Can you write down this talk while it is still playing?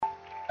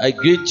I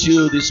greet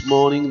you this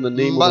morning in the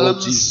name of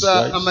Lord Jesus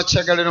Christ.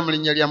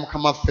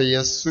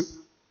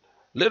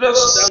 Let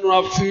us stand on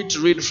our feet to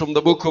read from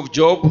the book of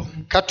Job.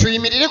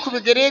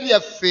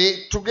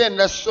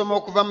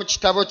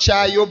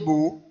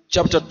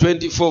 Chapter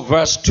 24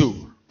 verse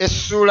 2.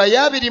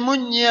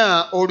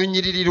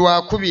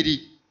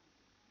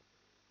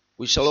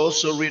 We shall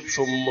also read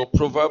from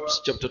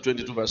Proverbs chapter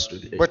 22 verse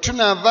 28.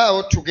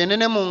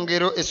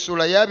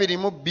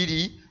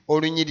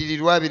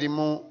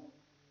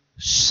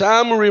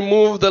 Some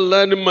remove the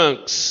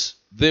landmarks,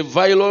 they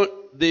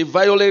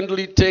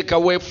violently take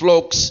away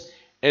flocks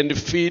and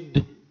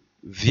feed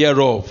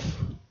thereof.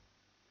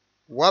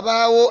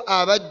 Wabaawo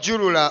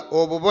abajjulula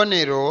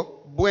obubonero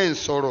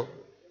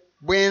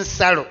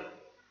bw'ensalo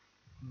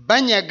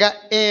banyaga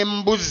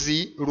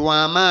embuzi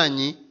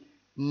lw'amaanyi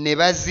ne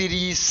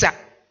baziriisa.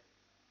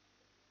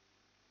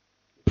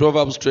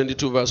 Proverbs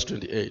 22 verse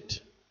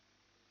 28.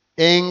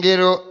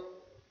 Engero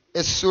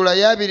essula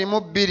ya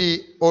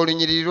 22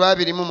 olunyiriri lwa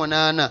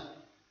 28.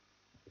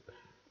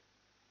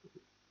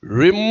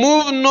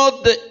 Remove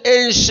not the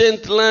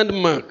ancient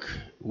landmark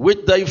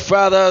which thy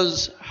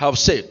fathers have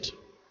set.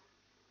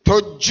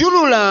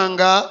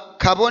 Tojjululanga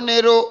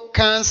kabonero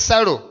ka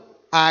nsalo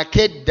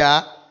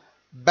akedda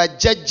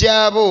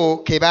bajjajjaabo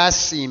ke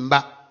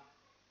baasimba.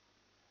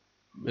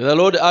 May the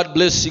Lord add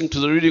blessing to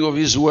the reading of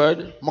His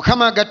word.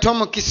 Mukama agatte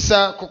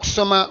omukisa ku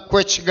kusoma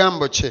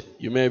kw'ekigambo kye.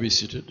 You may be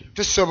seated.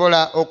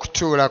 Tusobola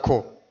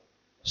okutuulako.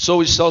 So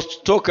we shall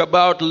talk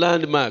about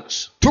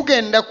landmarks.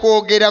 Tugenda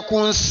kwogera ku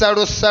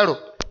nsalosalo.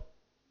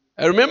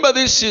 I remember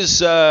this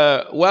is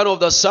one of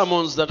the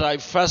sermons that I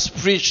first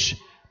preached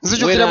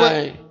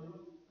when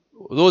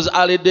those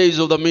early days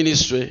of the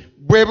ministry.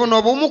 Bwe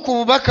buno bumu ku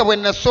bubaka bwe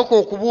nasooka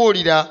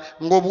okubuulira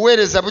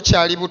ng'obuweereza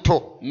bukyali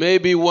buto.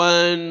 Maybe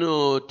 1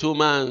 or 2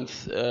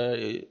 months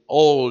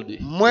old.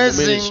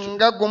 Mwezi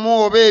nga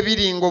gumu oba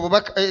ebiri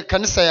ng'obubaka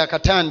ekkanisa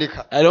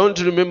yakatandika. I don't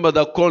remember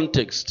the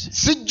context.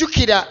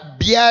 Sijjukira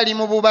byali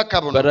mu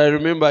bubaka buno. But I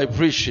remember I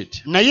preached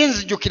it. Naye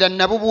nzijjukira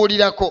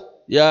nabubuulirako.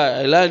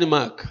 Yeah, a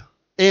landmark.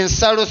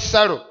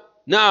 Ensalosalo.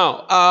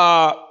 Now,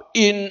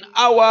 in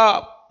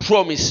our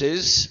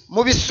promises,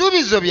 mu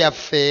bisuubizo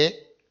byaffe,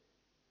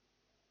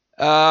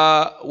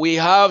 we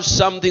have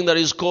something that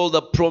is called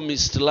the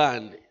promised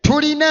land.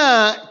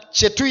 Tulina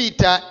kye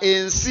tuyita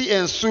ensi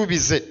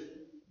ensuubize.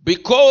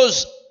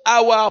 Because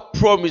our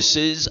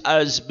promises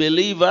as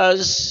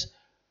believers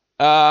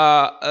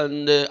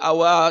and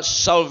our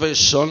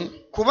salvation,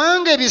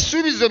 kubanga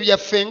ebisuubizo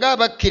byaffe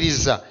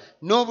ng'abakkiriza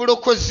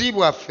n'obulokozi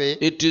bwaffe,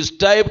 it is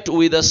typed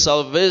with the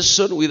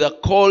salvation, with the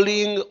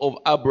calling of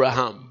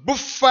Abraham.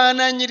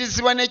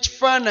 Bufaananyirizibwa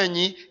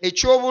n'ekifaananyi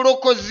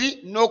eky'obulokozi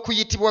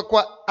n'okuyitibwa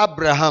kwa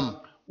Abraham.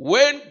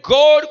 When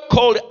God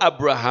called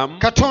Abraham,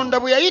 Katonda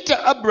bwe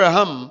yayita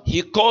Abraham,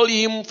 He called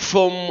him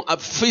from a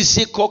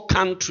physical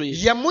country.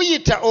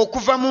 Yamuyita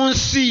okuva mu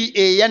nsi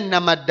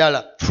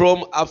eyannamaddala.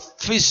 From a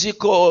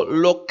physical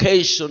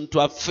location to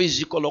a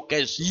physical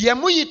location.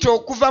 Yamuyita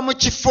okuva mu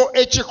kifo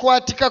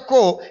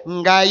ekikwatikako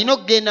ng'alina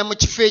okugenda mu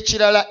kifo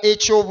ekirala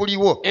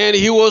eky'obuliwo. And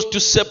he was to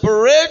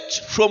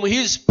separate from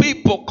his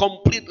people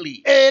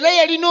completely. Era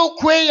yalina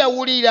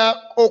okweyawulira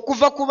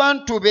okuva ku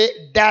bantu be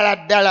ddala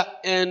ddala.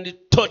 And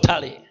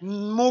totally.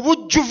 Mu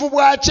bujjuvu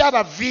bwaki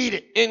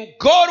abaviire. And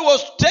God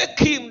was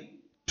taking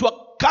to a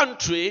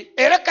country,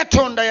 era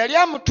Katonda yali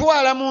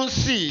amutwala mu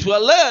nsi, to a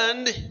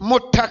land, mu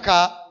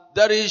ttaka,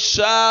 that he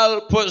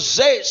shall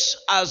possess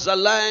as a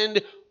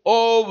land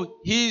of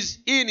his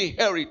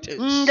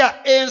inheritance.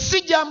 Nga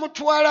ensi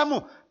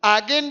gy'amutwalamu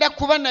agenda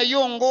kuba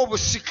nayo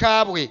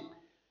ng'obusika bwe.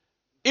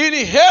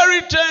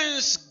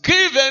 Inheritance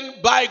given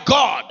by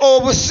God.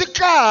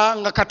 Obusika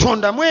nga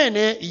Katonda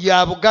mwene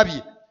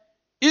yabugabye.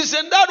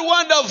 Isn't that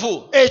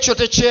wonderful? Ekyo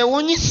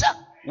tekyewuunyisa.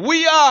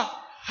 We are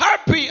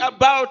happy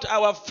about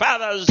our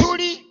father's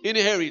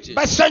inheritance.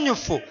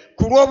 Basanyufu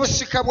ku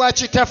lw'obusika bwa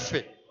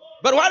kitaffe.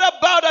 But what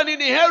about an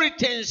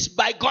inheritance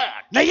by God?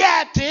 Naye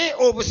ate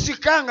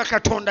obusika nga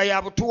Katonda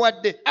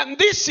yabutuwadde. And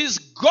this is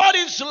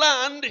God's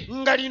land.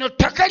 Nga lino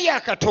ttaka lya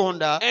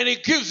Katonda. And He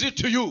gives it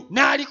to you.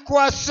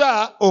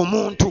 N'alikwasa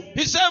omuntu.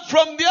 He said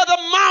from the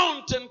other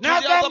mountain to the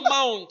other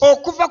mountain.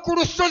 Okuva ku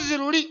lusozi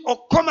luli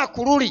okukoma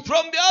ku luli.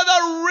 From the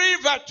other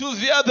river to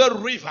the other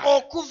river.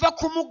 Okuva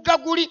ku mugga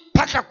guli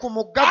paka ku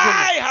mugga guno.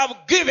 I have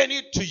given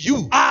it to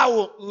you.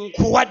 Awo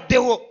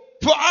nkuwaddewo.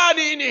 For an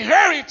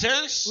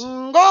inheritance,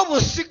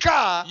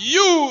 ng'obusika,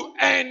 you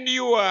and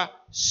your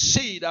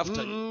seed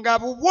after you. Nga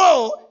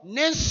bubwo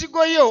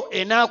n'ensigo yo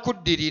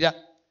enaakuddirira.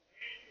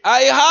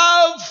 I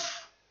have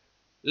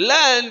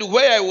land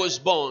where I was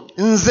born.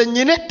 Nze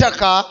nnyina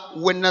ettaka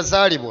we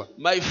nazaalibwa.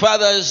 My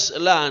father's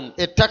land.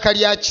 Ettaka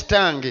lya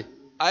kitange.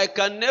 I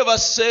can never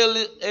sell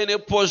any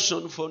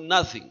portion for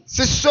nothing.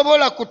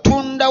 Sisobola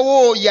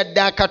kutundawo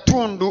yadde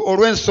akatundu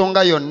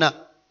olw'ensonga yonna.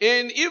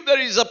 And if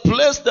there is a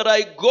place that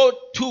I go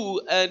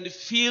to and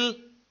feel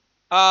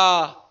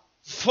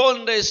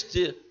fondest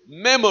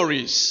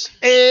memories.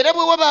 Era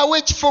bwe wabaawo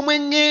ekifo mwe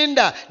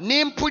ŋŋenda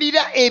ne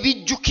mpulira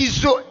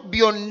ebijjukizo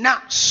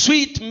byonna,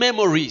 Sweet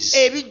memories.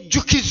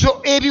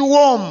 ebijjukizo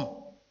ebiwoomu,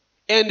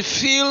 And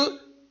feel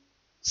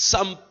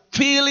some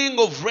feeling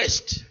of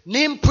rest.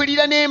 ne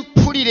mpulira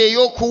n'empulira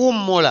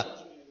ey'okuwummula.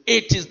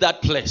 It is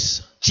that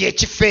place.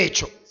 Ky'ekifo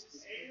ekyo.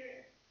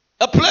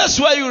 A place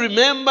where you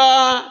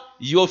remember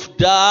your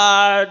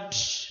dad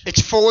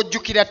Ekifo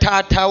w'ojjukira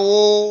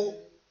taatawo,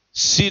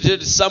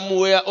 seated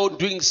somewhere or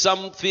doing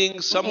something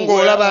ng'olaba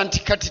somewhere. nti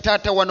kati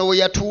taata wano we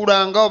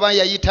yatuulanga oba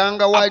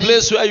yayitanga A wali.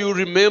 place where you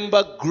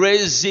remember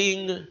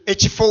grazing.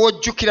 Ekifo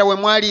w'ojjukira we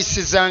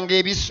mwaliisizanga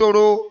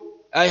ebisolo.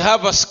 I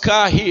have a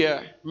scar here.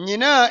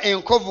 Nnyina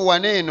enkovu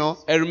wano eno.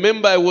 I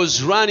remember I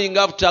was running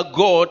after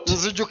goat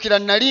Nzijukira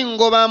nali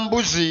ngoba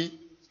mbuzi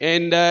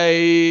and I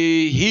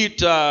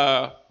hit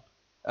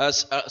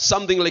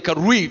something like a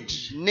reed.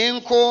 ne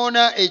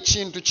nkoona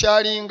ekintu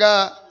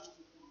kyalinga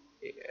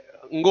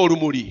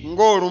Ng'olumuli.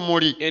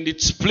 ng'olumuli, And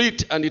it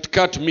split and it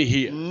cut me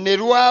here. ne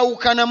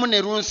lwawukanamu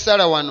ne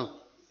lunsala wano.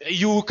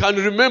 You can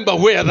remember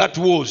where that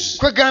was.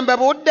 Kwegamba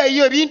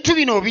bw'oddayo ebintu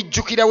bino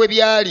obijjukira we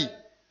byali.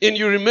 And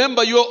you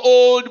remember your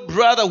old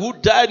brother who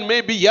died,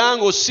 maybe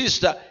young, or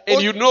sister, and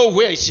you know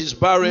where she's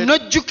buried.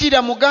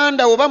 N'ojjukira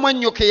muganda oba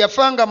mwannyoko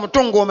eyafa nga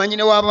muto ng'omanyi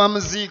ne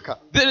wabamuziika.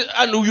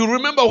 And you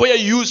remember where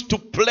you used to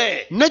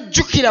play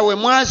N'ojjukira we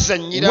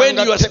mwazannyira when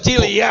you are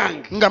still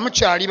young. nga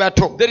mukyali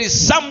bato. There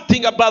is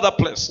something about that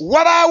place.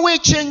 Wabaawo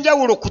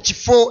ekyenjawulo ku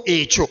kifo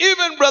ekyo.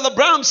 Even Brother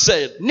Brown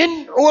said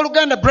Ne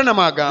owooluganda Branham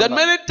that agamba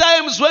many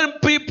times when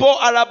people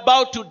are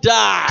about to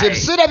die,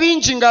 ebiseera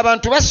bingi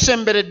ng'abantu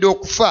basemberedde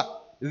okufa,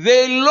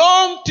 they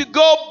long to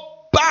go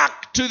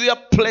back to their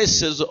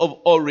places of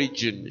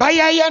origin.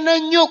 bayaayana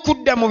nnyo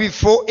okudda mu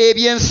bifo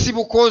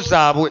eby'ensibuko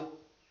zaabwe.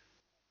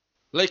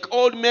 Like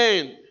old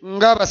men,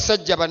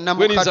 Ng'abasajja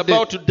when he's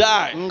about bannamukadde to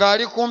die,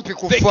 ng'ali kumpi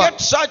they kufa,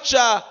 get such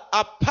a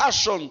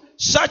passion,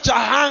 such a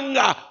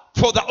hunger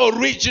for the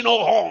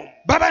original home.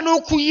 baba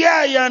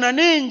n'okuyaayaana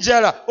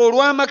n'enjala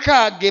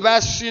olw'amaka ge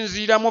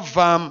baasinziiramu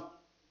vaamu.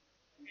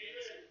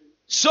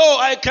 So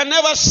I can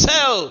never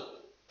sell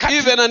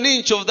even an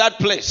inch of that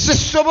place.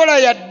 Sisobola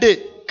yadde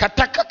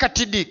kataka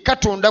katidi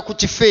katunda ku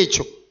kifo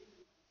ekyo.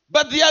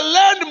 But there are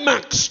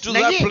landmarks to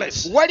that Naye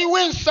place. waliwo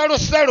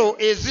ensalosalo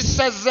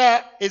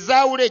ezisaza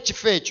ezaawula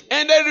ekifo ekyo.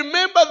 And I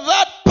remember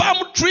that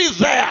palm tree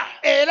there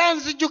Era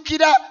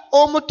nzijukira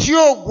omuti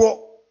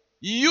ogwo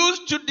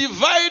used to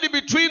divide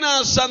between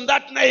us and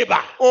that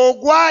neighbor.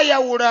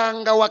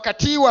 ogwayawulanga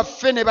wakati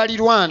waffe ne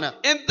balirwana.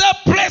 And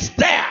that place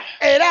there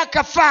Era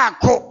akafo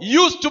ako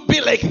used to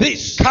be like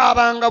this.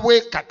 kaabanga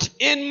bwe kati.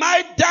 And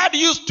my dad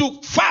used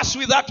to fuss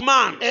with that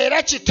man,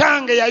 Era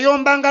kitange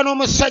yayombanga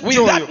n'omusajja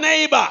with that oyo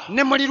neighbor,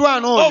 ne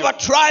mulirwana oyo over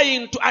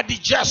trying to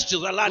adjust to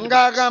the land.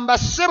 ng'agamba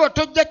ssebo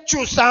tojja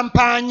kukyusa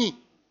mpaanyi.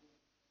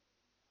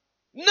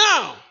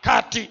 Now,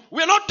 Kati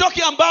we're not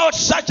talking about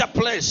such a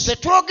place.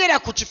 tetwogera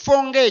ku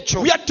kifo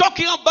ng'ekyo, We are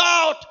talking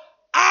about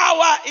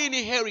our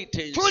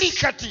inheritance tuli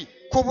kati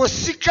ku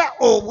busika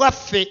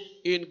obwaffe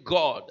in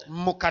God.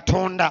 mu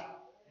Katonda.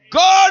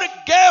 God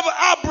gave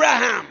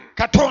Abraham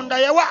Katonda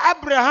yawa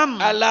Aburahamu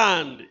a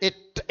land,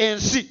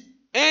 ensi,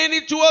 and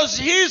it was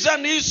his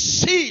and his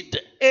seed.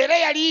 era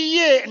yali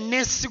ye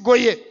n'ensigo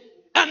ye.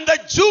 And the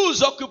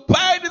Jews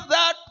occupied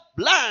that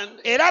land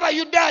Era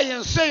Abayudaaya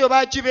ensi eyo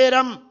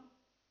baagibeeramu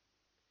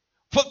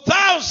for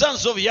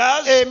thousands of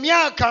years.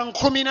 emyaka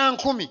nkumi na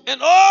nkumi. And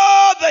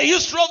all the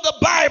history of the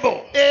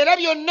Bible Era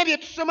byonna bye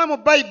tusoma mu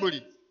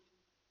Bayibuli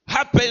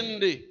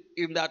happened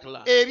in that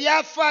land.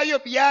 ebyafaayo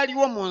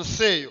byaliwo mu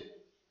nsi eyo.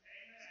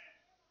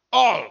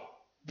 All.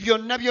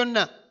 Byonna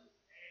byonna.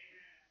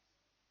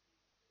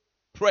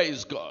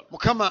 Praise God.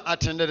 Mukama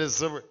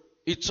atenderezebwe.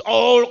 It's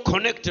all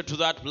connected to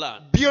that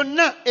land.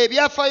 Byonna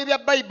ebyafaayo bya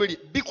Bayibuli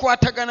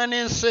bikwatagana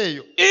n'ensi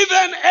eyo.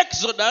 Even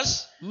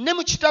Exodus Ne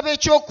mu kitabo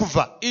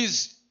ekyokuva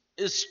is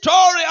a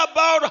story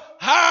about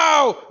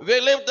how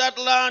they left that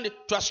land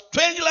to a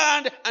strange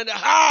land and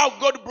how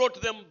God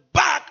brought them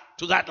back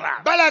to that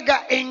land.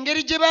 balaga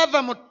engeri gye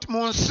baava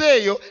mu nsi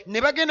eyo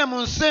ne bagenda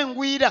mu nsi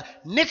engwira,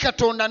 ne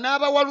Katonda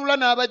n'abawalula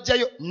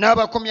n'abajjayo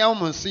n'abakomyawo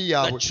mu nsi The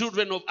yaabwe.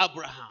 children of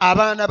Abraham.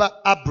 Abaana ba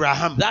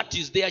Aburahamu. That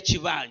is their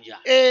chibanja.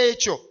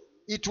 Ekyo,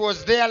 it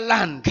was their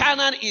land.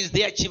 Canaan is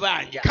their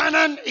chibanja.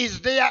 Canaan is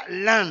their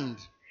land.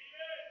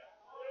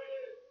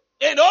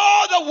 And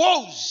all the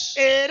woes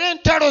Era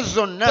entalo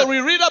zonna that we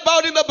read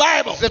about in the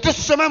Bible. ze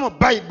tusoma mu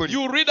Bayibuli.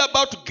 You read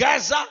about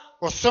Gaza.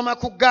 Osoma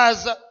ku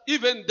Gaza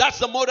Even that's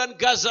the modern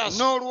Gaza.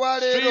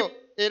 n'olwaleero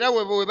era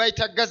we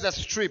bayita Gaza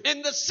Strip.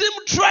 And the same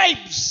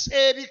tribes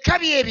Ebika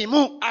bye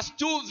ebimu are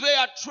still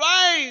there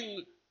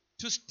trying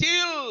to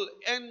steal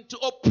and to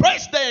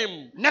oppress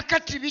them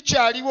nakati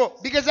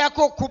bikyaliwo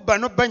bigezaako okubba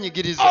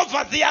n'obbanyigiriza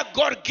over their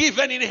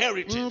God-given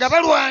inheritance. nga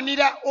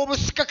balwanira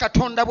obusika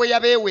Katonda bwe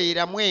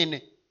yabeeweera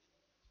mwene.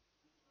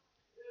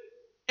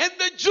 And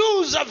the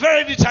Jews are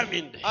very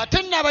determined.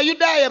 Ate nno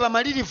Abayudaaya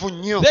bamalirivu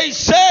nnyo. They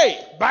say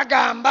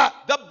Bagamba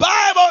the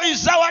Bible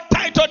is our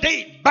title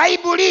deed.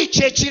 Bayibuli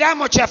kye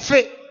kiraamo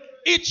kyaffe.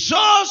 It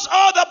shows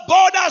all the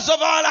borders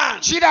of our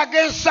land.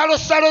 kiraga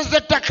ensalosalo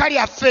z'ettaka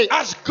lyaffe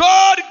As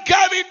God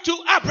gave it to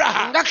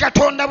Abraham. nga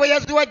katonda bwe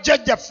yaziwa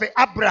jjajjaffe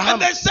And aburahamu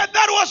they said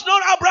that was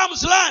not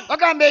Abraham's land.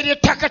 bagamba eryo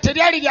ettaka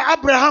teryali lya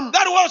aburahamu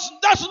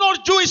That's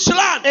not Jewish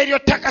land. eryo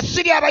ttaka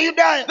si lya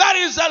bayudaaya That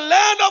is the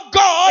land of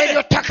eryo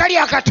God ttaka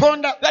lya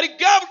katonda that he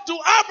gave to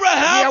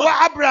Abraham yawa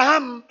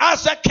aburahamu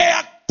as a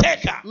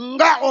caretaker.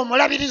 nga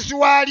omulabirizi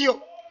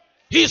waalyo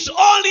He's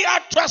only a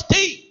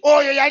trustee.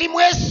 oyo yali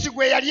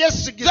mwesigwa eyali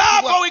yesigisibwa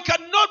Therefore, we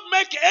cannot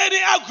make any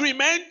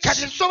agreement.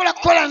 kati tetusobola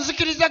kukola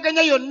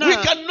nzikirizaganya We yonna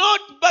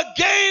cannot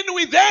bargain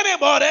with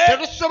anybody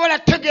tetusobola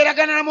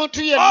kutegeeragana na muntu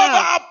over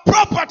yenna a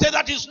property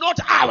that is not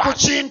ku ours.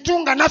 kintu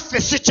nga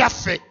naffe si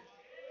kyaffe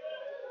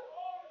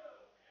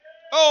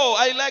Oh,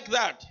 I like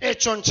that.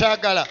 ekyo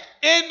nkyagala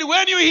And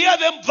when you hear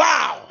them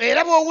vow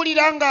era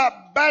bw'owulira nga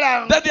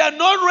balanga that they are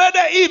not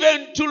ready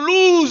even to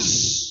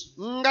lose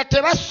nga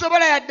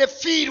tebasobola yadde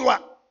fiirwa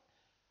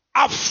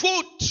a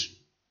foot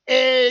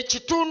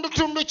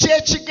ekitundutundu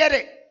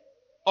ky'ekigere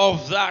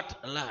of that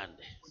land.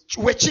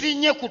 we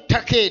kirinnye ku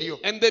ttaka eryo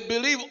And they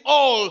believe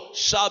all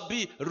shall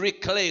be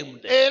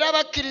reclaimed. era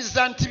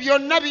bakkiriza nti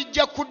byonna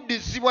bijja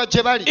kuddizibwa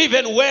gye bali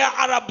Even where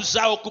Arabs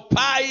are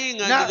occupying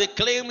and Na- they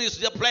claim is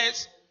their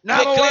place, they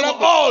N'abawarabu- claim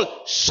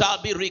all shall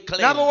be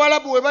reclaimed.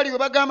 n'abawalabu we bali we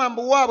bagamba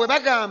mbu waabwe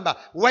bagamba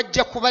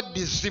wajja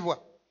kubaddizibwa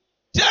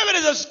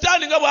Terebereza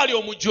sitaani nga bw'ali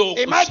omujoogo.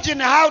 imagine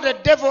how the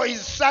devil is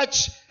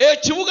such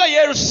Ekibuga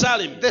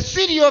Yerusalemu, the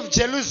city of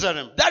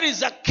Jerusalem that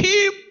is a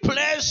key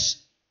place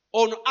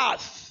on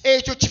earth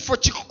ekyo kifo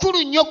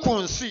kikulu nnyo ku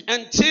nsi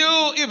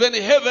until even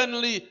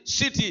heavenly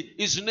city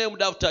is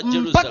named after mpaka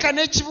Jerusalem.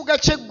 n'ekibuga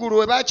ky'eggulu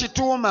we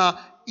baakituuma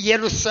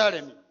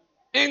Yerusalemu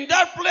In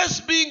that place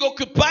being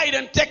occupied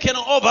and taken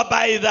over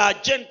by the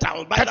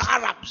Gentiles, by the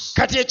Arabs.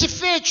 kati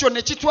ekifo ekyo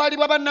ne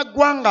kitwalibwa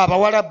bannaggwanga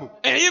abawalabu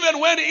And even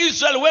when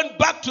Israel went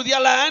back to their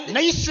land,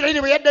 ne Isirayiri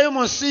bwe yaddayo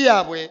mu nsi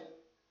yaabwe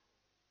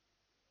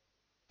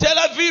Tel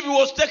Aviv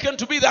was taken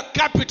to be the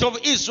capital of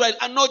Israel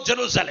and not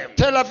Jerusalem.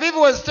 Tel Aviv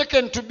was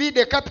taken to be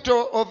the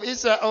capital of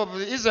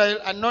Israel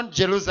and not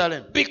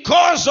Jerusalem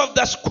Because of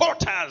the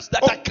squatters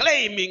that are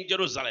claiming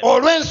Jerusalem.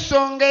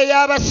 olw'ensonga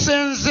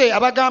ey'abasenze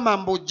abagamba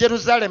mbu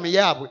Jerusalem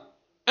yaabwe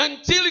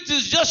Until it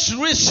is just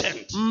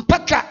recent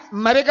mpaka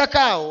mabegako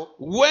awo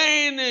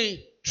when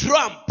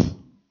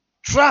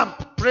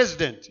Trump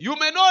president you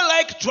may not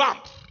like Trump,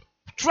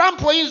 Trump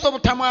oyinza and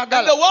the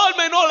obutamwagala world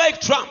may not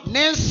like Trump,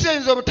 n'ensi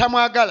eyinza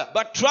obutamwagala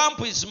but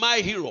Trump is my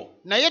hero.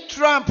 naye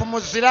Trump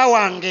muzira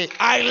wange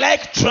I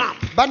like Trump.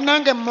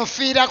 bannange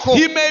mmufiirako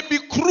He may be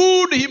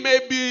crude, he may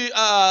be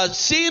a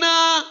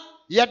sinner,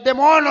 yadde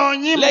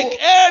mwonoonyi like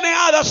any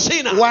other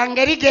sinner. wa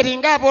ngeri geri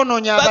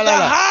ng'aboonoonyi But the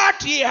abalala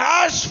heart he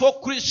has for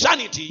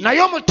Christianity naye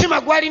omutima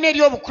gw'alina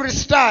eri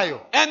obukristaayo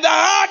and the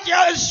heart he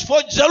has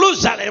for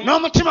Jerusalem,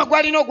 n'omutima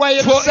gw'alina ogwa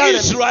for Yerusaalemi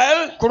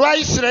Israel, ku lwa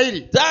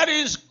Isirayiri that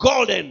is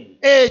golden.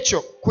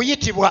 ekyo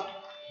kuyitibwa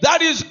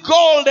That is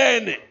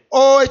golden.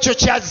 ekyo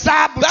kya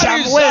zaabu kya That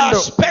is a muwendo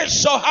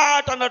special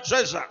heart and a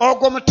treasure.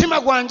 ogwo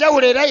mutima gwa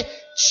njawulo era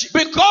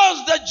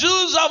Because the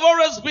Jews have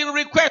always been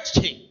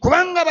requesting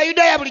kubanga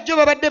abayudaaya bulijjo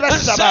babadde and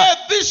basaba said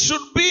this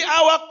should be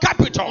our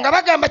capital. nga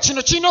bagamba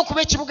kino kirina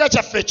okuba ekibuga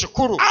kyaffe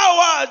ekikulu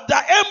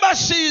The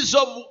embassies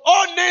of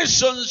all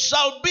nations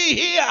shall be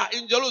here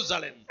in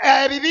Jerusalem.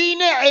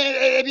 ebibiina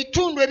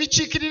ebitundu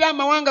ebikiikirira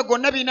amawanga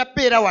gonna birina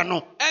bbeera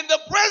wano And the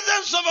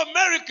presidents of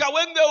America,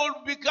 when they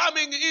will be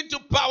coming into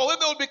power, when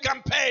they will be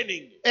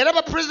campaigning, era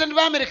bapulezidenti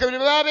ba Amerika bino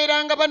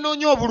babeeranga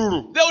banoonya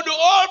obululu they would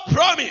all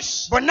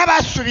promise bonna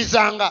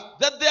baasuubizanga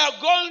that they are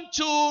going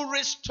to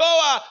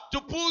restore, to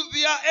put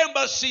their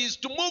embassies,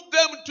 to move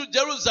them to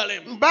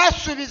Jerusalem.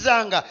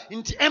 baasuubizanga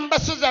nti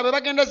embasi zaabwe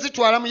bagenda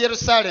zitwala mu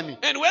Yerusaalemi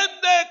And when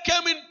they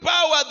came in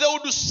power, they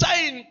would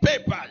sign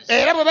papers.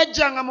 era bwe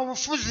bajjanga mu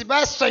bufuzi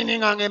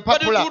basayininganga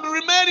But it empapula would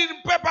remain in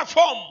paper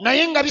form.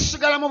 naye nga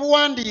bisigala mu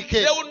buwandiike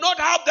They would not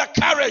have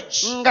the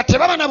courage nga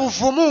tebaba na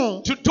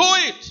buvumu to do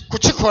it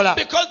kukikola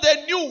because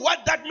they knew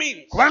what that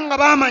means. kubanga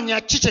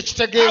baamanya ki kye How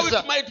kitegeeza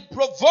it might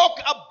provoke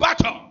a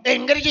battle.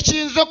 engeri gye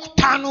kiyinza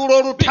okutaanuula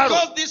olutalo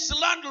Because this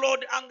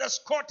landlord and the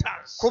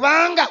squatters.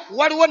 kubanga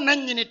waliwo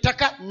nannyini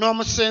ttaka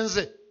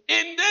n'omusenze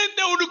And then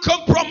they would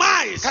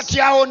compromise, kati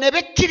awo ne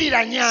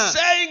bekkiriranya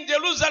saying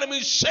Jerusalem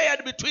is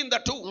shared between the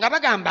two. nga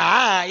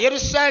bagamba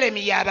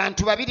Yerusaalemi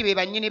y'abantu babiri be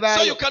bannyini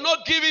So you baayo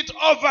cannot give it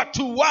over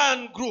to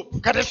one group.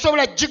 kati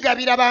tesobola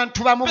gigabira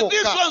bantu bamu But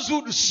these bokka ones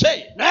would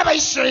say, naye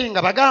abayisirayiri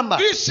nga bagamba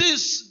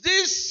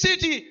this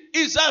city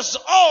is as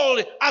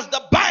old as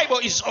the Bible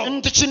is old.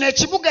 nti kino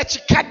ekibuga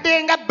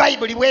kikadde nga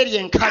bayibuli bw'eri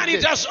And it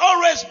enkadde has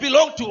always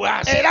belonged to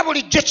us. era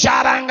bulijjo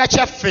kyabanga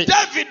kyaffe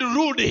David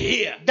ruled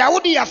here.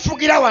 dawudi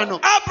yafugira wano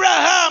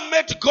Abraham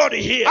met God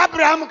here.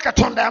 abulahamu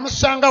katonda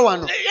yamusanga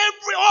wano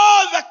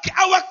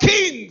Our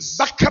kings,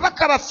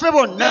 bakabaka baffe they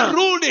bonna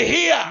ruled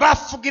here.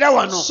 bafugira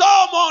wano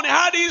Solomon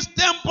had his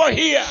temple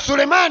here.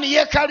 sulemaani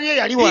yeekaalu ye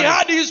yali He wano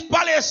had his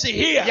palace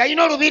here.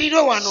 yalina olubiri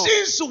lwe wano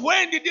Since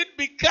when did it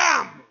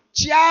become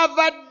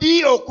kyava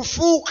ddi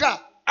okufuuka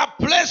a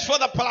place for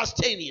the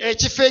Palestinians.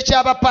 ekifo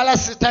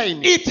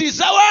eky'Abapalasitayini. It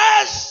is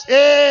ours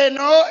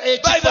eno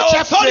by ekifo the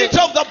authority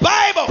kyaffe of the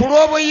Bible. ku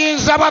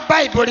lw'obuyinza bwa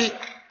Bayibuli.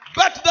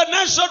 But the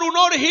nation will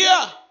not hear.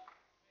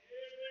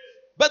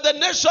 But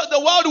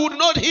the world would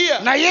not hear.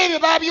 Naye ebyo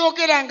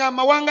babyogeranga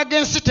amawanga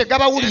g'ensi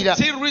tegabawulira.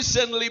 Until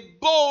recently,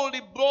 bold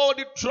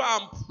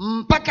Trump,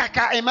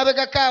 mpaka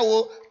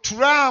emabegakaawo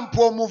Trump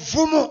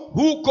omuvumu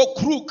Huko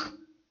Crook,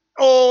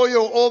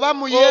 oyo oba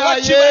muyaye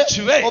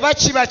oba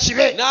kiba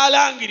kibe,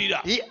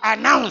 n'alangirira. he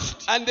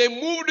announced And they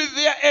moved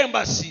their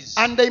embassies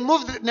and they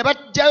moved ne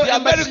bajjayo The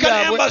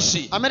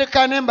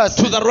American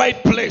embassy to the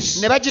right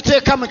place. ne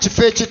bagiteeka mu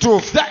kifo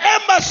ekituufu. The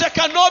embassy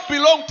cannot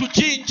belong to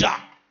Jinja.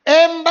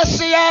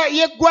 Embassy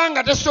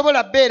y'eggwanga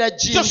tesobola beera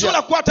Jinja.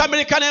 Tosobola kwata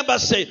American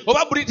embassy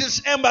oba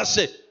British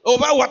embassy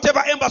oba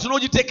whatever embassy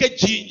n'ogiteeka You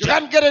Jinja.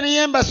 can't get any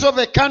embassy of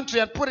a country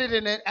and put it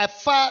in a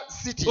far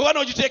city, Oba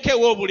n'ogiteeka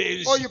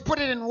ew'obulenzi. or you put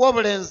it in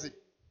Wobulenzi.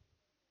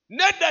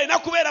 Nedda erina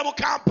kubeera mu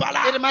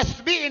Kampala. It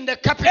must be in the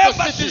capital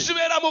Embassy city.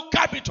 zibeera mu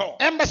capital.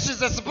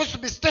 Embassies are supposed to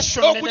be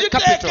stationed in the Okugiteeka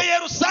capital. e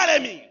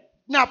Yerusaalemi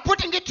Now,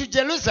 putting it to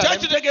Jerusalem,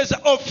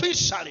 kyakitegeeza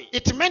officially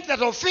it meant that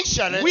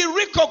officially we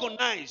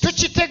recognize, we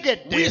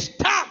tukitegedde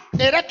stamp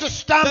era that this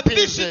is the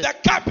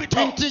tustampinze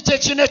capital. nti kye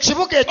kino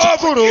ekibuga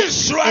ekikulu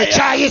Israel.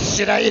 ekya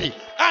Isirayiri.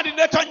 And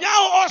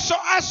Netanyahu also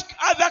asked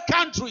other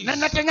countries Ne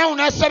Netanyahu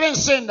n'asaba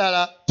ensi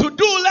endala to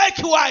do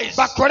likewise,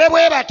 bakole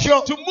bwe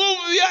batyo, to move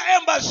their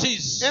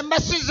embassies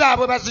embasi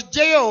zaabwe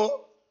baziggyeyo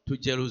to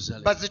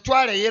Jerusalem.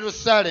 bazitwale e They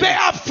Yerusaalemi.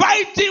 are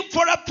fighting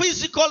for a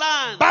physical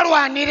land.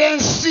 Balwanira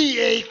ensi But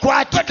you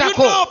eikwatikako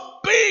know,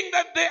 being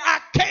that they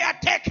are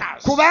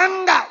caretakers,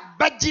 kubanga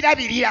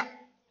bagirabirira.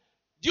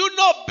 you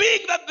know,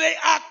 being that they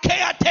are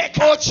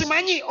caretakers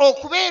Okimanyi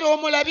okubeera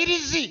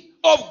omulabirizi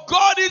of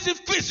God's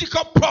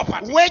physical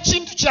property,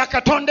 w'ekintu kya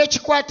Katonda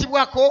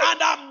ekikwatibwako,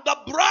 and I'm the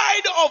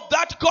bride of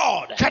that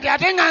God. kati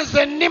ate nga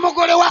nze ndi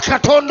mugole wa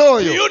Katonda Do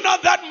oyo. you know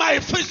that my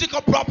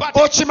physical property,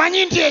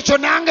 Okimanyi nti ekyo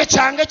nange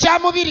kyange kya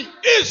mubiri.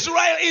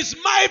 Israel, is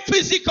my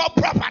physical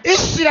property?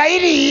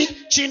 Isirayiri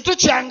kintu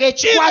kyange Even in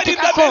the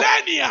ekikwatikako.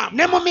 millennium,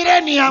 Ne mu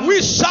millennium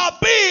we shall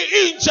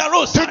be in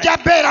Jerusalem tujja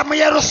beera mu as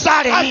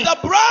Yerusaalemi. the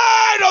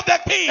bride of the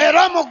King,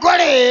 Era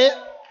omugole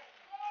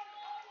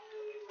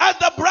as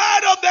the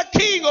bride of the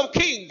King of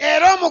Kings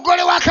era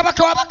omugole wa kabaka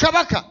wa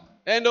bakabaka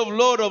and of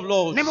Lord of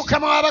Lords. ne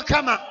mukama wa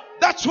bakama.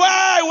 That's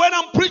why when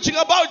I'm preaching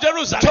about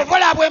Jerusalem,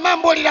 Tobola bwema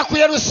mbuulira ku I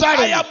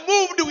Yerusaalemi am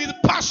moved with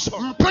passion.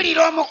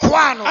 mpulira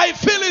omukwano, I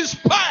feel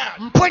inspired.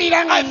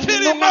 mpulira nga I feel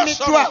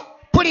nnuŋŋamiddwa, emotional.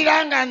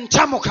 mpulira nga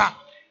ncamuka.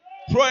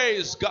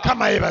 Praise God.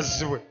 Kama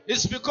yeebazibwe.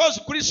 It's because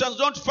Christians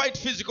don't fight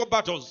physical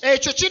battles.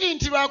 Ekyo kiri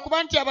nti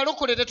lwakuba nti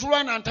abalokole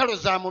tetulwana ntalo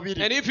za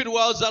mubiri. And if it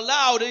was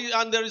allowed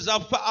and there is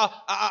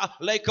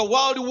like a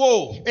world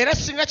war, Era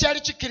singa kyali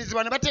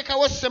kikkirizibwa ne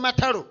bateekawo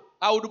ssematalo,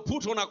 I would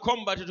put on a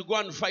combat to go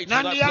and fight for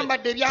that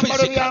nandiyambadde place, ebyambalo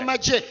physically.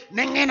 by'amagye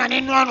ne ŋŋenda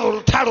ne nnwana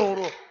olutalo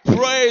olwo.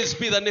 Praise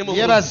be the name of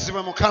God.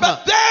 Yeebazibwe Mukama.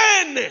 But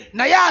then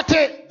Naye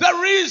ate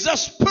there is a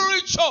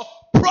spiritual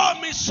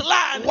promised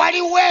land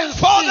waliwo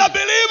for the ensi,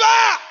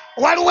 believer,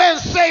 waliwo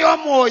ensi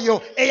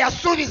ey'omwoyo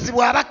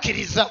eyasuubizibwa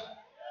abakkiriza,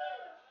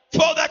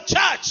 for the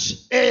church,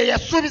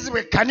 eyasuubizibwa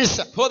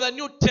ekkanisa, for the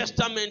New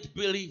Testament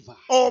believer.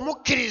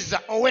 omukkiriza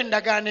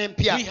ow'endagaano We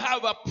empya.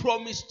 have a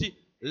promised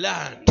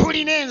land.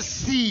 Tulina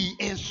ensi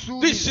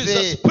This is a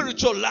ensuubize.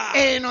 spiritual land.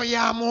 Eno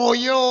ya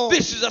mwoyo.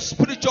 This is a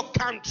spiritual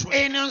country.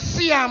 Eno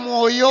nsi ya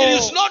mwoyo. It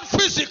is not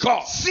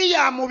physical, Si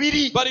ya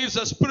mubiri, but it's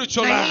a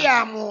spiritual naye land.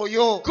 ya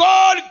mwoyo.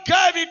 God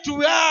gave it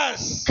to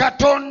us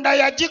Katonda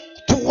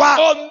yagituwa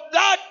on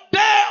that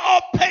day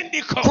of ku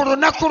Pentecost.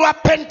 lunaku lwa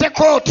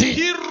Pentekooti.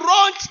 He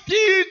launched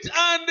it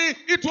and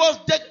it was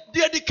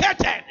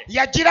dedicated.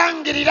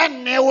 Yagirangirira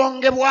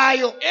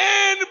neewongebwayo.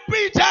 And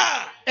Peter,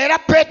 Era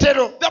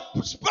Peetero,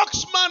 the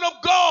spokesman of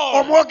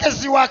God,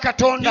 omwogezi wa he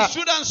Katonda,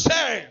 shouldn't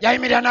say,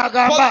 yayimirira for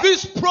n'agamba,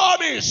 this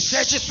promise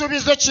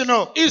ekisuubizo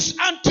kino is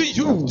unto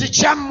you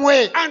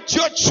tikyammwe and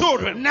your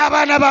children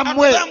n'abaana and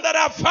bammwe them that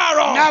are far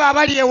off, n'abo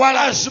abali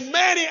ewala, as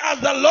many as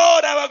the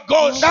Lord our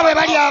God nga bwe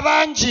bali shall.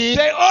 abangi.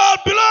 They all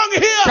belong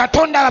here.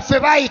 Katonda baffe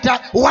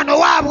baayita wano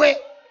waabwe.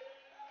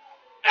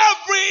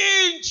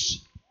 Every inch,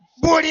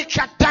 Buli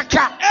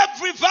kataka,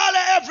 every valley,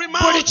 every buli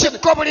mountain,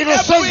 kikko, buli every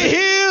lusozi,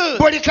 hill,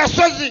 buli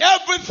kasozi,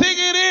 everything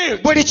in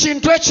it buli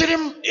kintu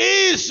ekirimu,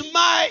 is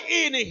my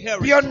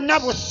inheritance. byonna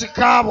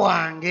busika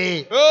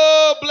bwange.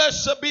 Oh,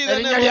 blessed be the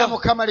Erinnya name lya of God.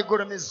 Mukama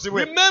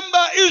ligulumizibwe.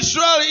 Remember,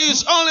 Israel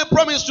is only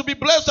promised to be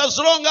blessed as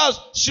long as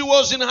she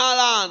was in her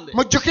land.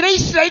 Mujjukire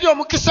Isirayiri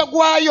omukisa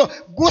gwayo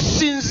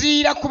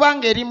gusinziira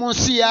kubanga eri mu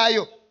nsi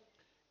yaayo.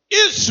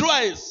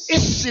 Israelites,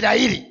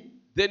 Isirayiri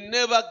they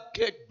never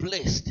get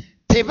blessed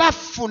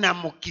tebafuna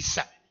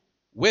mukisa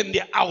when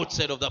they're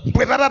outside of the place.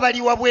 bwe baba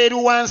bali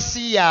wabweru wa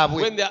nsi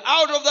yaabwe. When they're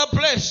out of the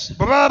place,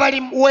 Bwe baba bali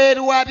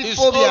weeru wa it's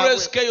bifo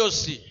always byabwe,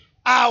 chaos.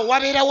 awo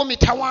wabeerawo It's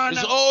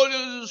mitawaana,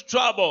 always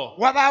trouble.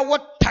 wabaawo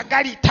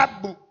tagali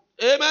tabbu.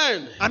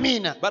 Amen.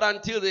 Amina. But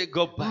until they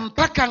go back,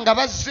 mpaka nga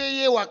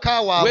bazzeeyo ewaka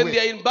when waabwe they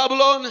are in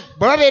Babylon,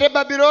 bwe babeera e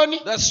babirooni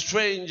that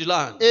strange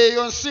land,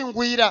 eyo nsi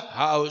ngwira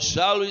how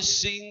shall we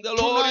sing the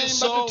Lord's tunayimba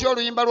song tutya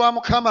oluyimba lwa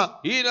Mukama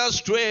in a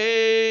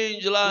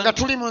strange nga land?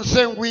 tuli mu nsi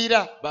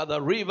engwira By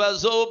the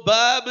rivers of ku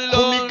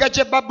Babylon, migga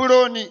gy'e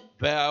Babulooni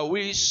there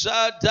we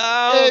sat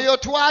down, eyo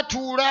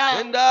twatuula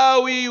and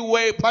we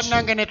wept.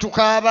 bannange ne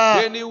tukaaba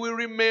When we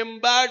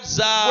remembered bwe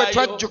Zion,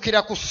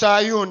 twajjukira ku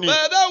Sayuuni.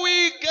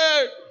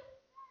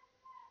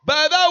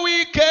 by the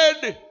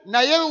wicked,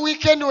 Naye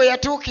wiikendi we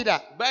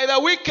yatuukira by the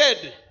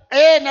wicked,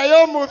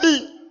 naye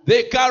omubi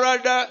they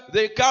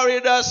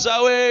carried us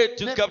away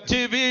to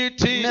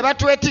captivity, ne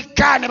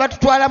batwetikka ne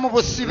batutwala mu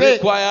busibe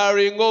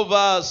requiring of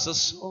us a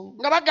song.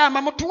 nga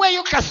bagamba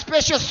mutuweeyo ka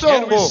special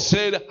And we songo.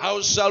 said,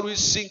 how shall we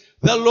sing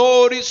the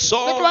Lord's ne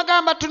song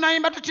tubagamba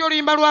tunayimba tutya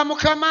oluyimba lwa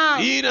Mukama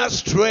in a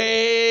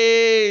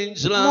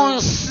strange mu land?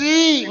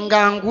 nsi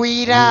nga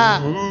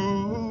ngwira.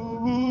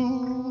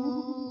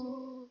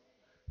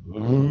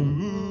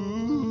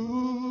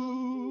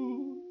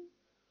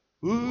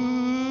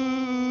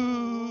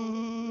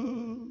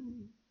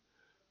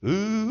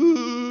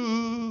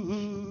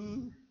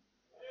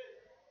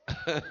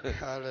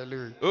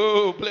 Hallelujah.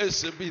 Oh,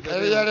 blessed be the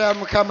Eriya name. lya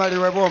Mukama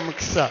liweebwe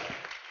omukisa.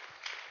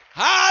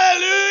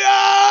 Hallelujah!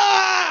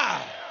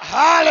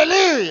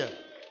 Hallelujah.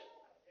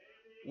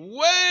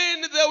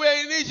 When they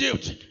were in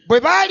Egypt, Bwe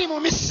baali mu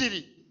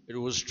Misiri it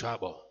was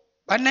trouble,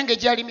 bannange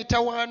gyali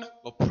mitawaana,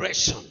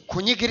 oppression,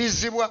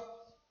 kunyigirizibwa,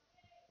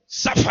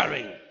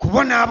 suffering,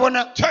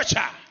 kubonaabona,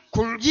 torture,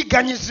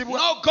 kuyigganyizibwa,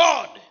 no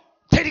God,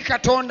 teri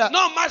Katonda,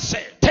 no mercy,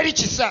 teri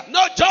kisa,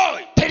 no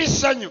joy, teri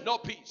ssanyu, no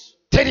peace.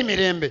 teri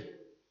mirembe.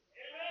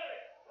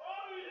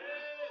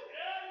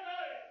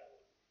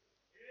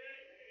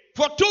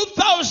 For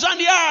 2,000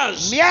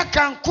 years,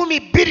 Myaka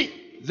 2,000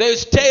 they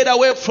stayed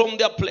away from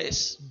their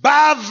place.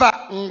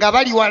 baava nga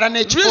bali wala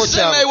n'ekifo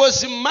Recently, I kyabwe.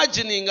 was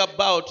imagining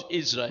about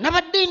Israel.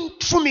 Nabadde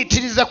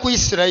nfumiitiriza ku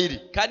Isirayiri.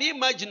 Can you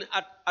imagine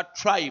a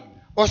tribe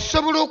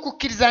Osobola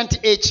okukkiriza nti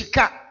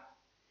ekika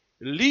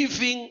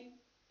leaving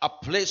a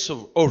place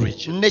of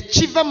origin ne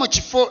kiva mu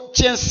kifo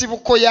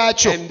ky'ensibuko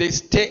yaakyo and they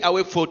stay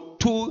away for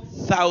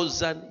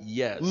 2,000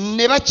 years,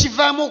 ne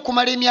bakivaamu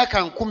okumala emyaka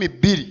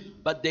 2,000,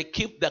 but they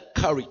keep the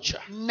culture,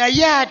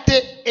 naye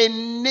ate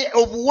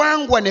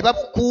obuwangwa ne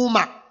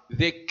babukuuma,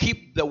 they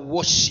keep the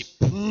worship,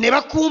 ne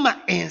bakuuma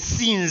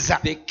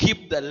ensinza, they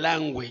keep the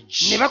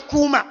language, ne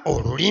bakuuma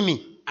olulimi,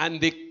 and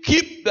they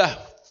keep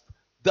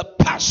the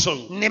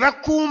passion ne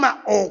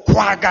bakuuma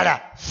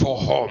okwagala, for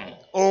home.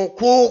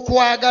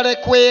 okw'okwagala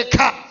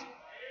kweka.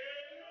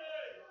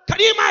 Can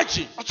you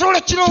imagine?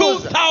 Osobola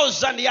kirowooza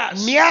 2,000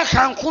 years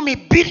myaka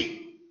 2,000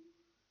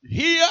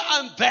 here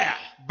and there,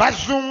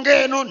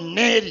 bazunga eno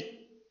n'eri,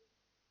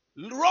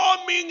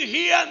 roaming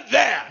here and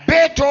there,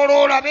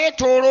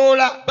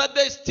 beetooloola, but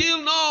they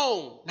still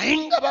know naye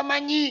nga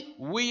bamanyi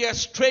we are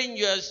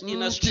strangers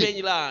in a nti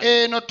strange land.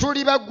 eno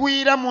tuli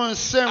bagwira mu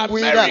nsi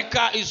engwira.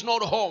 America is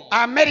not home.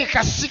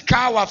 Amerika si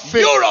kaawaffe,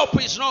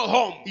 Europe is not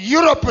home.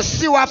 Europe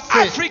si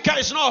waffe, Africa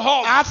is not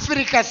home.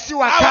 Afrika si Our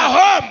waka.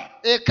 home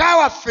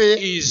Ekaawaffe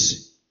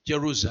is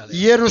Jerusalem.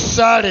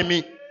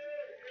 Yerusaalemi.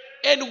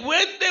 And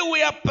when they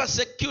were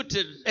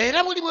persecuted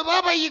Era buli bwe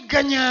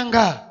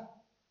baabayigganyanga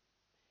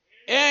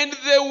and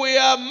they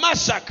were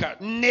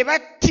massacred, ne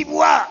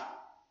battibwa,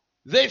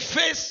 they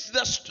faced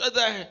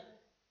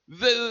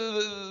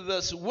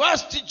the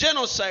worst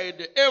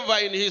genocide ever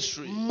in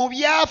history. mu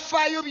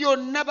byafaayo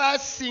byonna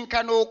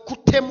baasinkana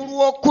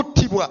okutemulwa,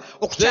 okuttibwa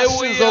They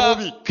okukyasinza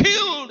obubi. were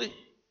killed.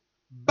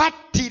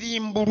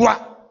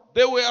 Battirimbulwa,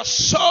 They were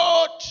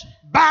shot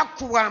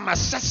baakubwa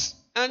amasasi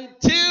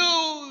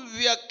until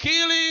their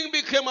killing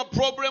became a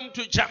problem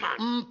to Germany.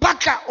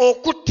 mpaka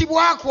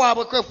okuttibwa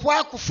kwabwe kwe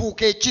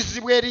kwakufuuka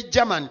ekizibu eri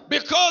Germany,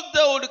 Because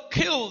they would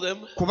kill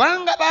them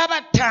kubanga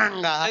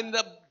baabattanga and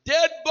the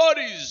dead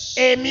bodies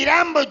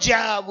emirambo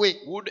gyabwe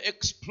would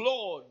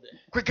explode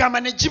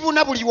kwegamba ne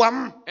gibuna buli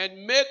wamu,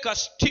 and make a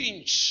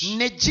stench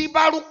ne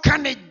gibaluka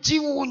ne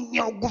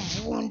giwunya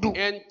oguvundu,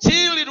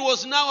 until it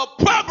was now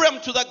a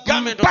problem to the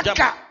government of Germany.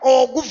 mpaka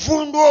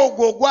oguvundu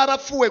ogwo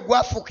ogw'abafuwe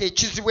gwafuuka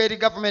ekizibu eri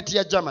gavumenti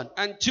ya Germany,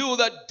 Until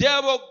the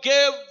devil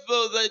gave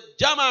the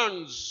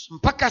Germans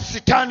mpaka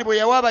sitaani bwe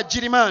yawa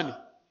abagirimaani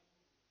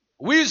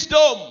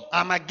wisdom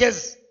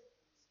amagezi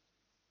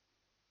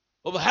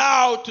of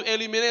how to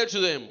eliminate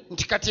them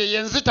nti kati eyo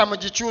enzita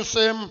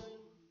mugikyuseemu,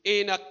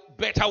 in a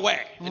better way,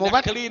 in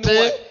a clean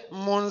way. mubatte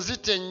mu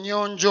nzita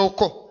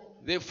ennyonjooko.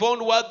 They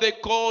found what they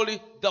call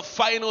the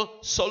final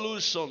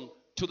solution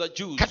to the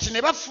Jews. Kati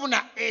ne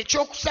bafuna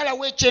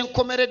ekyokusalawo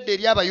ekyenkomeredde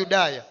eri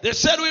Abayudaaya. They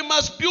said we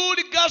must build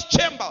gas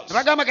chambers Ne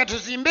bagamba kati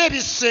tuzimbe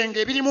ebisenge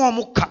ebirimu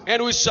omukka,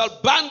 and we shall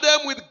burn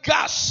them with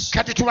gas.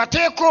 kati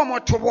tubateeke omwo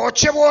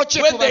tubookye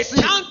When they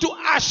tubasibe, turn to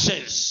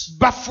ashes,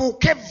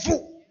 bafuuke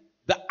evvu.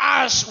 the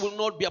ash will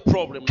not be a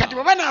problem Kati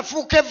now. bwe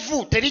banaafuuka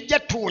evvu terijja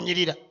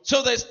tuwunyirira.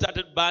 So they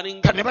started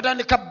burning. Kati ne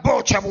batandika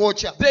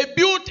bwokya. They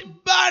built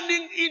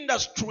burning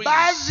industries.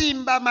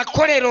 Baazimba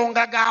amakolero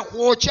nga ga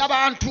kwokya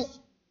bantu.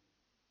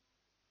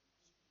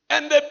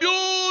 And they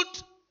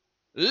built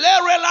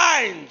railway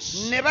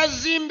lines ne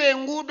bazimba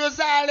enguudo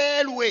za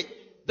leerwe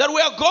that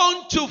were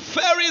going to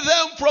ferry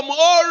them from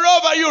all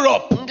over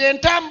Europe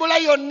ng'entambula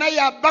yonna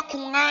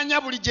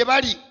yabakuŋŋaanya buli gye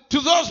bali to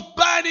those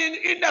burning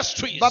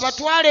industries.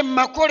 babatwale mu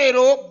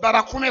makolero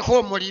babakumeko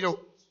omuliro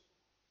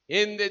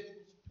And they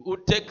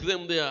would take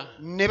them there,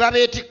 ne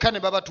babeetikka ne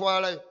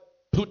babatwalayo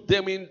put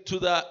them into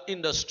the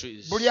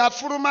industries, buli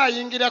afuluma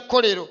ayingira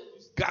kolero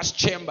gas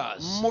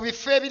chambers. mu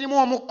bifo ebirimu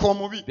omukka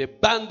omubi They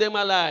burn them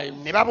alive,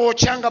 ne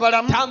babookya nga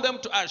balamu turn them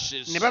to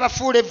ashes, ne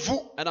babafuula evvu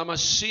and a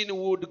machine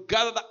would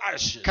gather the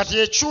ashes kati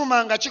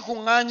ekyuma nga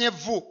kikuŋŋaanya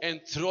evvu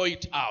and throw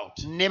it out.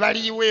 ne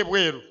baliyiwa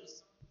ebweru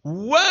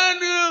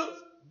One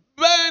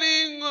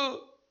burning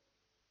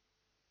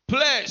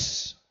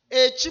place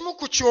ekimu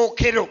ku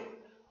kyokero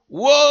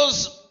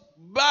was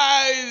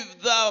by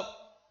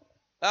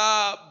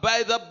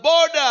the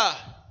border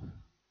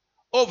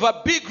of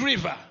a big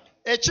river,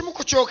 ekimu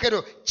ku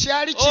kyokero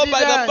kyali or by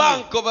the kiriraanye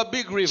bank of a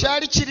big river.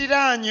 kyali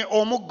kiriraanye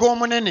omugga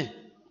omunene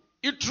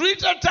It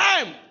reached a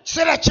time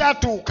kiseera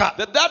kyatuuka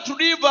that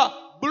river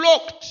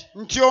blocked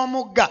nti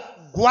omugga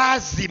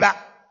gwaziba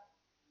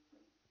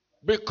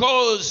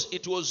because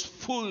it was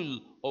full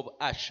of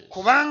ashes.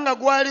 kubanga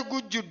gwali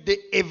gujjudde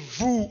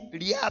evvu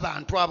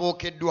ly'abantu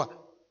abookeddwa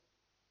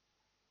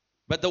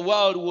But the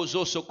world was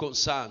also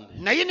concerned.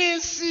 naye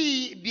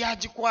n'ensi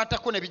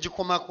byagikwatako ne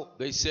bigikomako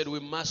They said we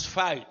must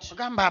fight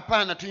agamba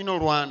apaana tulina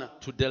olwana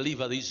to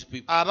deliver these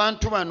people.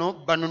 abantu bano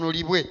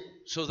banunulibwe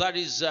So that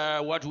is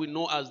what we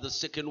know as the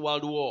Second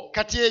World War.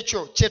 kati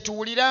ekyo kye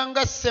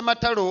tuwuliranga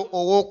ssematalo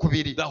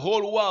owookubiri The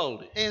whole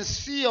world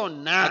ensi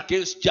yonna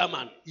against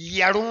Germany.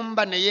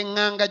 yalumba ne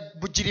yeŋŋanga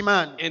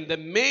bugirimaani And the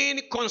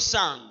main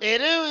concern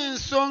era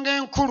ensonga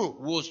enkulu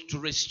was to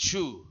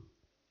rescue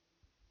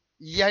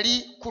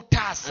yali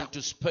kutaasa and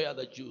to spare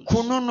the Jews.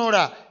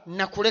 kununula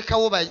na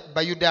kulekawo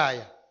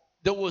bayudaaya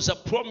There was a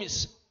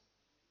promise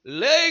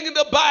laying in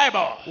the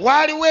Bible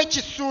waaliwo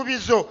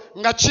ekisuubizo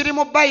nga kiri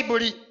mu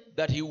bayibuli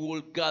that he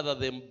will gather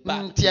them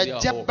back nti to their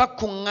ajja home.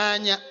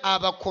 bakuŋŋaanya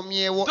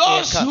abakomyewo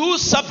Those eka who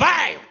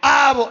survived,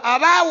 abo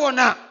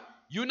abaawona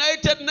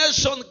United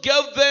Nations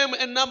gave them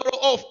a number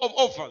of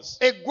offers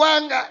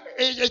eggwanga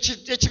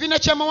ekibiina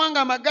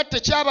ky'amawanga amagatte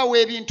kyabawa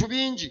ebintu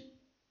bingi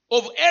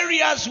of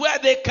areas where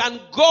they can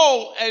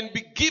go and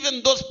be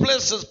given those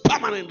places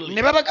permanently.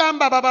 ne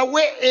babagamba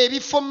babawe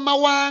ebifo mu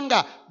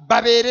mawanga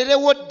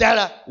babeererewo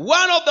ddala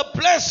One of the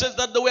places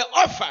that they were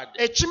offered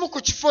ekimu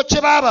ku kifo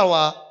kye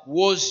baabawa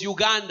was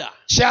Uganda,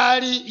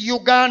 kyali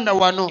uganda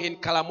wano in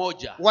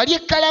Kalamoja. wali e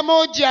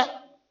kalamooja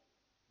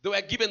They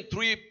were given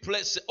three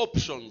place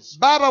options.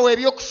 baabawa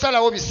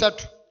ebyokusalawo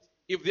bisatu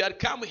If they had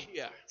come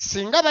here,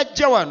 singa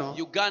bajja wano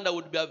Uganda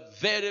would be a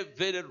very,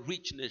 very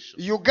rich nation.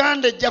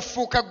 uganda ejja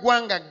fuuka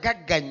ggwanga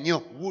gagga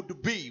nnyo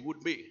Would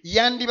be.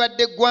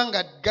 yandibadde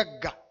ggwanga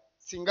gagga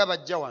singa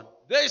bajja wano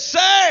They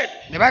said,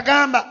 ne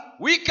bagamba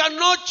we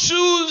cannot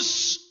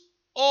choose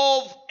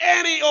of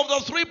any of the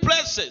three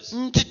places.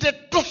 nti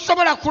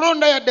tetusobola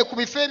kulonda yadde ku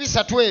bifo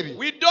ebisatu ebyo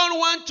We don't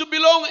want to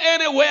belong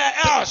anywhere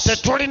else.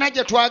 tetulina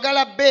gye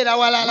twagala bbeera We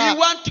walala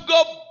want to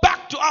go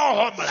back to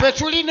our ffe homeland.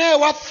 tulina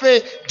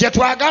ewaffe gye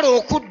twagala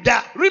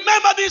okudda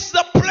Remember, this is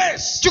the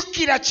place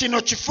jjukira kino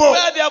kifo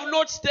where they have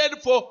not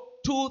stayed for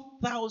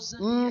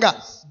 2,000 nga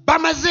years.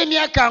 bamaze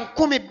emyaka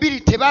 2,000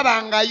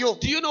 tebabangayo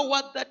Do you know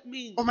what that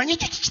means? omanye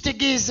ekyo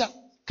kikitegeeza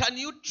Can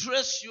you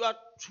trace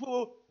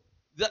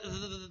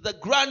the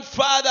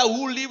grandfather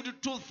who lived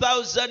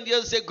 2,000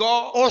 years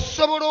ago?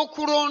 osobola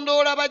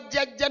okulondoola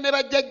bajjajja ne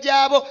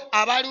bajjajjaabo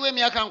abaaliwo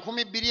emyaka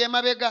 2,000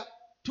 emabega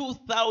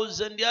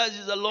 2,000 years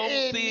is a long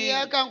thing.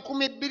 emyaka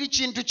 2,000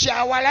 kintu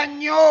kyawala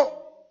nnyo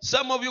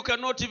Some of you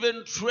cannot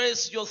even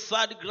trace your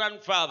third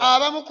grandfather.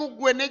 abamu ku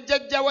ggwe ne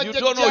jjajja wa You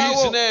don't know his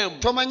jjajjaawo name.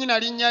 tomanyi na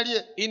linnya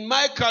lye In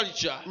my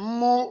culture,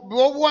 mu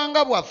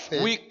bwobuwanga bwaffe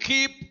we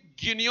keep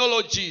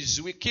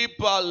genealogies, we keep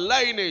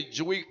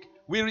lineage,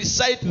 we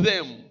recite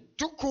them.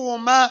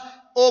 tukuuma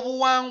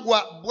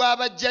obuwangwa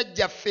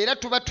bw'abajjajjaffe era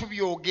tuba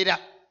tubyogera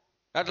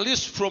At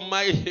least from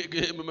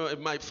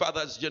my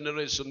father's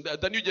generation.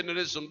 The new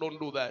generation don't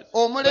do that.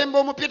 omulembe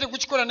omupya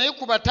tegukikola naye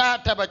ku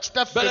bataata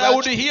bakitaffe But I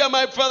would hear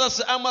my father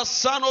say, I'm a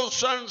son of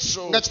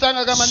so-and-so. nga kitange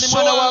agamba ndi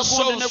mwana wa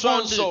So gundi ne and so,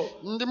 gundi so.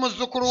 ndi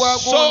muzzukulu wa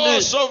So,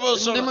 gundi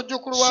so. ndi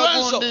muzzukulu wa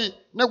So. gundi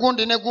ne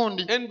gundi ne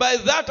gundi And by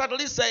that, at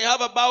least I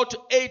have about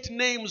 8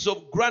 names of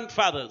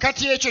grandfathers.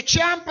 kati ekyo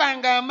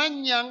kyampanga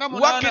amannya nga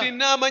Wakiri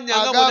n'amannya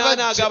nga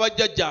munaana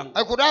ag'abajjajjange.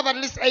 I could have at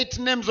least 8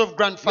 names of Naye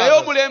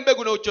grandfathers. omulembe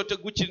guno kyo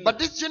tegukirina. But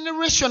this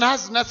generation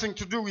has nothing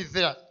to do with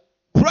that.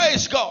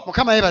 Praise God.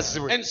 Mukama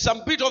yeebazibwe. And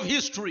some bit of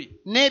history.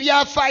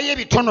 N'ebyafaayo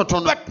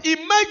ebitonotono. But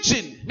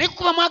imagine, Ne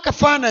kubamu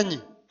akafaananyi.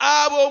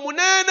 abo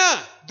omunaana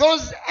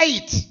Those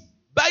 8,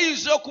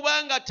 bayinza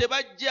okuba nga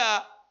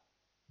tebajja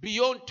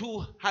beyond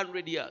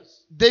 200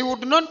 years. they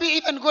would not be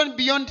even going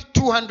beyond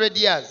 200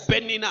 years.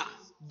 Benina.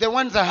 The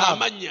ones I have.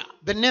 Amanya.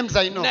 The names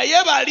I know.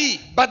 Naye bali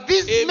But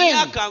these men,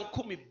 emyaka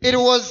 10 it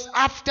was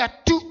after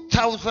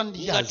 2,000 nga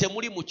years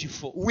temuli mu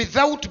kifo.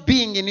 without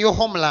being in your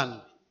homeland.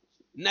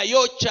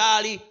 nayo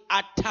kyali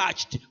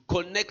attached,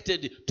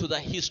 connected to the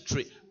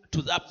history,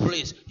 to that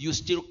place, you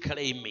still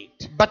claim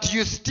it. But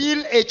you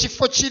still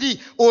ekifo kiri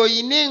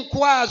oyina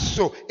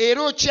enkwaso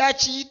era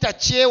okyakiyita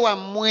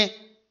kyewammwe.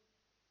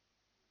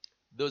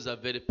 Those are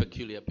very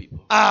peculiar people.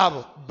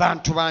 Abo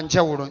bantu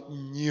banjawulo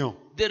nnyo.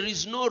 There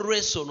is no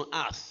race on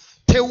earth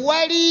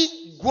Tewali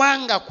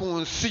ggwanga ku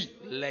nsi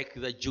like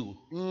the Jew.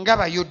 nga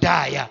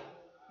Bayudaaya.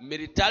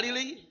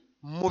 Militarily,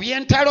 Mu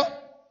by'entalo,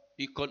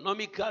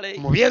 economically,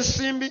 mu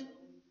by'ensimbi,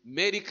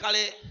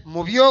 medically,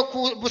 mu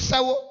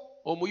by'obusawo.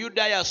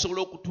 Omuyudaaya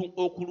asobola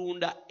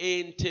okulunda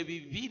ente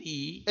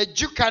bibiri A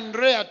Jew can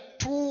rear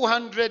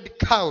 200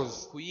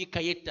 cows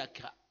kuyiikayo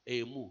ettaka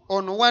emu.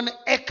 on 1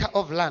 acre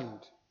of land.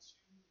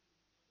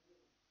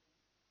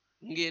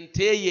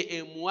 Ng'ente ye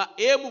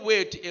emu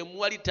bweti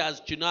emuwa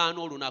liters 8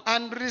 olunaku.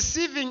 And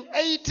receiving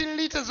 18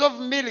 liters of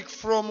milk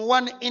from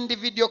one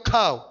individual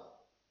cow.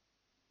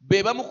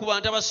 Be bamu ku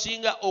bantu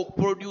abasinga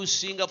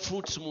okuproducinga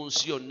fruits mu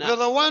nsi They're yonna.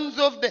 the ones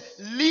of the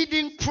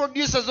leading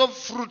producers of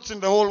fruits in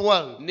the whole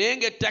world. Naye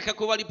ng'ettaka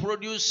kwe bali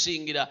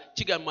producingira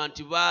kigamba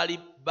nti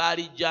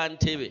baali gya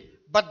Ntebe.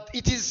 But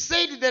it is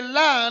said the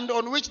land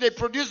on which they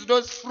produced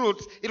those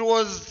fruits, it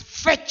was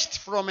fetched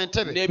from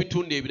Entebbe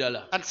N'ebitundu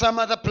ebirala. and some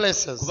other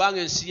places.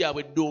 Kubanga ensi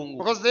yaabwe ddungu.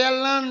 Because their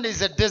land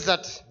is a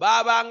desert.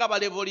 Baabanga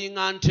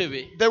balevolinga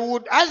Ntebe. They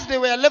would, as they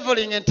were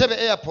leveling Entebbe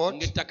airport,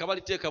 Ng'ettaka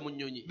baliteeka mu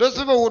nnyonyi. those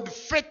people would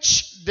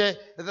fetch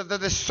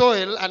the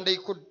soil and they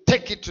could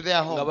take it to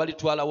their Nga home.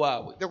 balitwala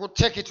waabwe. They could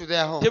take it to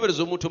their home.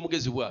 Tebereza omuntu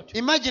omugezi bw'atyo.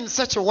 Imagine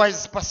such a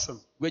wise person.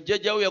 Gwe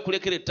jjajjawo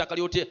yakulekera ettaka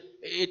ly'ote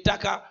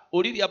ettaka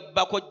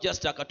oliryabbako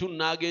just akatundu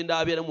n'agenda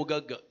abeera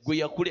mugagga gwe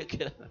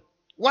yakulekera.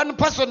 One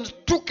person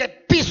took a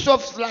piece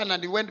of land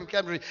and he went to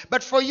country.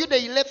 But for you,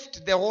 they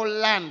left the whole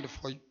land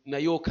for you.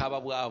 Naye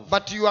okaaba bwavu.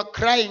 But you are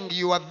crying,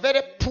 you are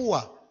very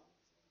poor.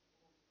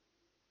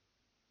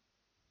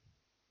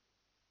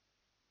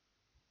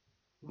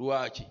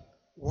 Lwaki?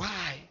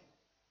 Why?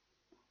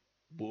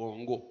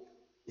 Bwongo.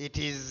 It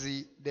is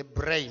the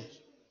brain.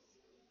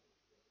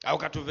 Awo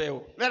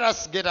katuveewo. Let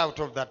us get out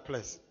of that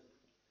place.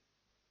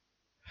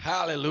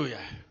 Hallelujah.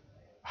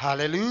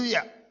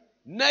 Hallelujah.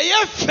 Naye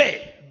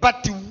ffe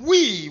But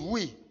we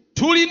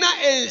tulina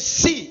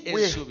ensi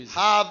ensuubizi.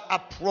 have a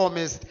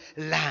promised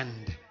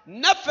land.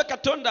 Naffe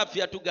Katonda ffe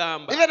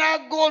yatugamba Even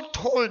our God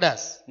told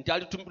us nti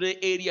alitumira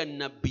Eriya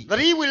nnabbi that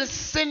he will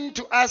send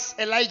to us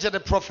Elijah the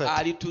prophet,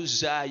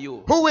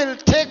 alituzaayo who will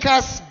take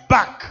us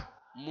back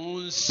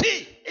mu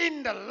nsi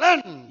in the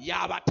land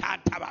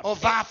y'abataata of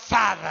baffe our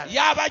fathers,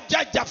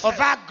 y'abajjajjaffe. of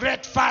our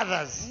great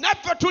fathers.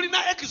 Naffe tulina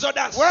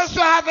Exodus We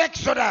also have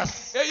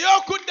Exodus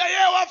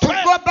ey'okuddayo to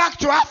ewaffe. go back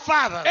to our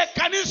fathers,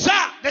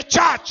 Ekkanisa the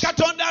church.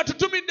 Katonda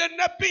atutumidde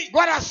nnabbi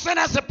God has sent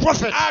us a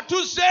prophet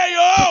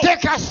atuzzeeyo to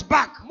take us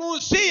back mu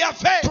nsi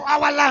yaffe to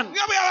our land,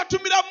 nga bwe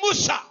yabatumira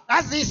Musa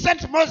as he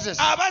sent Moses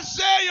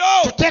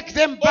abazzeeyo to take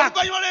them back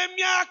oluvannyuma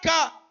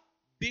lw'emyaka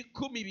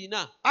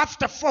 400.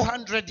 after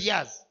 400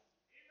 years.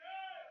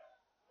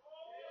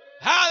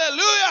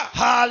 Hallelujah.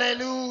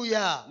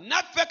 Hallelujah.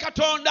 Naffe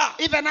Katonda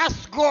Even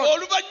us, God,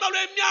 oluvannyuma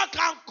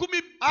lw'emyaka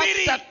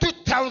 2,000 after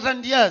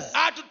 2,000 years,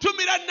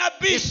 atutumira he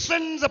nnabbi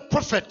sends a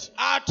prophet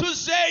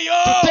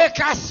atuzzeeyo to take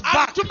us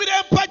back.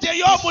 atutumira empagi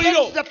He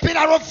ey'omuliro sends the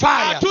pillar of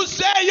fire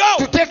atuzzeeyo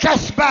to take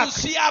us mu back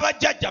nsi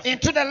y'abajjajjaffe.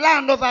 into the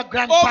land of our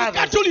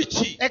grandfathers.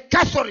 Obukatuliki A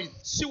Catholic.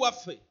 si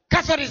waffe,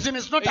 Catholicism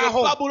is not our eyo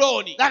home.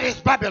 Babuloni. That is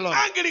Babylon.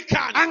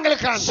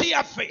 Anglican si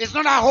yaffe, is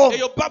not our home.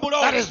 eyo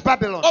Babuloni. That is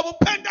Babylon.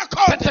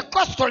 Obupentekoste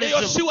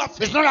eyo si Pentecostalism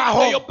waffe, is not our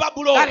home. eyo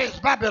Babuloni. That is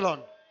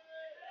Babylon.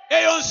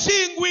 Eyo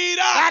nsi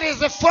ngwira, That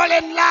is a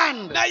fallen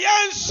land. naye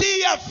nsi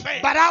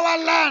yaffe But our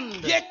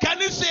land, ye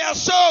kkanisa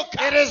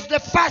eyasooka, it is the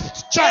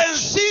first church,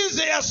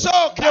 ensinze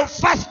eyasooka, the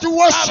first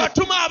worship,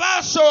 abatuma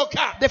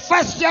abaasooka, the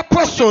first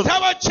apostles,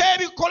 kitabo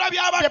ky'ebikola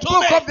the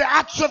book by'abatume. of the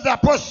Acts of the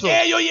Apostles.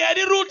 Eyo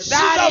yeri roots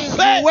That is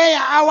zaffe, where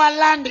our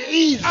land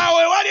is.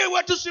 awo ewali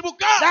we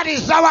tusibuka, That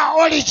is our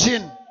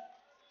origin.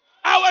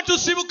 awo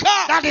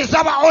tusibuka, That is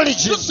our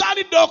origin.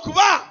 tusaanidde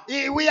okuba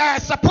We are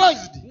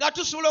supposed, nga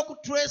tusobola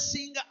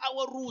okutracinga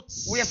our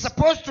roots. we are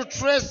supposed to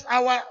trace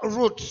our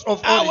roots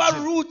of Our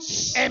origin.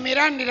 roots.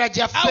 Emirandira Our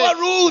gyaffe.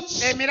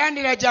 roots.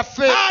 Emirandira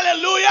gyaffe.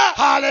 Hallelujah.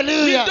 We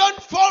Hallelujah.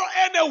 don't fall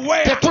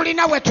anywhere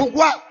Tetulina we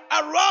tugwa.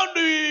 around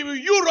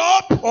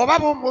Europe Oba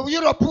mu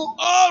Europe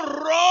or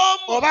Rome.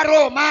 oba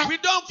Roma. We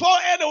don't fall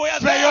anywhere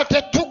Feyo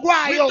there. We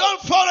tetugwayo.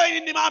 don't follow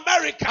in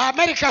America.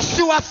 Amerika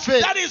si waffe.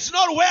 That is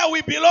not where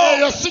we belong.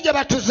 Eyo si gye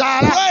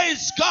batuzaala.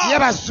 Praise God.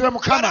 Yebazibwe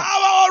But Mukama.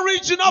 our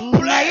original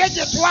Naye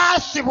gye place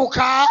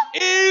twasibuka,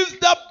 is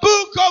the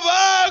book of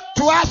Acts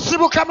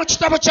twasibuka mu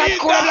kitabo kya in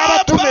Bikola the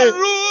upper by'Abatume,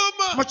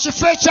 room mu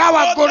kifo of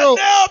ekyawaggulu the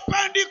day of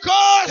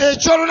Pentecost.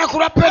 eky'olunaku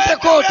lwa When we were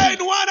Pentekooti.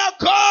 in one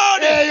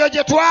accord, Eyo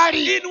gye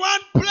twali in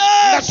one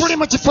nga place, tuli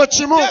mu kifo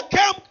kimu, there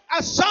came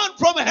a sound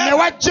from ne heaven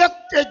wajja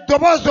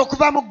eddoboozi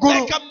okuva mu ggulu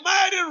like a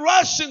mighty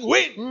rushing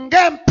wind.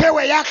 ng'empewo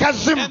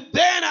ey'akazimu. And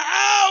then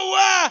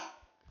our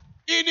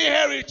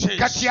inheritance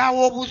Kati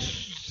awo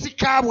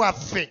obusika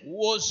bwaffe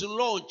was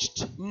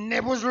launched. ne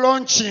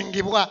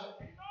bulonkingibwa.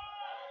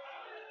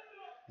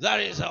 That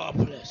is our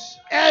place.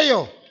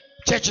 eyo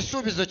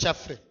kyekisuubizo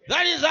kyaffe,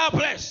 That is our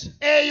place.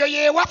 eyo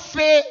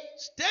yeewaffe.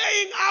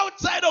 Staying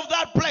outside of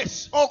that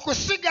place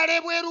Okusigala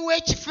ebweru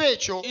w'ekifo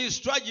ekyo is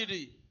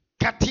tragedy,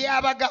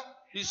 katyabaga,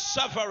 is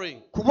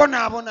suffering,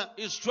 kubonaabona,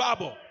 is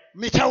trouble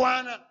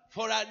mitawaana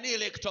for an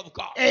elect of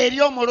God. eri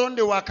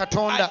omulonde wa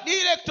Katonda. An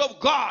elect of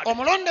God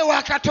Omulonde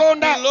wa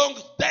Katonda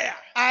belongs there.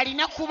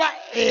 alina kuba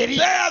eri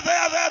On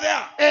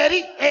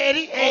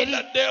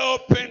the day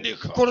of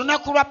Pentecost. ku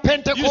lunaku lwa You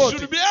Pentekooti.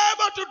 should be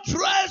able to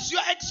trace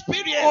your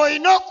experience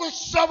Olina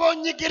okusoba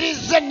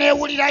onyigirize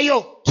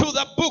neewulirayo to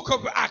the book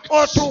of Acts.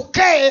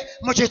 otuuke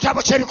mu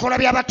kitabo ky'ebikola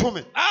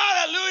by'abatume.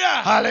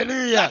 Hallelujah.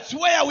 Haleluya. That's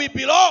where we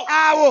belong.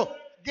 Awo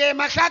ge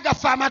maka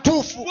gaffe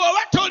amatuufu. Bw'oba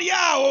toli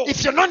awo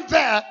If you're not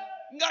there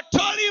nga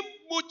toli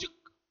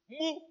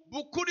mu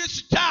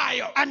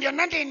bukristaayo and you're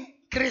not in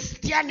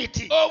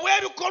Christianity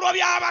obw'ebikolwa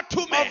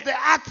by'abatume of the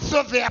Acts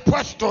of the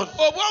Apostles,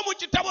 obw'omu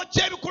kitabo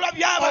ky'ebikolwa of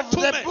the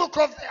by'abatume book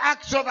of the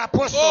Acts of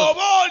Apostles,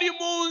 oba oli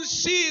mu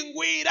nsi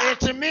ngwira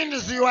it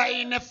means you are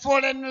in a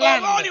foreign oba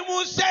land. oli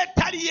mu nsi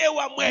etali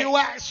yeewamwe You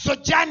are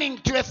sojourning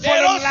to a leero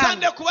foreign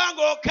osande land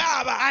kubanga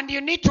okaaba and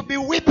you need to be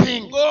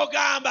weeping,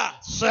 ng'ogamba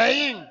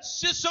saying,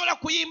 sisobola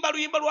kuyimba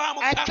luyimba lwa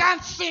I Mukama,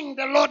 can't sing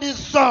the Lord's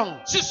song.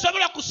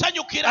 sisobola I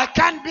kusanyukira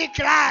can't be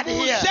glad mu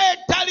here nsi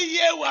etali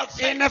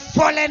yeewaffe. in a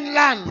foreign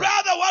land.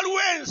 Brother, waliwo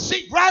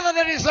ensi Brother,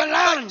 there is a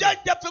land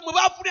bajjajjaffe mwe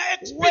baafuna where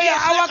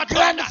experience our ya Katonda.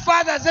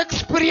 grandfathers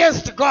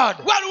experienced God.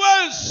 Waliwo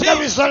ensi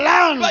There is a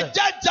land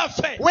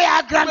bajjajjaffe where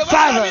our bwe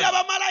grandfathers balabira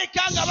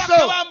bamalayika nga saw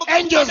bakabambuka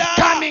angels ku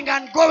madaala. coming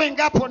and going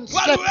up on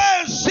steps. Waliwo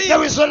ensi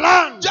There is a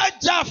land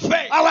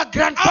jjajjaffe our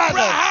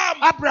grandfather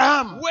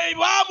Abraham, we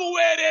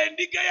baamuweera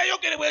endiga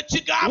eyayogerebwa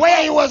ekigambo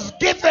where he was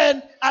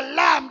given a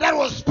lamb that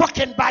was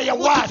spoken by a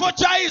mu word kifo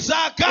kya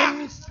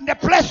isaaka. in the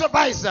place of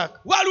Isaac.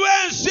 Waliwo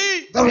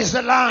ensi There is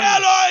a land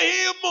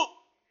Elohimu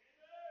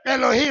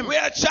Elohim we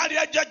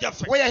yakyalira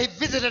jjajjaffe. where he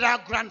visited our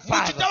Mu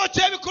grandfather. kitabo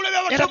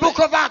ky'ebikulu In the book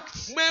by'abatume of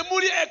Acts, mwe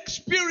muli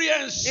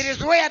experience it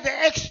is where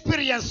the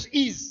experience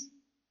is.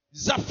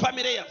 za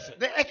famire yaffe.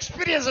 The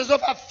experiences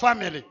of our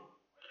family.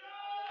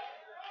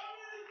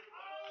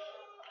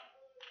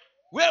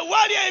 We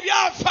wali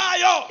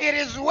ebyafaayo It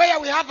is where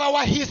we have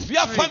our history.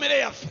 bya famire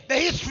yaffe. The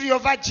history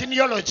of our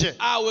genealogy.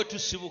 Awe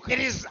tusibuka, It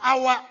is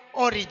our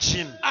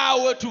origin.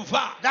 awe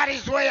tuva. That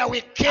is where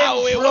we Awe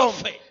came from.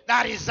 waffe.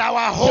 That is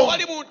our home.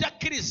 Tewali muntu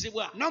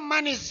akkirizibwa No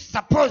man is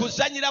supposed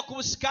kuzanyira ku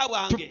busika to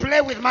bwange.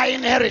 play with my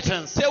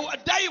inheritance.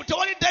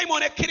 Tewali dayimoni No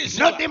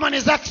ekkirizibwa demon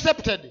is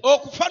accepted.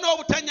 okufa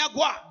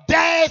n'obutanyagwa.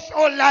 Death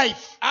or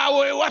life.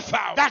 Awe ewaffe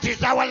awo. That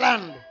is our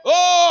land.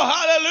 Oh,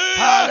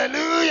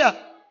 hallelujah. Hallelujah.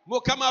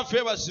 Mukama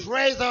affe basiru.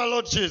 Praise our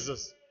Lord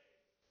Jesus.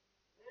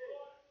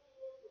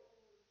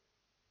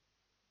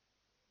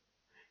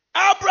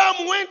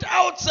 Abraham went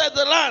outside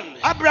the land,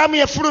 Abraham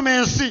yefuluma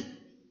ensi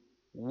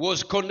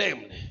was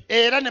condemned.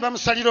 era ne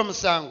bamusalira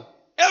omusango.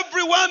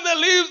 Everyone that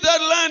leaves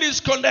that land is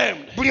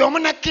condemned. Buli omu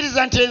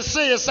nakkiriza nti ensi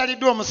eyo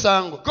esaliddwa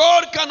omusango.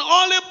 God can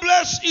only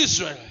bless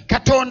Israel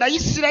Katonda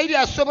Isirayiri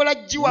asobola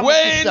giwa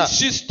when mukisa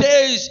she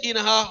stays in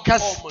her home.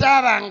 kasita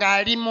aba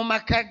ng'ali mu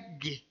maka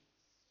ge.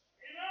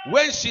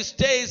 When she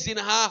stays in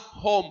her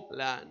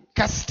homeland.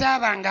 Kasita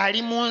aba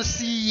ng'ali mu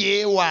nsi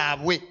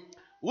yeewaabwe.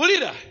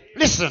 Wulira,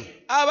 Listen,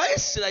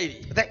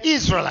 Abayisirayiri the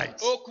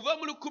Israelites okuva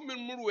mu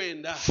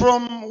 19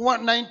 from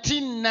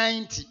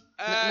 1990,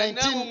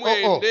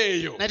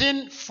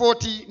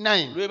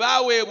 1949, lwe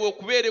baaweebwa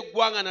okubeera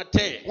eggwanga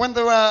nate, when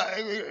they were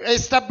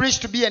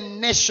established to be a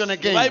nation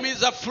again,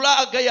 bayimiriza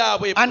flag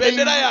yaabwe, and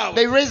bendera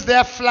they yaabwe raised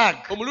their flag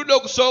omulundi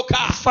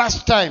ogusooka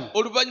first time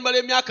oluvannyuma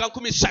lw'emyaka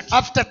 13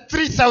 after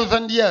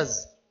 3,000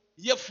 years.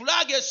 ye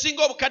flag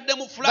esinga obukadde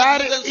mu flag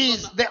That z'ensi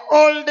is zonna. the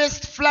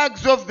oldest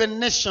flags of the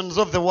nations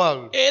of the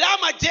world. Era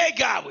amagye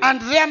gaabwe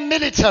And their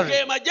military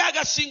ge magye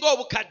agasinga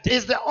obukadde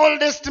is the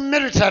oldest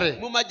military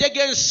mu magye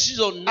g'ensi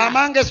zonna.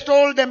 amongst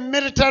all the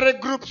military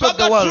groups of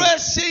the world.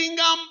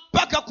 bagatwesinga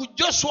mpaka ku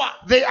Joshua.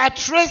 They are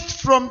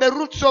traced from the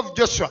roots of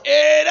Joshua.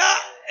 Era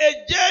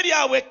eggye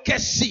lyabwe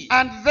kesi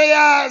And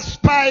their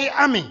spy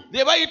army,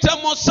 lye bayita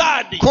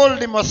Mossad called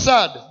the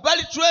Mossad,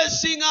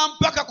 balitwesinga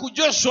mpaka ku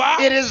Joshua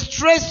it is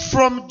traced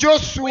from bwe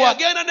Joshua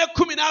yagenda ne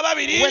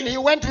 12 when he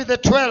went with the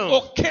 12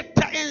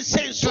 oketta ensi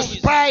to ensuubiza.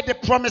 spy the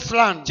promised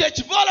land.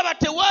 Kyekiva olaba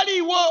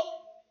tewaliiwo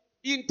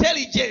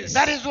intelligence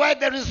That is why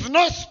there is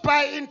no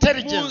spy mu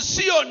intelligence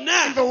nsi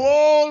yonna in the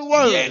whole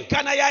world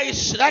yenkana ya that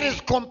Isirayiri.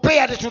 is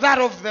compared to that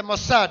of the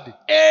Mossad.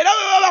 Era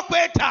bwe baba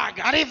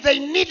bakwetaaga And if they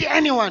need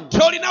anyone,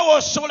 tolina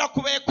w'osobola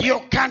kubeekweka. you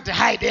can't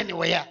hide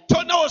anywhere.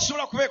 Tolina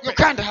w'osobola You kubeekweka.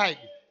 can't hide.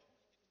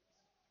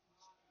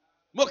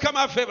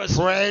 Mukama affe basi.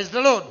 Praise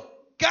the Lord.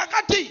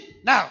 Kaakati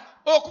Now,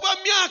 okuva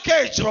mu myaka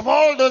egyo from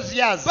all those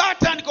years,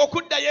 baatandika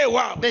okuddayo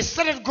ewaabwe. they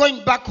started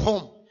going back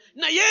home.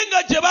 Naye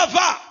nga gye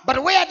bava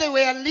But where they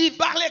were living,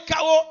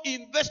 balekawo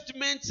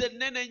investments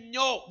ennene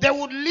nnyo. they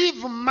would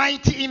leave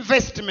mighty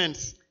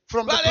investments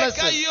from the places.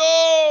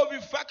 balekayo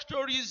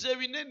bifactories They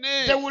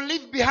ebinene, will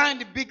leave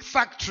behind big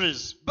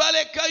factories.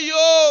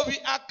 balekayo bi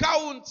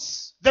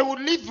accounts They will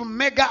leave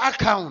mega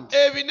accounts,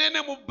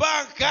 ebinene mu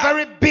banka,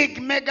 very big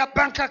mega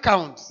bank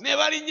accounts. ne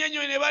balinnya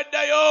ennyo ne And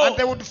baddayo,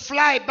 they would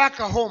fly back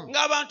home.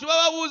 ng'abantu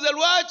bababuuze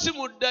lwaki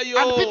muddayo,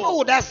 And people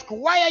would ask,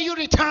 why are you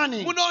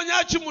returning?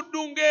 munoonya ki mu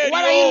ddunga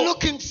What are you eryo,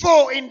 looking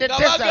for in the nga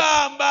desert?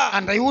 bagamba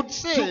And they would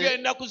say,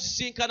 tugenda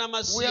kusisinkana we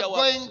masiya are waffe.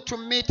 going to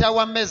meet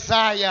our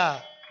Messiah.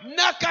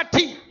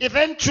 Nakati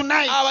Even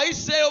tonight,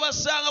 abayisirayiro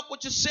basanga ku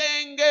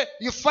kisenge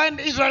you find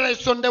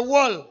Israelites on the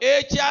wall.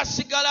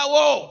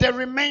 ekyasigalawo They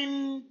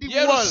remained the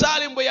wall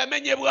yerusaalemu bwe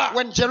yamenyebwa,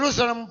 when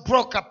Jerusalem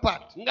broke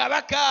apart, nga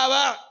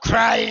bakaaba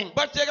crying.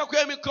 bateekako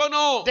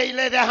emikono They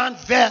lay their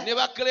hands there ne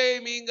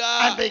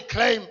bakireyiminga and they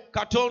claim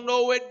katonda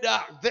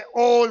ow'edda, the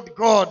old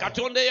God,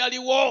 katonda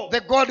eyaliwo,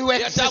 the God who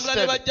yatambula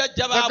ne existed, bajjajja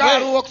the God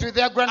who baabwe, walked with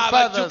their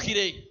grandfathers,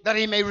 abajjukire. that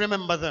he may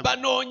remember them.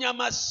 Banoonya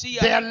They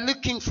masiya, are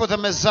looking for the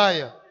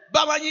Messiah.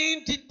 bamanyi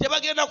nti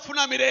tebagenda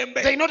kufuna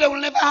mirembe They know they will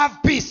never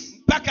have peace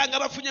paka nga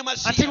bafunye until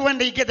masiya. when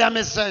they get their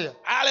Messiah.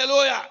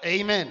 Haleluya!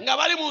 Amen. Nga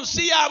bali mu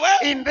nsi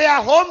yaabwe, In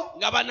their home,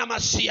 nga banna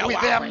masiya with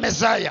their waabwe,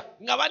 Messiah,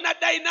 nga banna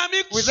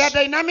dynamics with their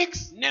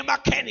dynamics ne and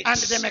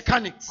mechanics. the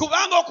mechanics.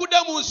 Kubanga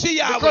okudda mu nsi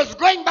yaabwe, Because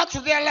going back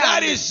to their that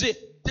land, is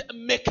the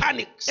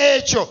mechanics.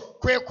 ekyo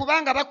kwe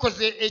kubanga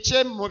bakoze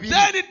ekyemubiri.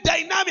 Then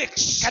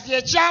dynamics Kati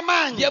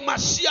ekyamaanyi, ye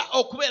masiya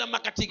okubeera mu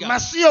makati gaabwe.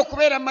 masiya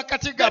okubeera mu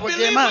makati They gaabwe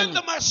believe when gemaanyi.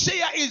 the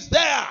masiya is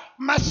there,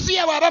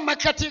 Masiya bw'aba mu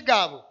makati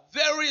gaabwe,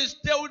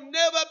 they will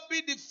never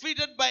be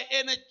defeated by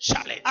any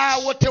challenge.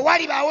 awo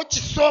tewalibaawo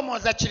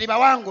kisoomooza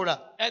kiribawangula.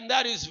 And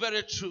that is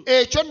very true.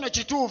 Ekyo nno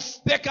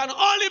kituufu. They can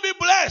only be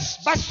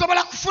blessed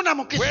Basobola kufuna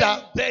when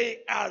mukisa they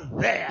are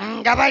there.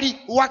 nga bali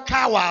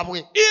waka waabwe.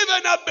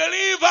 Even a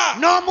believer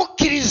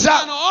N'omukkiriza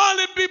can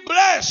only be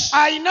blessed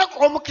alina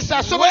omukisa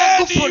asobola when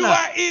you gufuna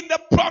are in the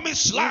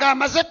promised land.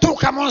 ng'amaze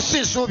tuuka mu nsi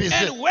nsuubize.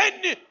 And when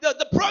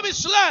the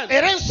promised land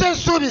Era ensi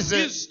ensuubize,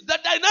 is the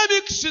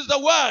dynamics is the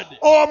word.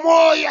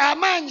 omwoyo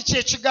amaanyi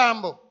kye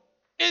kigambo.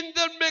 In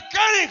the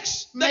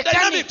mechanics, the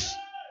Mechanics.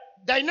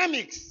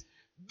 Dynamics.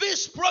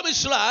 this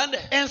promised land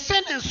Ensi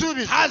eno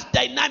ensuubize has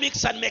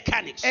dynamics and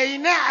mechanics.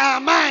 erina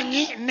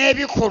amaanyi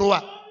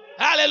n'ebikolwa.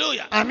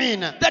 Hallelujah.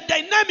 Amiina. The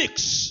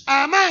dynamics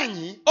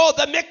Amaanyi or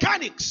the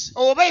mechanics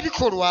oba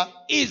ebikolwa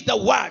is the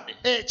word.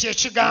 kye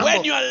kigambo.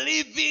 When you are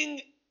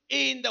living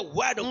in the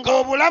word of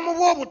God, ng'obulamu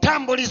bwo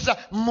obutambuliza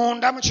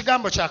munda mu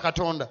kigambo kya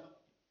Katonda.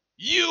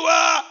 your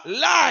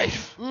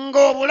life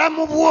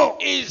Ng'obulamu bwo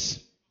is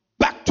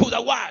back to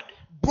the word.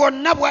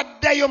 bwonna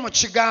bwaddayo mu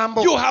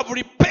kigambo. You have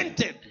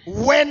repented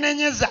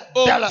Weenenyeza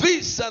ddala of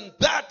this and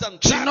that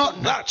and kino that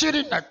and na that.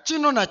 kiri na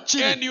kino na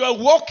kiri. And you are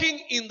walking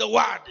in the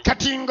word.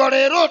 Kati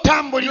ng'oleero You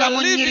otambulira are mu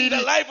living the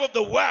nnyiriri. life of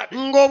the word.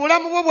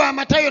 Ng'obulamu bwo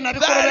bw'amatayo na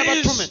bikolwa That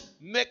by'abatume. is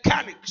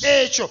mechanics.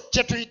 Ekyo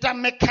kye tuyita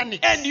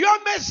mechanics. And your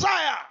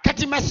Messiah,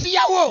 Kati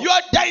masiya wo, your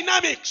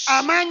dynamics,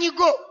 amaanyi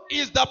go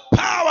is the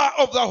power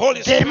of the Holy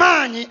ge Spirit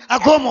maanyi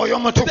ag'omwoyo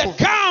that omutukuvu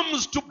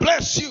comes to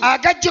bless you.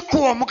 agajja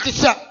kuwa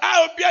omukisa.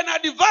 I will be an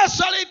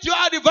adversary to your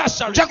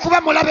adversary Nja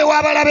kuba mulabe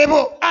w'abalabe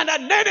bo and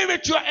an enemy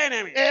to your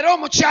enemy. era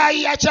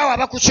omukyayi akyawa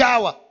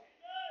abakukyawa.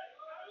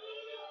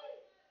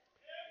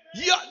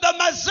 The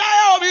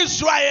Messiah of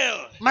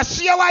Israel,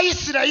 Masiya wa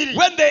Isirayiri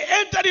when they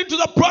entered into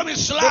the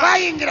promised bwe land,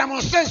 baayingira mu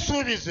nsi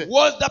ensuubize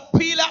was the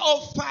pillar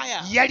of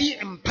fire. yali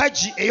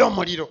empagi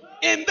ey'omuliro.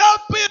 In that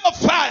pillar of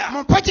fire,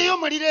 Mu mpagi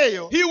ey'omuliro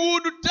eyo he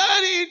would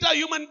turn into a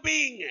human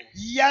being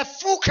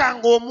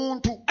yafuukanga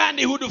omuntu and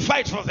he would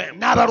fight for them.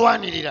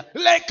 n'abalwanirira.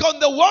 Like on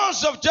the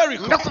walls of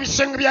Jericho, Nga ku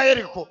bisenge bya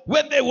Yeriko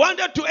when they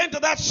wanted to enter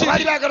that baali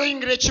city baagala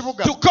oyingira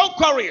ekibuga to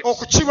conquer it,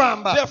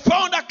 okukibamba, they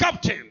found a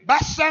captain,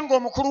 basanga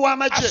omukulu a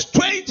w'amagye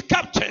strange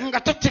captain, nga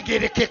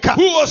tategeerekeka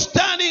who was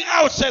standing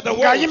outside the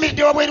walls.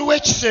 ng'ayimiridde wabweru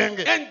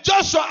w'ekisenge. And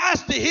Joshua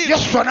asked him,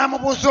 Yoswa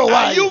n'amubuuza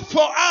are you owaayo,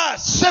 for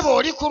us ssebo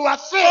oli ku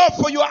lwaffe or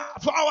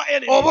for our oba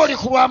enemy? oli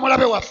ku lwa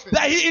mulabe waffe?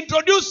 That he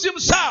introduced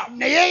himself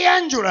Ne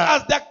yeeyanjula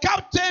as the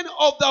captain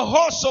of the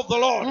host of the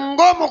Lord.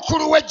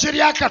 ng'omukulu w'eggye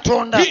lya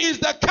Katonda, He is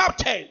the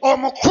captain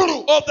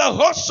omukulu of the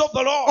host of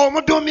the Lord.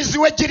 omuduumizi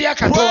w'eggye lya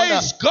Katonda.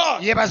 Praise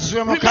God. Yeebazibwe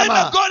Remember,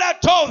 Mukama. God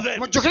had told them,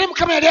 Mujjukire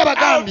Mukama yali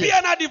I'll be abagambye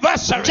an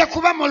adversary nja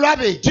kuba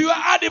mulabe to your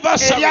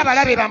adversary eri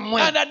abalabe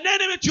bammwe and an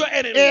enemy to your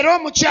enemy. era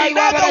omukyayi In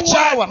other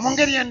w'abakyawa. Mu words,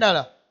 ngeri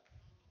endala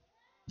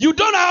you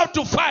don't have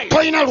to fight.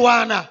 tolina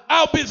lwana,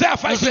 I'll be there nze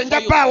fighting for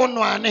nja you. bbaawo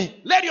nnwane.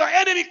 Let your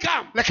enemy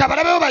come. Leka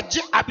abalabe bo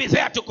bajje, I'll be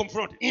there to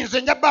confront him.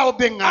 nze nja bbaawo I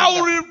beŋŋanda.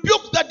 will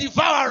rebuke the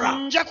devourer.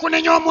 Nja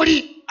kunenya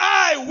omuli,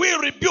 I will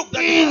rebuke the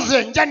devourer.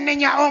 nze nja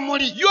nnenya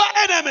omuli. Your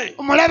enemy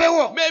Omulabe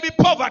wo may be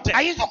poverty.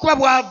 ayinza okuba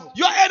bwavu,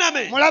 Your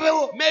enemy mulabe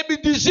wo may be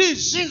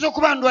disease. kiyinza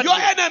okuba Your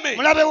ndwadde, enemy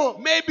mulabe wo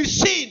may be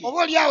sin.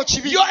 oba oli awo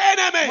kibi, Your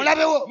enemy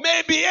mulabe wo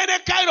may be any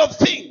kind of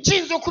thing.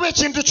 kiyinza okuba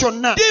ekintu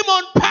kyonna.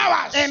 Demon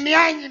powers.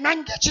 Emyanyi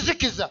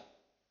g'ekizikiza,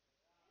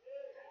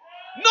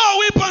 No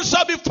weapon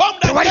shall be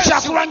formed tewali against you.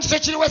 kyakulwanyisa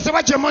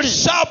ekiriwesebwa gye muli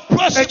Shall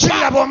prosper.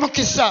 ekiraba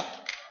omukisa.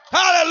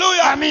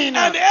 Hallelujah. Amina.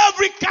 And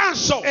every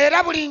council.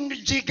 Era buli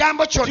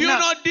kigambo Do you kyonna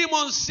know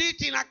demons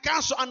sit in a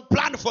council and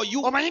plan for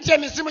you? omanyi nti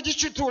emizimu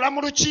gikituula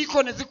mu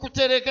lukiiko ne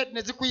zikutereka ne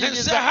And say,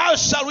 zikuyingiza how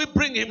shall we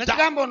bring him ne down?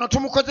 kigamba ono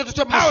tumukoze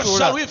tutya How shall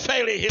musuula we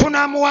fail him?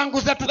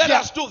 tunaamuwanguza Let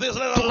tutya us do this.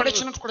 tukole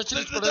kino tukole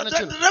kino tukole The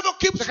kino devil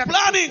keeps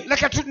planning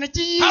leka ne how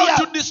giyiiya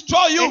to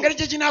destroy you. engeri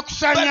gye But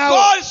ginaakusaanyaawo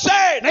God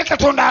said, naye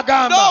katonda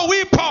agamba no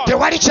weapon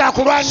tewali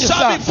kyakulwanyisa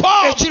shall be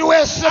formed, and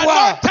ekiriweesebwa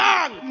no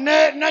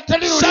tongue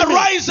natali shall lulimi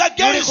rise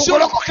against you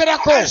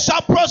lulikugolokokerako and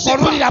shall prosper.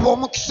 oluliraba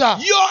omukisa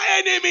Your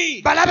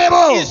enemy balabe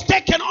bo is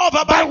taken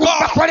over by God.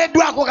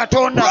 bakoleddwako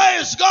katonda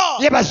Praise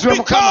God. yebazibwe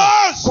mukama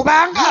Because you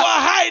kubanga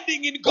are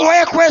hiding in God.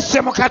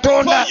 weekwese mu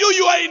katonda For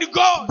you are in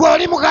God. gwe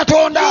oli mu You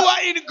katonda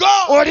are in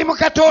God. oli mu You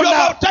are katonda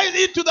baptized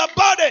into the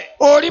body.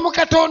 oli mu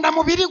katonda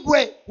mubiri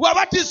gwe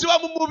Wabatizibwa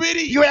mu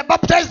mubiri you are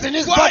baptized in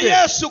his gwa body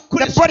Yesu the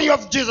Kristo. body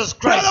of Jesus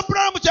Christ. Brother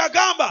Branham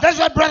kyagamba That's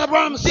what Brother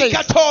Branham ti says,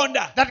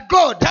 Katonda that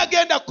God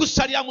tagenda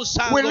kusalya will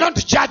musango. not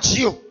judge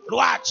you.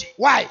 Lwaki?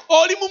 Why?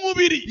 Oli mu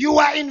mubiri You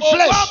are in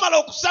flesh. ogwamala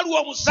okusalwa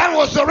That omusango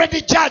was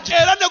already judged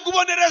era ne and it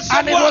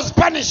gubonerezebwa was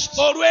punished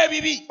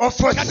olw'ebibi.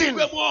 for Kati sin.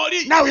 gwe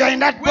mw'oli Now you are in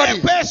that body.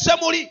 weekwese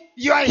muli.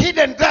 You are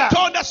hidden there.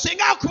 Katonda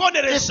singa If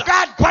akubonereza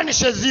God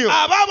punishes you,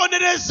 aba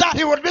abonereza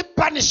he would be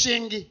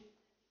punishing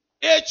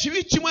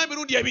ekibi kimu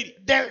emirundi ebiri.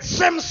 the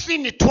same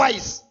sin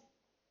twice.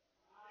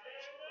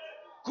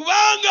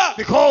 Kubanga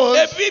Because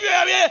ebibi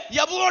bye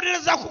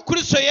yabubonereza ku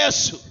Kristo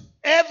Yesu.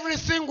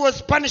 everything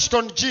was punished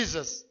on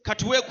Jesus.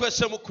 Kati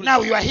weekwese mu Kristo.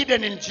 Now you are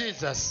hidden in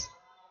Jesus.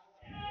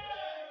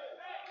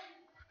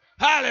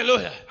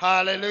 Hallelujah.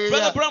 Brother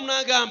Hallelujah. Branham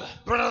n'agamba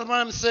Brother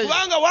Branham says,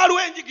 kubanga waliwo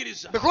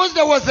enjigiriza because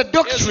there was a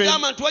doctrine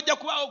ezigamba nti wajja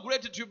kubaawo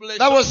great tribulation.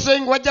 that was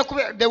saying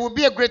there will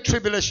be a great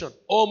tribulation.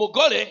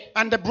 Omugole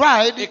And the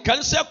bride,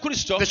 ekkanisa ya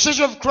Kristo the church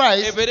of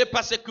Christ, ebeere that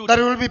persecuted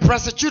will be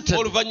persecuted.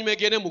 oluvannyuma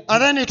egende mu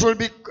And then it will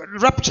be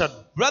raptured.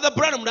 Brother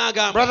Branham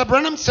n'agamba Brother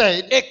Branham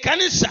said,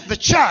 ekkanisa the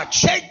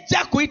church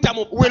tejja kuyita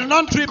mu will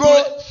not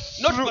go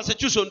not through,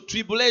 persecution,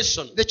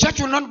 tribulation. the church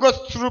will not go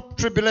through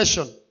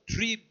tribulation.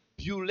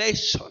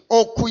 Tribulation.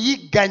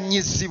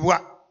 Okuyigganyizibwa.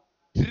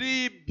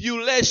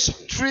 Tribulation.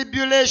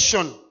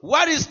 Tribulation.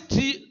 What is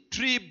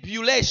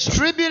tribulation?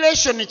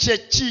 Tribulation kye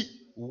ki?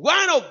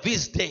 One of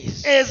these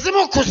days,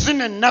 Ezimu ku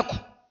zino ennaku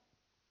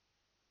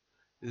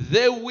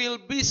there will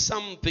be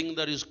something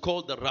that is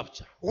called the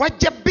rapture.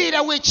 wajja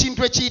bbeerawo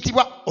ekintu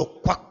ekiyitibwa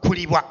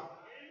okwakkulibwa.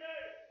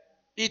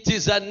 It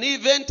is an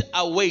event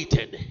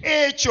awaited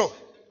Ekyo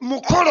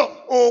mukolo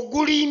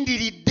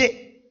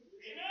ogulindiridde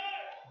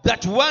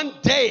that one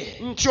day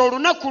nti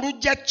olunaku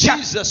lujja kya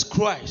Jesus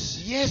Christ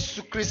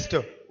Yesu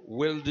Kristo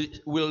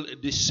will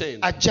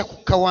descend. ajja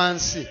kukka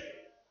wansi.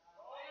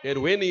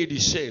 And when he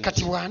descends,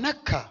 Kati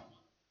bw'anakka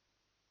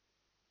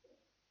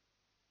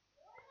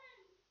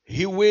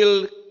he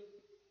will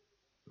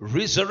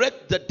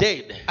resurrect the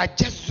dead,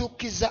 ajja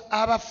zuukiza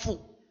abafu.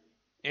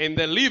 and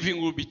the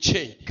living will be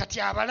changed, Kati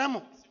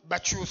abalamu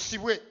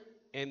bakyusibwe.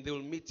 and they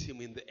will meet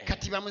him in the air.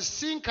 Kati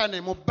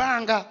bamusisinkane mu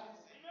bbanga.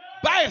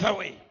 By the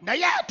way,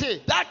 Naye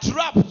ate that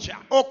rapture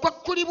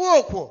okwakkulibwa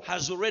okwo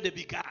has already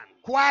begun.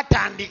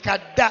 kwatandika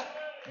dda.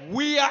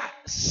 We are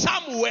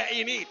somewhere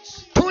in it.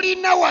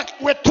 Tulina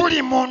we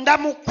tuli munda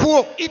mu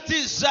kwo. It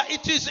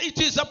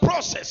is a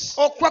process.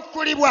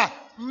 Okwakkulibwa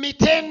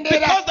mitendera.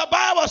 Because the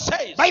Bible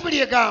says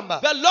Bayibuli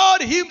egamba the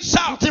Lord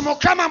himself nti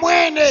Mukama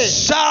mwene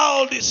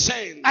shall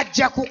descend.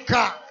 ajja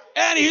kukka.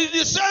 And he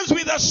descends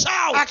with a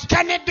shout.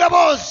 Akka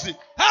n'eddoboozi.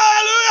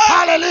 Hallelujah.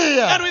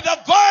 Hallelujah. And with the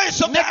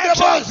voice of the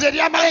N'eddoboozi angel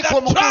and ery'amalayika the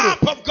omukulu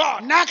trump of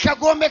God.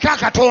 n'akagombe ka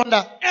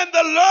Katonda. And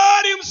the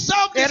Lord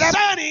himself Era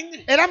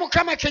descending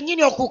Mukama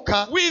kennyini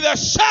okukka with a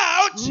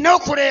shout.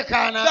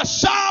 n'okuleekaana. The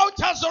shout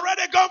has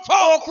already gone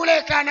forth.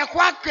 Okuleekaana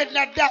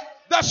kwakkedda dda.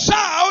 The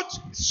shout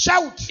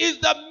Shout is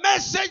the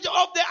message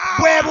of the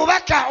bwe hour.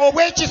 bubaka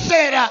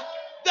obw'ekiseera.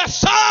 The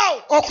shout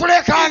is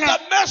Okuleekaana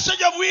the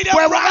message of William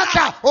bwe Branham.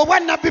 bubaka obwa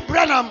Nabbi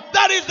Branham.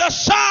 That is the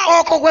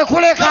shout. Okwo kwe The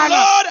kuleekaana.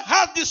 Lord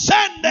has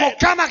descended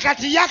Mukama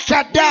kati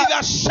yakka dda with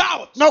a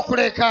shout.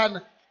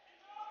 n'okuleekaana.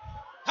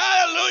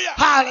 Hallelujah.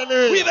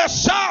 Hallelujah. With a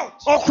shout.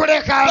 The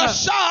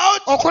Okuleekaana.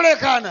 shout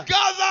Okuleekaana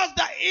gathers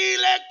the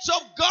elect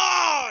of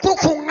God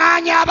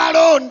kukuŋŋaanya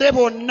abalonde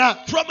bonna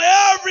from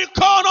every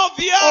corner of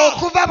the earth.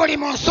 okuva buli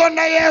mu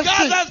nsonda y'ensi.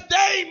 Gathers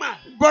them,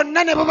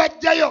 Bonna ne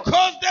babajjayo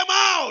calls them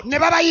out, ne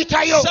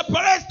babayitayo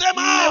separates them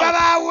ne out.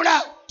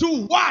 babaawula.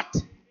 To what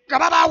Nga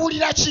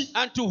babaawulira ki?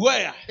 and to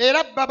where?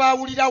 Era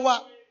babaawulira wa?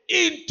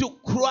 Into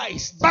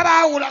Christ.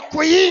 Babaawula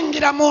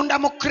kuyingira munda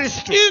mu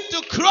Kristo.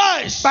 Into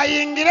Christ.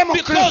 Bayingire mu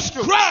Because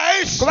Kristo.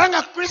 Christ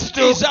Kubanga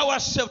Kristo is our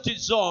safety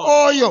zone.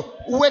 oyo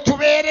we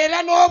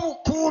tubeerera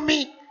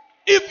n'obukuumi.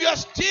 If you're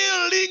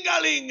still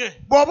lingering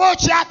Bw'oba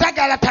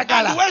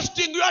okyatagalatagala and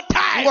wasting your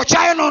time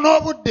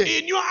ng'okyayonoona obudde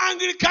in your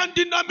Anglican mu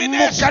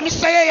denomination,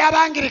 kkanisa ye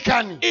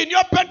ey'Abangirikani, in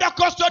your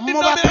Pentecostal mu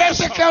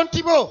denomination,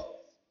 bapentekonti bo,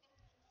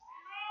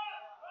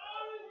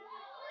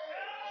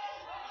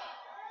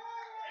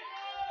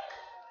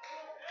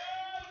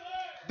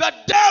 the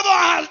devil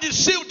has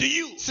deceived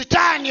you.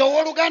 Sitaani oyo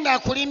owooluganda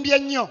akulimbye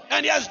nnyo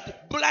and he has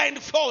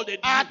blindfolded you.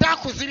 ate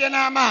akuzibye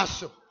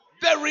n'amaaso.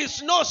 There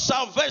is no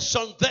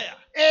salvation there.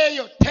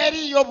 Eyo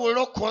teriyo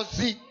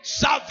bulokozi.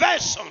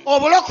 Salvation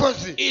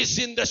Obulokozi is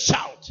in the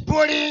shout.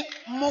 buli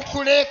mu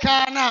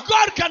kuleekaana.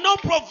 God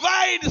cannot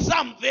provide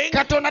something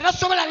Katonda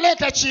tasobola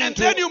leeta and kintu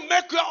then you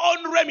make your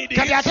own remedies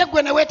kati ate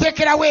gwe ne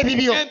weeteekerawo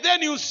ebibyo and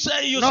then you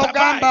say you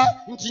n'ogamba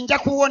survive. nti nja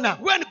kuwona.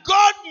 When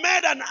God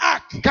made an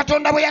ark,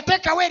 Katonda bwe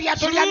yateekawo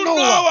eryato lya Through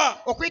Nuuwa Noah,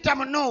 okuyita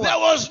mu there Nuuwa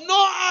was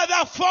no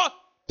other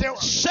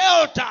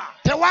shelter.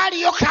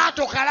 tewaaliyo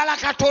kaato kalala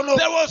katono,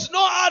 There was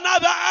no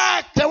another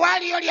ark.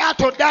 tewaaliyo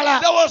lyato ddala,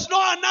 There was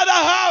no another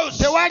house.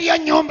 There tewaaliyo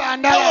nnyumba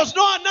ndala, was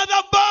no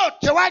another boat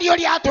tewaaliyo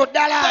lyato that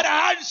ddala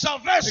had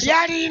salvation.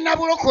 lyali lirina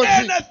bulokozi.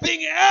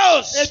 Anything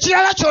else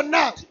Ekirala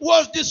kyonna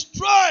was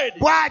destroyed,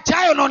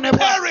 bwakyayonoonebwa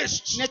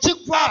perished, ne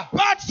kiggwa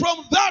apart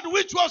from that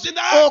which was in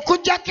the ark.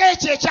 okuggyako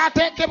ekyo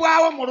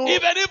ekyateekebwawo mu lubu.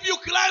 Even if you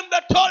climb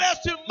the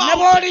tallest Ne mountain,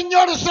 bw'olinnya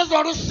olusozi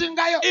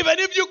olusingayo, even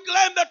if you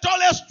climb the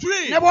tallest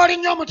tree, ne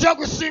bw'olinnya omuti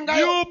ogusingayo,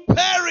 you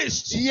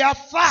perished.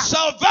 yafa.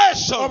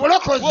 Salvation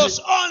Obulokozi was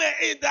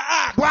only in the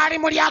ark. bwali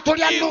mu lyato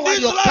lya In Nuuwa these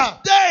lyokka.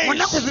 last days, Mu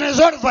nnaku zino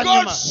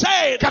ez'oluvannyuma God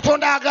said,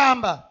 Katonda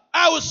agamba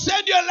I will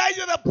send you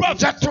Elijah the prophet.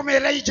 njatuma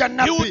Elijah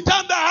He will nnabbi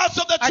turn the hearts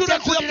of the ajja children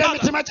to the kuddira father.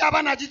 emitima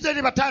gy'abaana agizza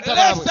eri bataata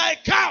Lest baabwe I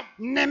come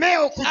nneme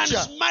and okujja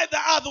smite the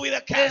earth with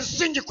a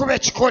curse. ensingi kuba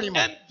ekikolimo.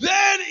 And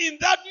then in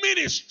that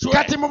ministry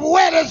Kati mu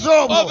buweereza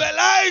of obwo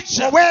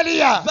Elijah, obwa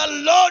Eriya, the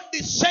Lord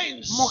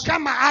descends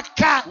Mukama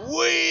akka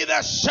with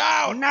a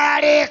shout,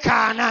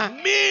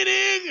 n'aleekaana.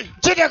 meaning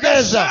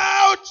Kitegeeza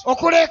shout is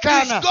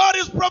okuleekaana God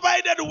is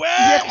provided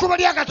way ly'ekkubo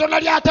lya Katonda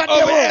of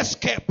ly'ataddewo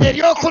escape.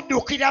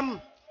 ery'okuddukiramu.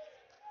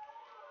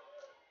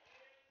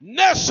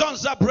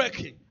 Nations are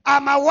breaking.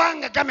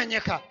 Amawanga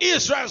gamenyeka.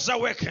 Israel's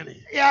awakening.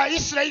 Ya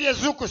Isirayiri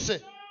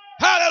ezuukuse.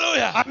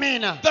 Hallelujah.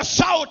 Amiina. The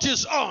shout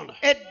is on.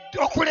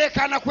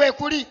 Okuleekaana kwe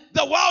kuli.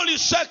 The world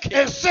is shaking.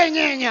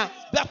 Ensenyeenya.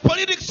 The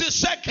politics is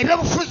shaking.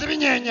 Ebyobufuzi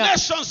binyeenya.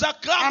 Nations are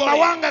crumbling.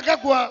 Amawanga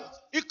gagwa.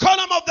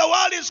 Economy of the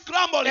world is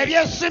crumbling.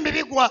 Ebyensimbi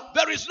bigwa.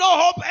 There is no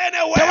hope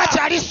anywhere.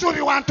 Tewakyali ssuubi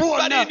wantu But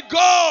wonna. in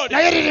God,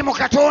 Naye liri mu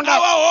Katonda.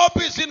 our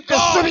hope is in Essuubi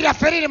God.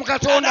 lyaffe liri mu And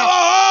Katonda.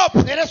 our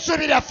hope Era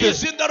essuubi is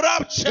lyaffe in the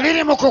rapture.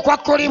 liri mu We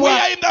kukwakkulibwa.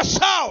 are in the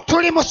shout.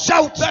 Tuli mu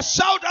shout. The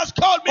shout has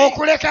called me.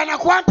 Okuleekaana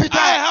kwampita.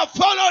 I have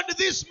followed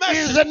this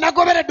message Nze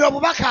nagoberedde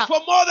obubaka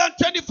for more than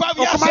 25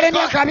 years okumala ago.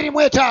 emyaka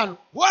 25.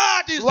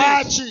 What is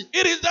Lwaki? this?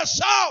 It is the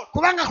shout.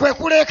 Kubanga kwe The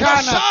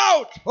kuleekaana.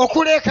 shout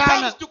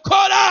Okuleekaana comes to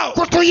call out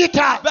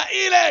kutuyita the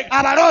elect.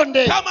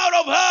 abalonde. Come out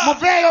of her.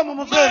 Muveeyo mu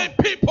My muveemu.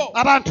 people.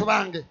 Abantu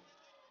bange.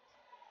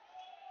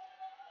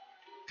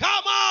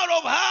 Come out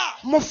of her.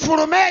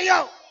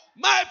 Mufulumeeyo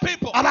My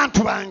people.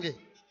 abantu bange.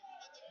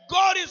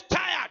 God is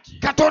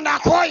tired Katonda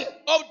akooye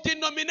of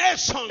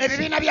denominations,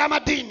 ebibiina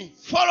by'amadiini,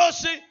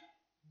 false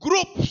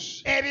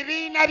groups,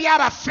 ebibiina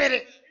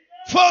by'abafere,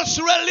 false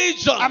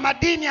religion.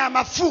 amadiini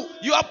amafu.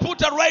 You have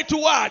put a right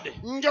word.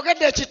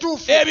 Njogedde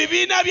ekituufu.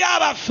 Ebibiina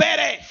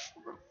by'abafere.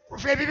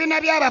 Ebibiina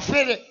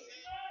by'abafere.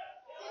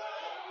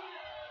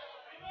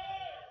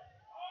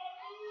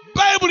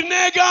 Bible The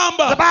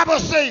negamba Bible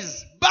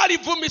says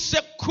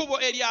balivumisa ekkubo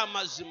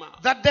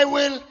ery'amazima. that they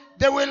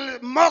will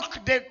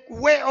mock the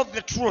way of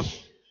the truth.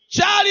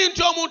 Kyali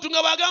nti omuntu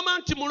nga bagamba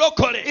nti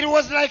mulokole It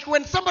was like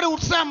when somebody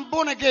would say I'm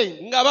born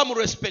again, nga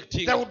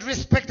bamurespecting. they would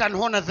respect and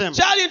honor them.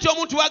 Kyali nti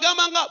omuntu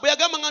bwe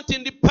yagambanga nti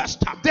ndi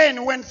pastor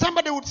Then when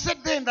somebody would say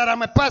then that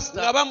I'm a nga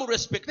pastor, they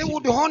bamurespecting.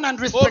 would honor and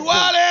respect them.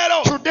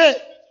 Olwaleero Today,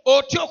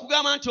 otya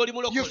okugamba nti oli you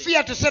mulokole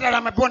fear to say that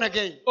I'm a born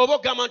again oba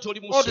okugamba nti oli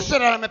or to musu. say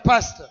that I'm a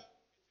pastor.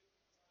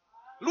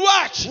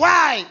 Lwaki?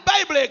 Why?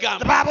 Bayibuli The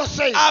egamba Bible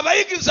says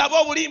abayigiza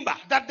ab'obulimba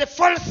that the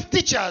false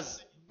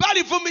teachers,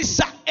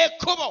 balivumisa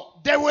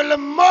ekkubo they will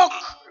mock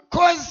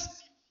cause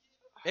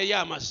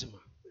ery'amazima.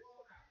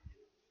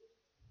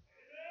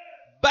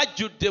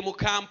 Bajjudde mu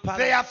they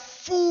Kampala. are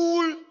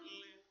full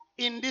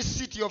in this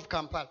city of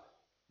Kampala.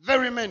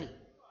 Very many.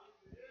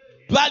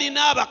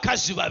 Balina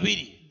abakazi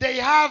babiri. They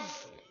have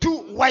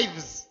 2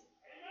 wives.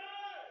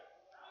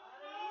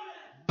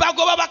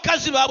 Bagoba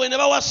bakazi baabwe ne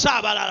bawasa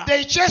abalala.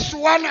 They chase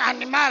one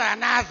and marry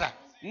another.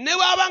 Ne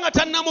bw'aba nga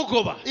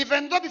tannamugoba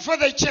Even though before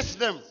they chase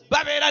them,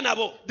 babeera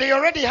nabo they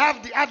already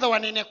have the other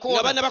one in a nga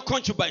corner. bana ba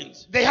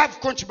concubines. They have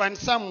concubines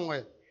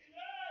somewhere.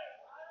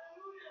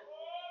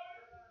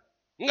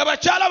 Nga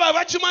bakyala baabwe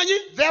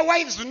bakimanyi Their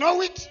wives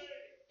know it.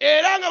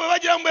 era nga bwe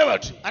bagiramu bwe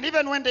bati. And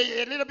even when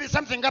a little bit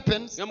something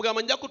happens, Nga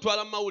mugamba nja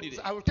kutwala mu mawulire.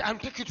 I will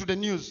take you to the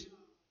news.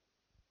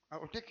 I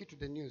will take you to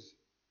the news.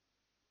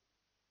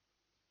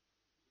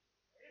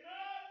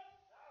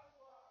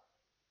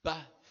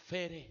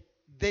 Bafere.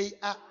 They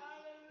are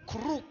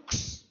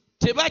crooks.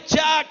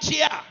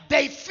 Tebakyatya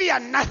They fear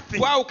nothing.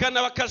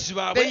 kwawukana bakazi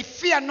They baabwe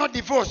fear no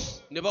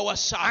divorce ne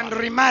bawasa and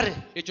abalala. remarry.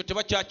 Ekyo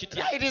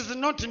tebakyakitya. It is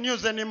not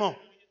news anymore.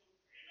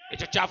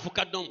 Ekyo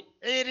kyafuuka ddomu.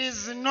 It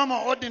is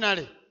normal,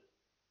 ordinary.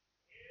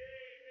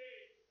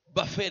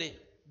 Bafere.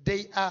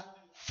 They are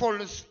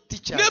false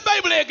teachers. Ne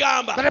Bayibuli But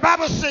egamba the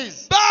Bible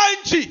says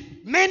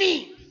bangi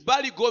many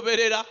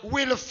baligoberera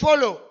will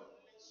follow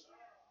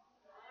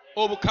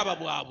obukaba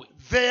bwabwe.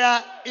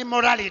 their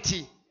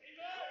immorality.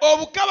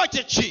 Obukaba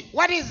kye ki?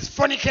 What is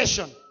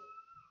fornication?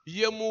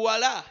 Ye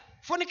muwala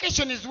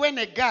Fornication is when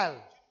a girl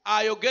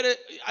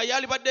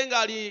yalibadde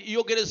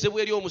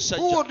ng'aliyogerezebwa eri who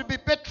omusajja would be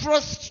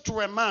betrothed to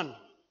a man,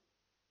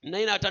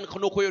 naye n'atandika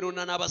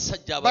n'okweyonoona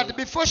n'abasajja but abalala.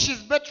 before she's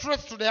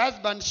betrothed to the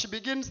husband, she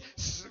begins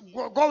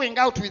going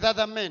out with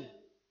other men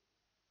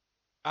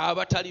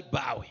Abatali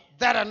baawe.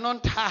 that are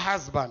not her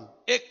husband.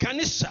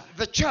 Ekkanisa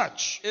The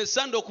church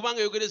esanda okuba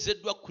nga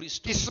eyogerezeddwa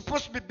Kristo, is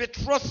supposed to be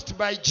betrothed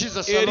by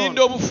Jesus alone,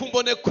 erinda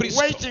obufumbo ne Kristo,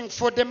 waiting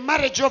for the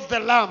marriage of the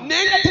Lamb.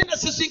 naye nga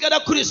tennasisinkana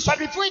Kristo, But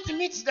before it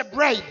meets the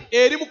bride,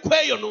 eri mu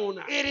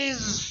kweyonoona it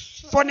is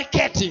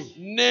fornicating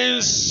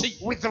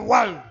n'ensi, with the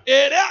world,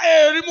 era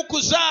eri mu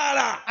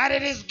kuzaala and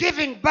it is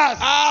giving birth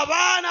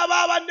abaana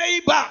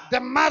b'abaneiba, the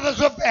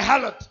mothers of the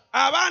harlot,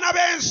 abaana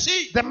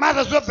b'ensi. the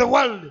mothers of the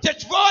world.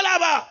 Kyekiva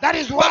olaba That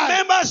is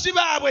why bamembasi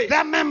baabwe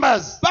their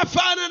members,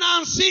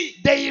 bafaanana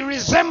nsi, they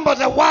resemble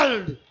the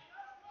world.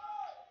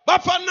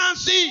 bafaanana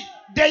nsi,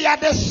 They are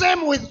the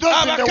same with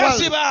those in the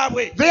abakazi world.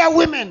 baabwe They are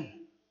women.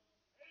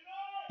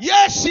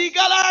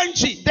 yeesiiga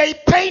langi They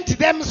paint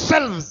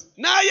themselves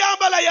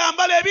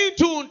n'ayambala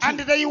ebintu and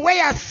nti they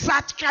wear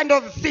such kind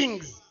of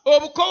things.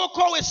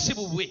 obukowokoowe si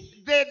bubwe,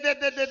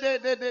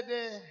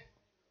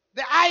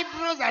 The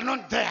eyebrows are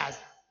not theirs.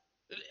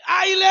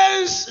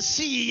 islands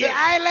si The ye,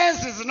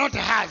 eyelids is not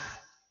hers.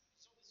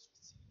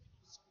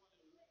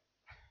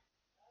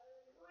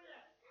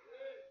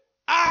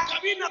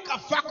 akabina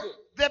kafako,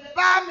 The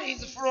balm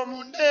is from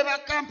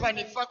Undeva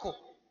Company, Fako.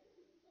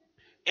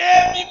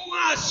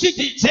 emimwa si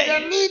The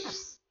gigye,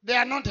 lips, they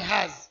are not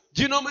hers.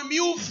 gino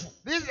mimyufu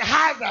These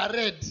hers are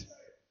red.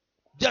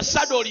 gya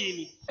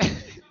sadolini.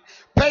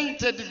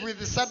 Painted with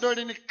the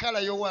sadoline color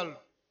your world.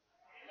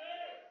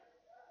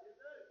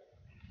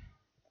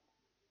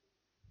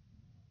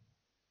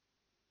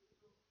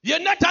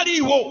 Yenna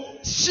taliiwo,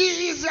 She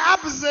is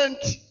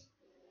absent.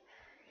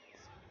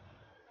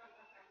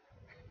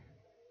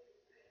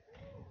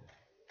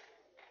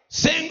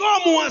 senga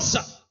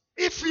omuwasa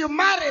If you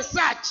marry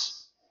such,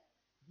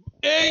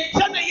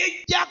 enkya ne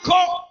yejjako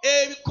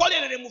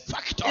ebikolerere mu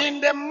factory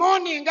in the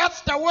morning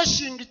after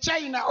washing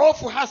China off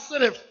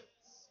herself,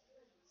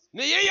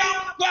 ne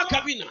yeeyambako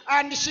akabina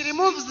and she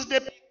removes the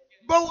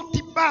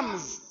body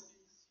bums,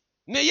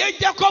 ne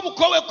yejjako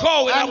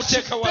obukowekoowe and she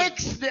n'abuteeka wano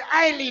takes the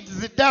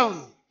eyelids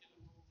down,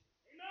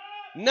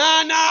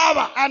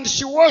 n'anaaba, and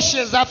she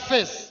washes her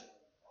face.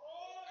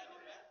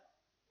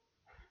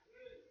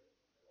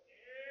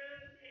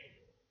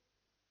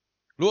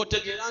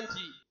 lw'otegeera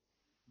nti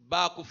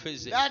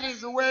baakufeze. That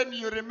is when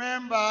you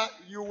remember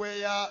you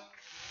were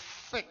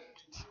faked.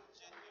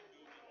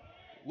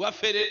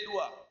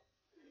 Wafereddwa.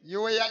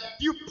 You were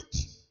duped.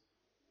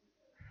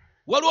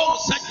 Waliwo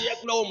omusajja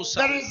eyagulawo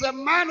There omusango, is a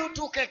man who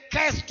took a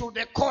case to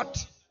the court.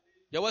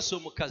 yawasa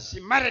omukazi, He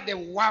married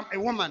a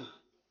woman.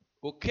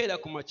 okeera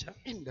ku makya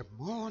In the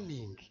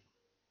morning,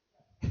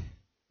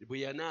 bwe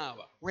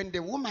yanaaba, when the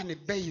woman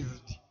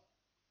bathed,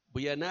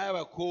 bwe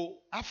yanaabako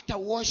after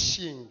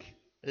washing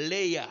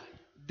leya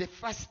the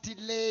first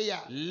layer,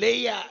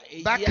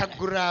 ey'eddagala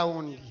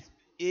background,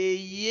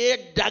 lye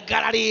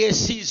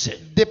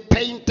yeesiize, the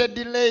painted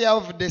layer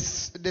of the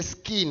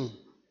skin,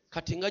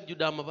 kati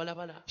ng'ajjudde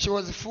amabalabala she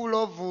was full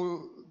of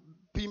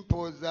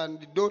pimples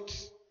and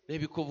dots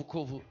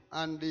n'ebikovukovu,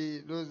 and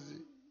those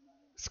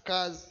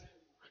scars.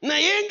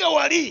 naye nga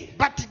wali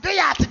But they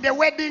at the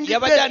wedding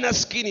yabadde day, ana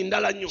sikini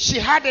ndala nnyo. she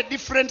had a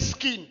different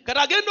skin. Kati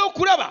agenda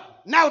okulaba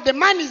Now the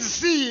man is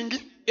seeing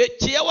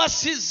kye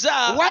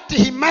yawasizza what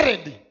he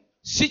married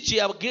si kye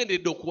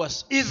yagendedde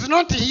okuwasa. is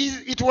not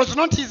his, it was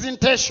not his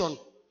intention.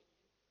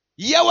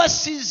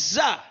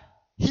 Yawasizza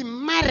He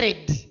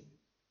married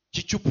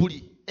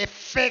kicupuli, a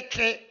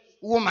fake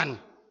woman.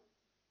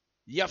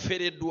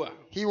 yafereddwa,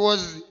 He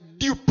was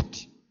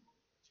duped.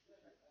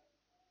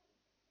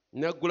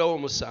 n'aggulawo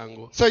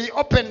omusango So he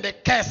opened a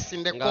case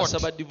in the court,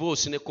 ng'asaba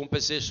divorce ne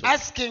compensation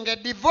asking a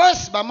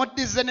divorce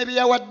bamuddize ne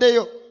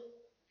byawaddeyo.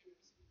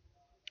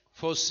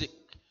 for sick.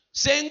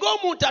 Senga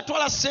omuntu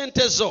atwala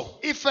ssente zo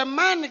If a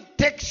man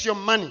takes your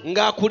money,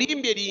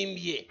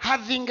 ng'akulimbyelimbye,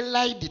 having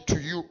lied to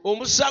you,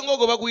 omusango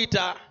ogwo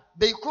baguyita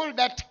they call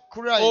that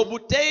crime.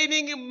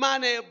 obtaining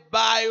money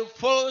by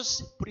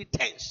false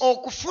pretense.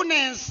 Okufuna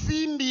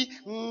ensimbi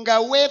nga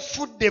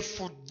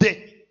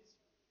weefuddefudde.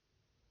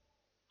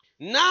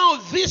 Now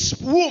this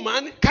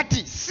woman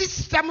Kati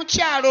sisita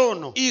mukyalo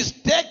ono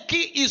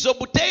is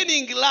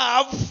obtaining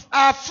love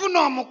afuna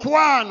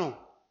omukwano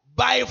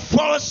by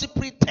false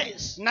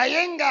pretense.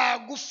 naye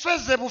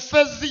ng'agufeze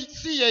bufezi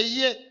si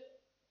yeye.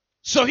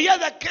 So here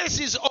the case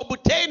is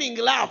obtaining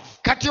love,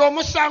 Kati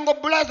omusango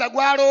bulaza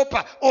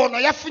gwaloopa ono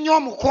yafunye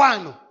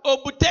omukwano,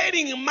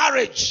 obtaining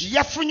marriage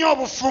yafunye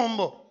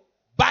obufumbo,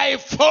 by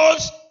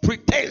false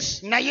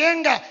pretense. naye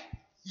nga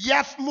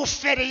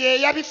mufere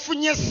ye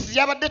yabifunye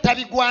yabadde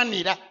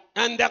tabigwanira.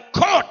 And the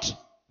court,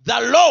 the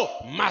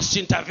law must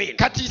intervene.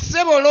 Kati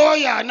ssebo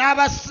looya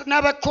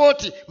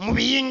n'abakooti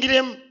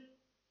mubiyingiremu.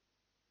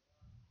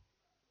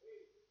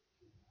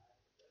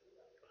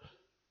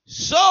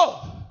 So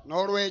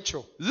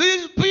n'olwekyo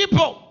these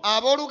people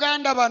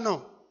abooluganda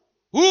bano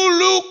who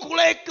look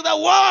like the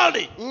world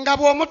nga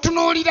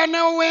bw'omutunuulira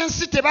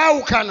n'ow'ensi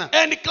tebaawukana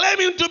and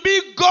claiming to be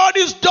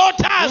God's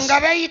daughters, nga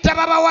beeyita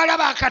babawala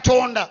ba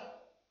Katonda.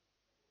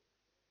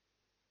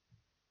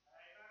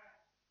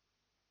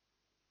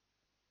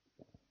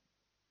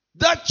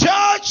 the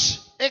church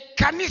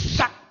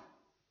Ekkanisa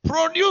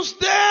produced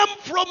them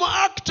from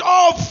act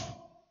of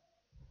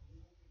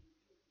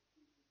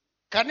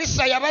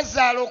kanisa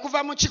yabazaala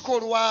okuva mu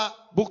kikolwa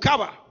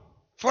Bukaba.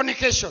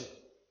 fornication.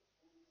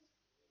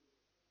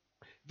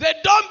 They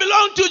don't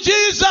belong to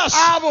Jesus.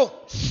 Abo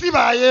si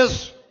ba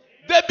Yesu,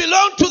 They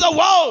belong to the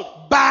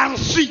world.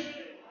 bansi.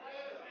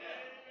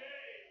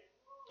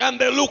 And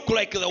they look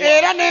like the world.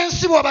 Era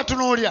n'ensi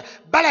bw'obatunuulira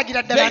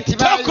balagira ddala They nti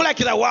talk like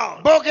the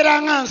world.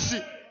 boogera nga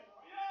nsi.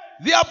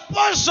 The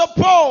Apostle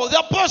Paul, the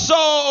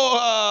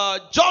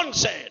Apostle John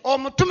said,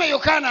 Omutume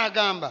Yokaana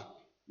agamba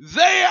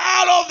they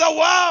are of the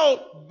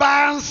world.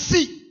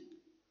 bansi,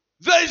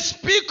 They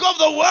speak of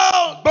the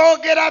world,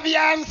 boogera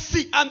bya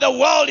nsi, and the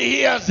world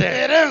hears them.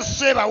 era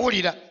ensi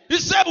ebawulira. He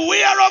said,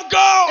 we are of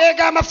God.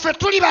 Egamba ffe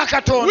tuli ba We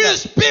Katonda,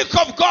 speak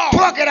of God.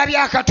 twogera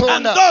bya And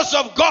Katonda, those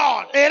of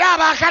God era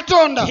aba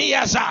Katonda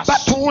hears us.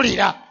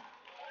 batuwulira.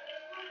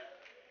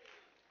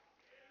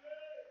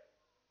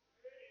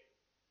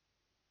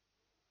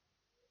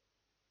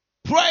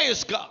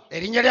 Praise God.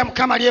 Erinnya lya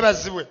Mukama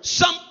lyebazibwe.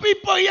 Some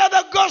people hear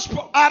the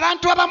gospel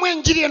Abantu abamu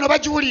enjiri eno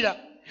bagiwulira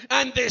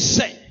and they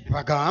say, ne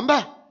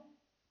bagamba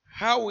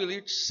how will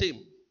it seem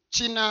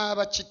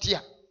kinaaba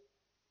kitya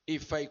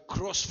if I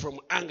cross from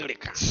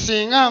Anglican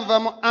singa nva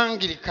mu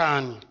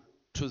Anglikani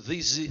to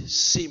these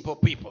simple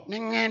people ne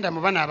ŋŋenda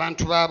mu bano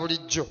abantu ba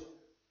bulijjo,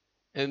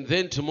 and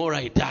then tomorrow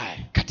I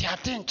die kati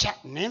ate nkya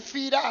ne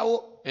nfiira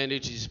awo. and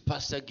it is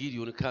Pastor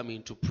Gideon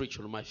coming to preach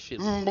on my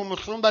funeral Mbu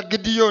musumba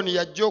Gideoni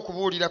yajja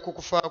okubuulira ku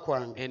kufa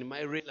kwange. and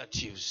my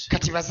relatives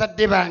Kati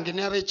bazadde bange in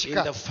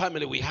n'ab'ekika, the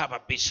family we have a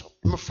bishop,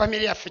 mu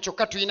famire yaffe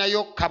kyokka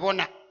tulinayo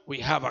kabona, we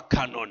have a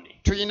canon,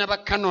 tulina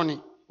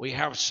bakanoni, we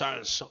have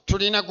so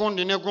tulina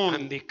gundi ne gundi.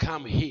 and they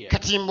come here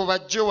Kati mbu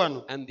bajje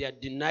wano, and they are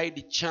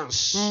denied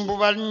chance mbu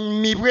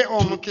bamibwe to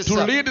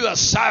omukisa lead the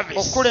service,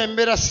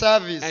 okulembera and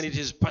service. it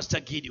is Pastor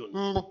Gideon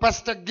Mbu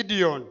Pastor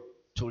Gideon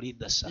to lead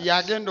the service.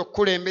 y'agenda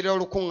okukulembera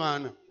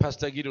olukuŋŋaana.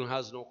 Pastor Gideon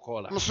has no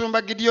collar,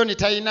 Musumba Gideoni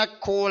talina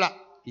koola,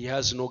 he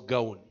has no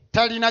gown.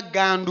 talina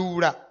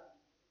ganduula.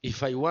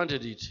 If I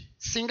wanted it,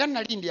 Singa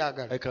nali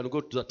ndyagala I can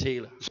go to the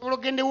tailor nsobola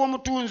ogenda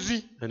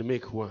ew'omutunzi and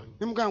make one.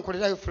 ne mugamba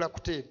nkolerayo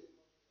fulakuteeri.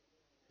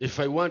 If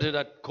I wanted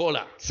that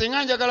collar,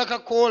 Singa njagala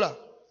kakoola.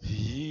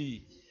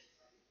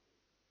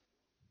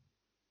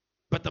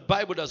 but the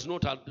Bible does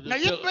not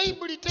Naye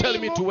Bayibuli tell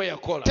me to wear a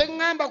collar.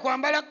 teŋŋamba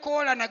kwambala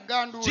koola na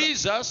ganduula.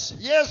 Jesus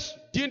Yesu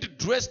didn't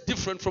dress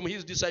different from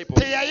his disciples.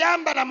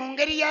 teyayambala mu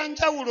ngeri ya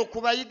njawulo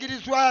ku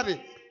bayigirizwa be.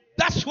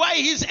 That's why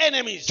his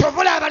enemies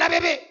Kyovula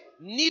abalabe be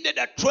needed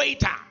a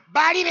traitor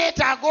baali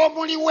beetaaga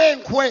omuli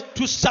w'enkwe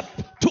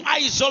to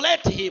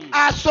isolate him,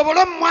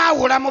 asobole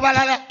omwawula mu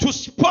balala, to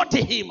spot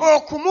him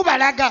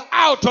okumubalaga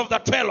out of the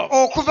 12.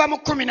 okuva mu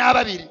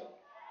 12.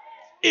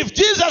 If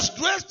Jesus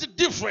dressed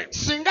different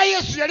Singa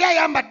Yesu yali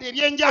ayambadde as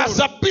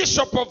ebyenjawulo a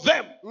bishop of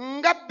them,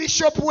 nga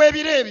bishopu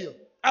w'ebiro ebyo,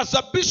 as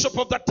a bishop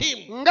of the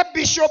team, nga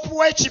bishopu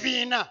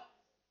w'ekibiina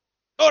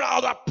or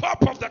the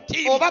pope of the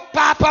team, oba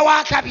paapa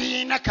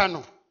w'akabiina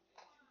kano,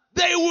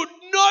 they would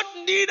not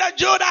need a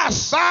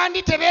Judas.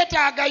 bandi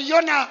tebeetaaga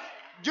Yona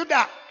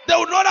Juda, They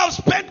would not have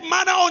spent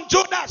money on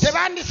Judas.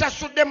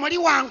 tebandisasudde muli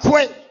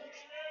wankwe.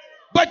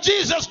 But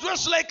Jesus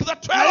dressed like the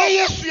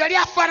Naye 12. Yesu yali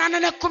afaanana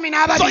ne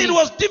So it 12.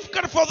 was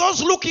difficult for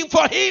those looking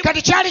for him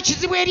Kati kyali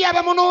kizibu eri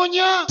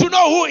abamunoonya to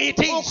know who it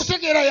is.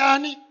 okutegeera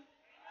y'ani.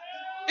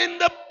 In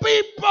the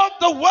people of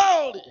the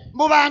world,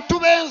 Mu bantu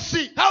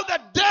b'ensi how the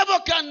devil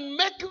can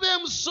make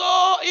them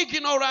so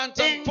ignorant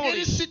and engeri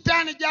foolish.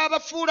 sitaani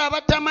gy'abafuula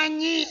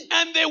abatamanyi,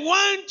 And they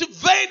want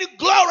vain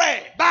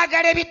glory.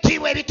 baagala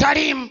ebitiibwa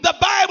ebitaliimu. The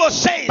Bible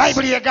says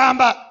Bayibuli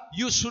egamba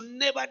you should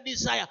never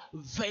desire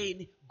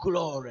vain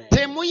glory.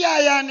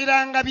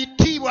 temuyaayaaniranga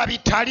bitiibwa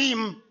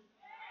bitaliimu.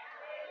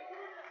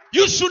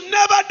 You should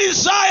never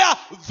desire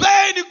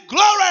vain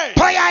glory.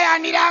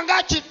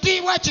 Toyaayaaniranga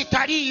kitiibwa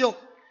kitaliiyo.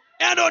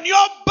 And on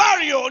your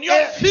burial, on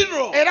your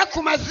funeral, Era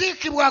ku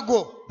maziikibwa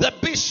go the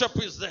bishop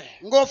is there.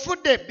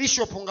 ng'ofudde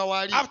bishopu nga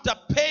waali, After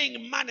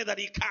paying money that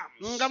he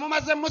comes, nga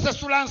mumaze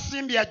musasula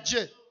nsimbi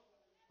ajje.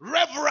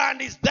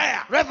 Reverend is there.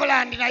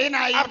 Reverend naye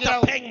After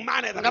n'ayingirawo paying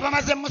money that nga he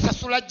comes. bamaze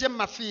musasula ajje mu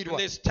mafiirwa.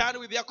 They stand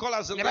with their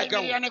collars and Ne their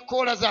bayimirira gown. ne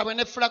koola zaabwe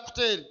ne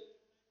fulakuteeri.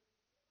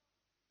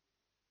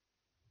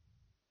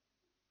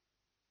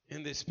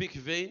 And they speak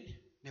vain.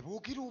 Ne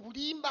boogera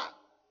obulimba.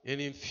 And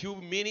in few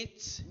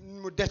minutes,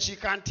 Mu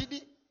ddakiika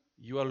ntidi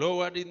you are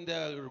lowered in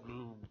the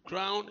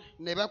ground.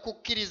 ne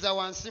bakukkiriza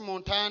wansi mu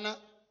ntaana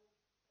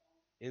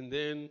And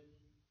then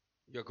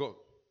you're gone.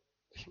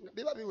 nga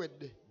biba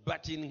biwedde.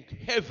 But in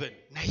heaven,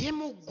 Naye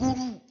mu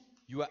ggulu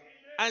you are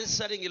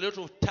answering a lot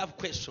of tough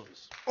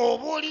questions.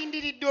 oba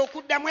olindiridde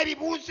okuddamu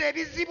ebibuuzo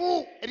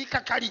ebizibu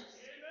ebikakali.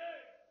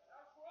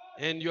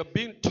 And you're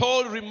being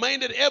told,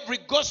 reminded every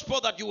gospel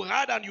that you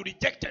had and you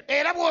rejected.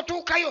 era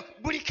bw'otuukayo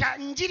buli ka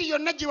njiri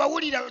yonna gye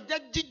wawulira ojja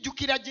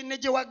gijjukira ginne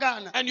gye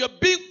wagaana And you're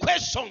being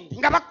questioned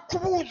nga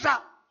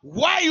bakubuuza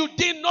why you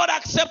did not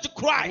accept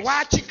Christ.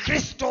 lwaki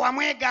kristo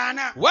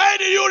wamwegaana Why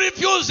did you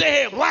refuse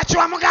him lwaki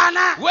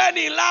wamugaana when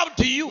he loved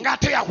you? ng'ate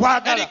And he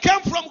yakwagala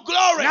came from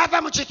glory.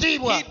 n'ava mu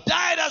kitiibwa He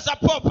died as a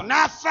pauper.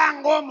 n'afa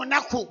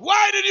ng'omunaku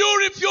Why did you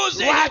refuse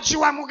him? lwaki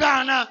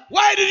wamugaana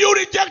Why did you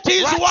reject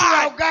his lwaki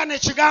word? wagaana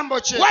ekigambo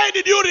kye Why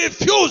did you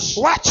refuse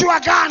lwaki to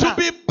wagaana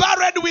be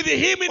buried with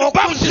him in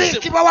baptism?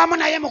 okuziikibwa wamu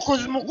naye mu Why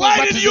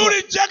did you kubatizibwa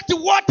reject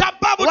water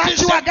lwaki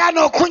baptism?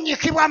 wagaana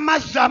okunnyikibwa mu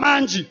mazzi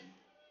amangi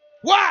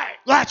Why?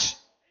 lwaki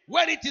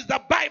When it is the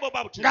Bible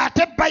baptism.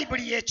 ng'ate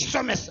bayibuli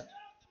y'ekisomesa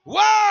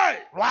Why?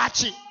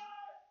 lwaki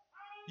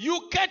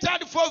You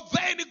catered for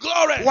vain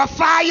glory.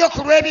 wafaayo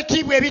ku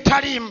lw'ebitiibwa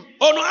ebitaliimu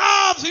On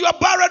earth you are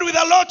buried with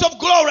a lot of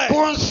glory.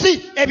 ku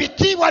nsi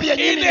ebitiibwa In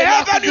byennyini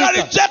heaven you are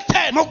bye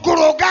rejected. mu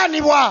ggulu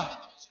ogaanibwa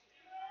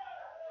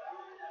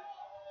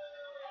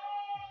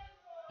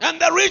And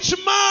the rich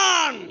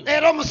man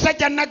era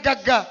omusajja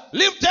naggagga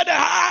lifted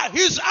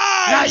his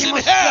eyes in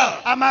n'ayimusa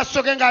hell.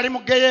 amaaso ge ng'ali mu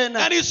geyeena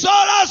And he saw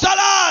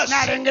Lazarus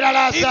n'alengera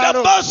in the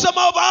laazaalo bosom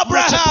of mu kifuba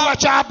Abraham.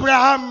 kya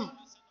abulahamu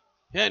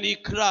And he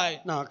cried.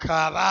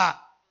 n'akaaba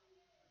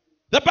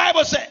The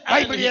Bible says.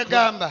 And, bayibuli he cried.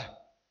 egamba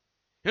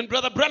And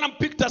Brother Branham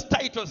picked us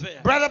titles there.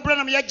 brother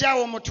branham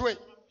yajjaawo omutwe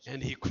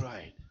And he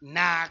cried.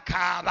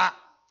 n'akaaba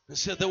He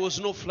said there was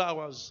no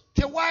flowers.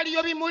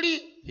 tewaliyo bimuli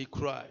He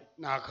cried.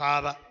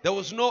 n'akaaba There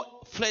was no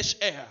fresh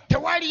air.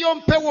 tewaliyo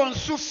mpewo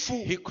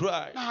nsufu He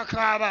cried.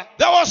 n'akaaba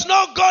There was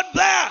no God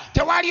there.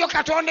 tewaliyo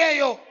katonda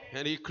eyo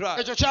And he cried.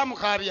 ekyo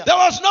kyamukaabya There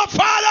was no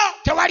father.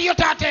 tewaliyo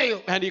taata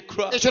eyo And he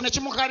cried. ekyo ne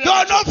There were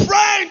kimukaabya no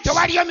friends.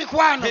 tewaliyo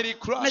mikwano And he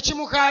cried. ne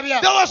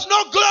kimukaabya There was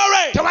no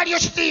glory. tewaliyo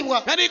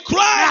kitiibwa And he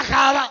cried.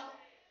 n'akaaba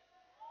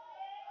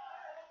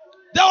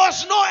There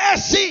was no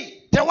AC.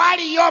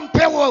 tewaliyo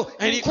mpewo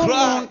And he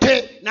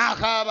nkumunte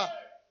n'akaaba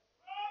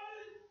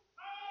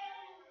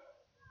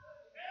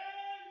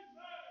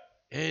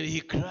And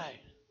he cried.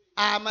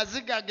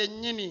 amaziga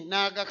gennyini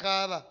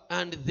n'agakaaba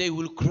And they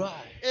will cry.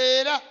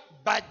 era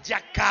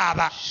bajja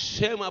kaaba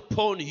Shame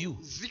upon you.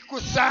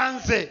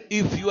 zikusanze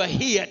If you are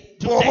here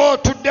bw'oba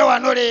today, otudde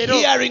wano leero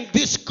hearing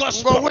this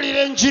gospel,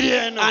 ng'owulira enjiri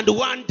eno and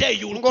one day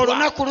you will cry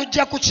ng'olunaku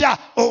lujja kukya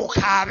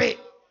okaabe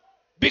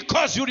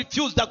because you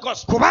refuse the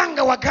gospel,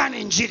 kubanga wagaana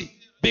enjiri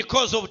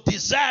because of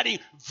desiring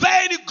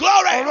vain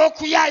glory,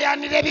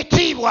 olw'okuyaayaanira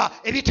ebitiibwa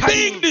being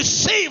ebitaliimu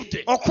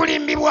deceived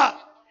okulimbibwa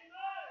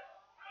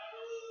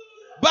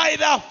by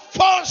the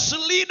false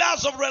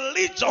leaders of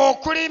religion.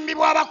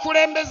 okulimbibwa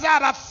abakulembeze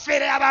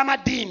abafere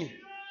ab'amadiini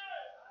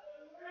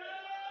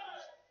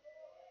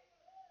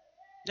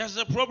There's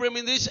a problem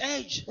in this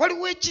age.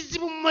 waliwo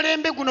ekizibu mu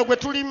mulembe guno gwe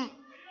tulimu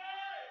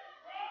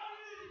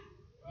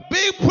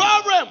Big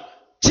problem.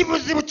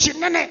 kibuzibu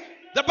kinene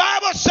The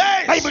Bible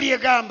says bayibuli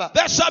egamba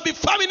there shall be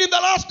famine in the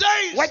last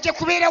days, wajja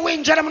kubeerawo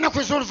enjala mu nnaku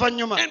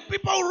ez'oluvannyuma and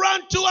people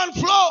run to and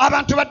fro,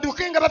 abantu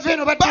badduke nga bava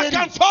eno badda back eri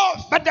and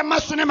forth, badda mu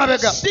maaso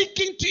n'emabega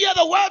seeking to hear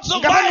the words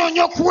of nga life,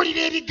 banoonya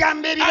okuwulira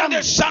ebigambo and ebiramu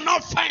they shall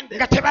not find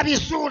nga it.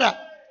 tebabisuula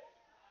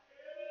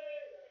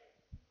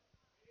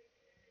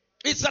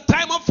It's a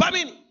time of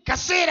famine.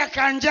 kaseera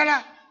ka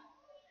njala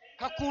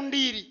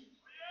kakundiiri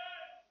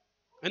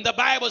And the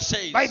Bible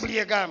says bayibuli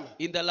egamba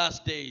in the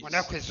last days, mu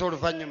nnaku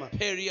ez'oluvannyuma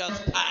perilous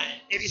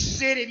time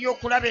ebiseera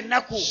ebyokulaba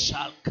ennaku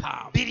shall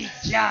come.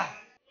 birijja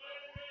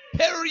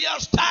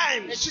Perilous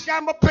times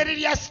ekigambo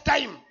perilous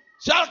time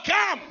shall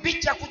come.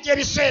 bijja kujja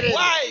ebiseera ebyo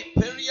Why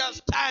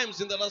perilous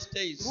times in the last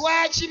days?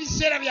 lwaki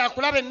biseera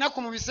byakulaba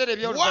ennaku mu biseera Why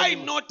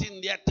ebyoluvannyuma not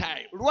in their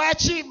time?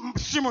 lwaki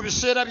si mu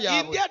biseera In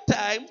byabwe their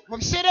time, mu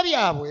biseera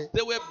byabwe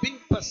they were being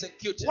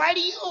persecuted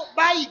waliyo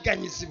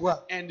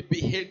baayiganyizibwa and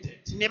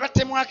beheaded ne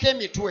batemwako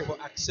emitwe for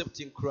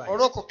accepting Christ,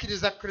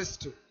 olw'okukkiriza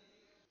kristo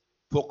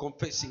for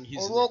confessing his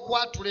name.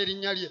 olw'okwatula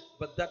erinnya lye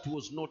But that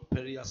was not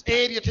perilous time.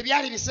 ebyo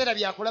tebyali biseera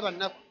byakulaba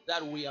nnaku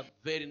That were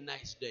very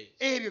nice days.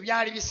 ebyo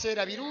byali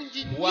biseera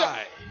birungi nnyo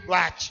Why?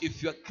 lwaki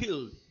If you are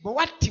killed, bwe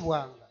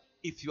wattibwanga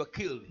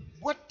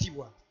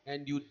bwattibwa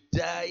and you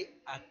die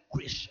a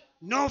Christian,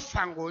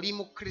 n'ofa ng'oli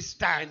mu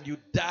kristaayo and you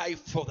die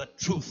for the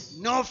truth,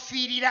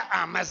 n'ofiirira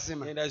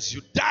amazima and as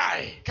you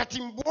die, kati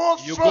you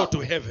bw'ofa go to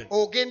heaven.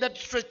 ogenda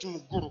straight mu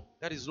ggulu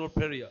That is not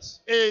perilous.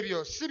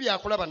 ebyo si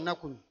byakulaba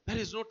nnaku nyo That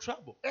is not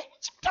trouble.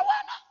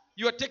 kitawaana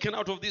You are taken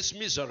out of this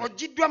misery.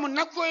 ogiddwa mu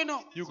nnaku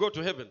eno You go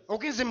to heaven.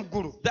 ogenze mu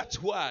ggulu That's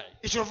why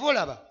ekyova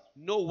olaba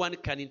no one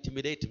can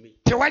intimidate me.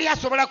 tewali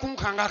asobola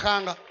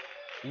kunkangakanga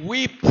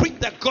We preach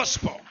the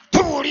gospel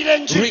tubuulira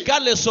enjiri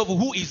regardless of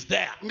who is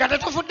there. nga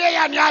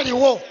tetufuddeyo ani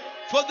aliwo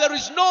For there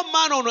is no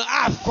man on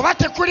earth, kuba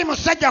tekuli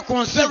musajja ku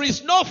there nsi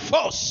is no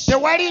force,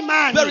 tewali there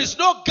maanyi is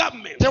no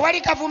government tewali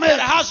that gavumenti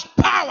has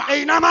power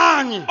erina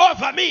maanyi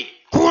over me.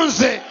 ku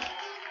nze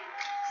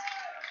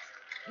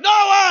No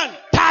one.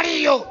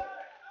 taliyo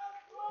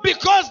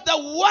Because the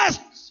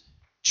worst,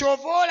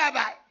 kyova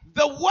olaba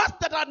The worst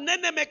that an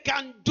enemy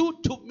can do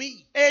to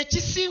me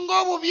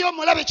ekisinga obubi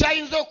omulabe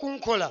kyayinza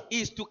okunkola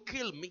is to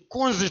kill me.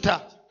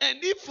 kunzita. And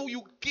if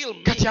you kill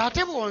me, Kati ate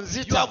you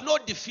bw'onzita have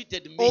not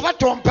defeated me. oba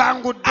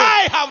tompangudde,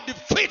 I have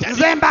defeated you.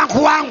 nze mba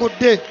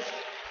nkuwangudde,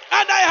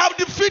 And I have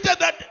defeated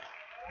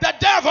the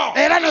devil.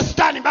 era ne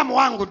sitaani mba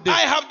muwangudde,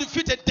 I have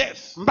defeated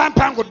death. mba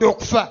mpangudde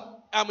okufa.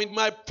 I'm in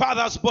my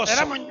father's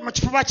Era bosom. mu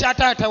kifuba kya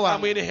taata I'm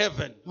wange in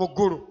heaven. mu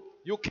ggulu.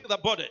 You kill the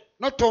body,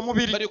 Notta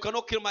omubiri, but you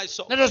cannot kill my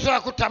soul. ne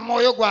tosobola kutta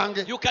mwoyo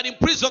gwange. You can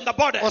imprison the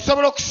body.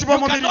 Osobola okusiba You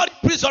omubiri, cannot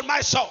imprison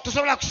my soul.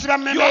 tosobola kusiba You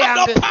mmeme have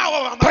no yange. power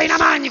over my Tolina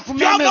soul. maanyi ku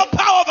You have no mmeme,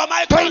 power over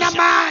my tolina conscience.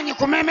 maanyi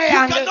ku mmeme You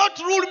yange. cannot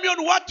rule me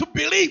on what to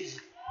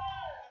believe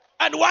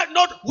and what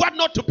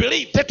not to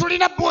believe.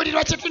 Tetulina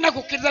buulirwa kye tulina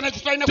kukkiriza ne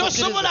kye tulina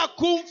kukkiriza. Tosobola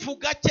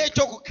kunfuga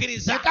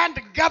ky'ekyokukkiriza You can't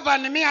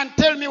govern me and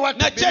tell me what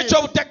to believe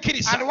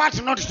n'eky'ekyobutakiriza. and what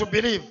not to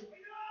believe.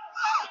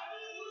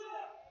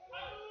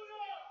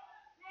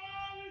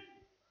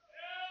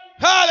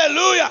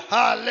 Hallelujah.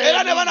 Hallelujah.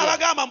 Era ne bana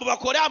bagamba mbu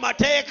bakole And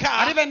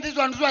amateeka even these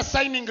ones who are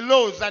signing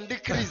laws and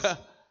decrees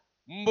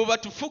mbu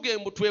batufuge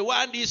mbu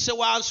twewandiise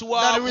wansi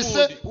that we say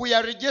waabundi. we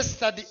are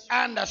registered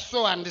under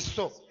so and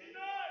so.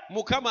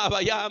 Mukama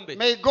abayambe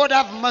May God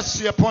have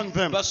mercy upon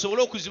them,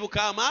 basobole okuzibuka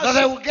that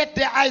they amaaso will get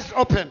their eyes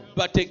open,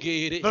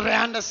 bategeere. that they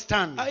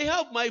understand. I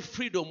have my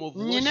freedom of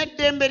Nyina worship.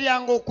 eddembe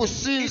lyange It's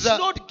okusinza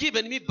not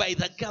given me by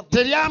the government.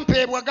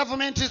 teryampeebwa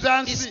gavumenti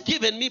za It's nsi,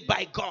 given me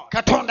by God.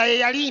 Katonda ye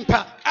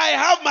yalimpa. I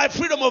have my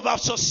freedom of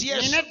association.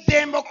 Nyina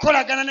eddembe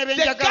okukolagana ne The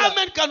benjagala.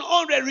 government can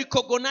only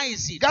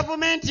recognize it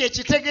Gavumenti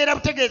ekitegeera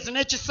butegeezi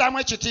n'ekissaamu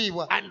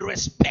ekitiibwa, and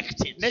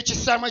respect it.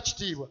 n'ekissaamu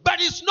ekitiibwa.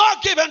 But it's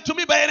not given to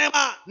me by any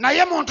man.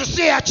 Naye muntu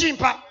si ye yakimpa,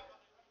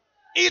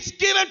 It's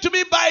given to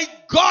me by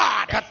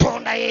God,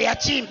 Katonda ye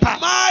yakimpa.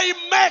 my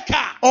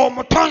maker,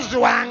 Omutonzi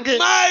wange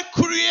my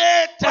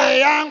creator.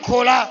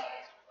 eyankola.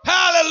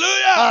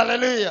 Hallelujah.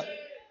 Haleluya.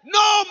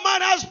 No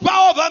man has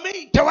power over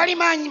me. Tewali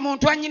maanyi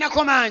muntu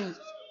annyinako maanyi.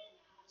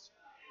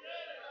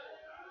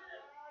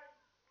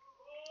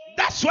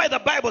 That's why the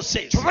Bible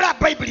says Kyobula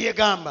Bayibuli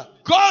egamba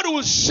God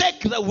will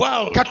shake the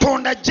world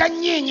Katonda ajja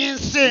nnyiinyi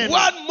nsi eno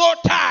one more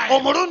time,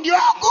 omulundi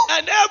ogwo,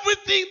 and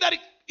everything that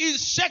is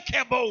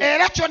shakeable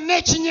era kyonna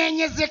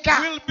ekinyeenyezeka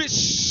will be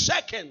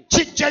shaken.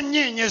 kijja But the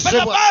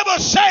nnyiinyezebwa. Bible Ne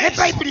says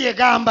Bayibuli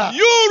egamba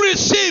you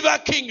receive a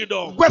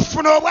kingdom. gwe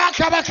ffuna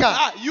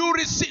obwakabaka, You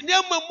receive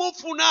nyemwe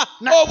mufuna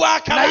naye mmwe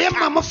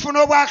obwakabaka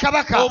mufuna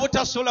obwakabaka.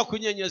 obutasobola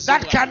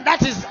kunyenyezebwa.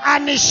 That is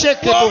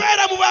unshakable.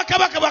 Bw'obeera mu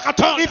bwakabaka bwa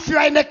Katonda If you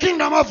are in the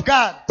kingdom of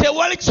God,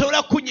 tewali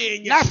kisobola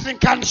kunyeenya, nothing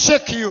can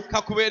shake you,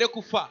 kakubeere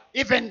kufa.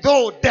 even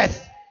though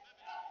death.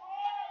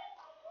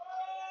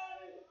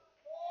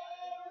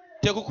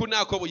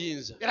 Tekukunaako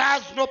buyinza. It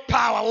has no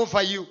power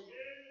over you.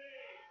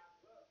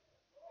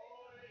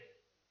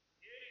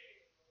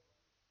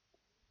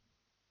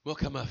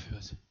 Mukama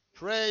afebaze.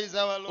 Praise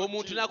our Lord.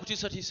 Omuntu Jesus.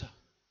 n'akutiisatiisa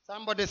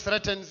Somebody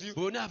threatens you.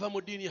 bw'onaava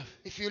mu ddiini yaffe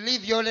If you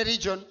leave your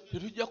religion,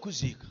 tetujja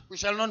kuziika. we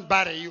shall not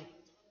bury you.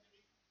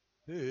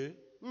 Ee,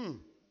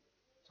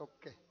 It's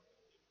okay.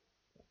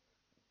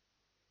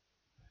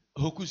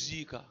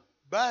 okuziika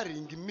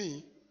Burying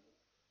me.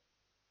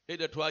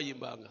 edda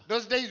twayimbanga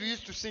Those days we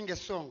used to sing a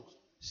song.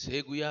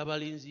 seegu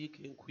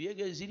y'abalinziike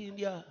enkuyege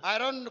ezirindya I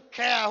don't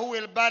care who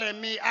will bury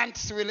me,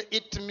 ants will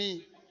eat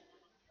me.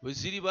 bwe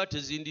ziriba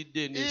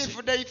tezindidde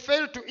If they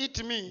fail to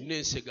eat me,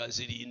 n'ensega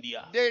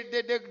zirindya.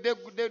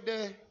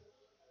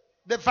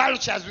 the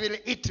vultures will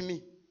eat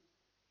me.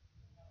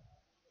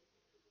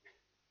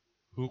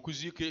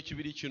 Okuziika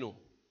ekibiri kino.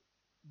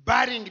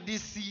 Burying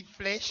this sea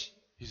flesh.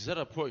 Is that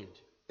a point?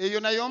 Eyo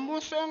nayo mbu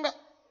nsonga.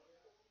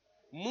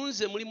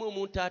 Munze mulimu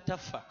omuntu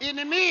atafa. In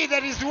me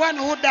there is one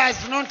who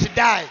does not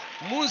die.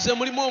 Munze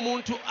mulimu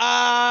omuntu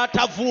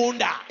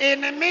atavunda.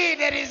 In me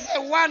there is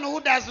one who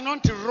does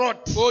not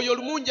rot. Oyo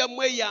lumunja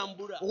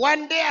mweyambula.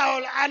 One day I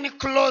will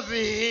unclothe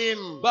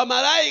him.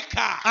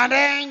 Bamalayika And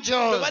bwe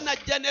angels,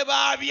 banajja ne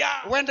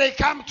baabya when they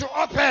come to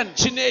open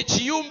kino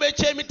ekiyumba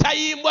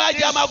eky'emitayimbwa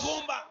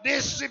gy'amagumba.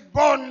 this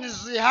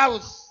bones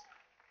house,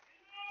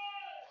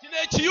 Kino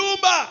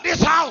ekiyumba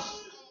this house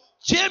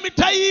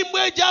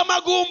ky'emitayimbwa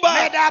egy'amagumba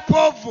made up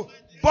of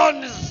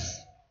bones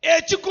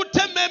ekikutte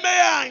emmeeme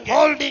yange.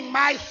 holding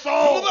my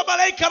soul. Mu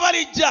bamalayika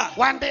balijja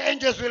One day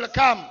angels will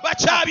come and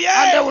they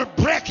bakyabye will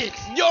break it.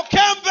 ndyoke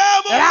And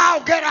nveemu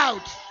I'll get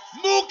out.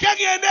 muuke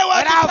ngende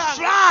And I'll ewa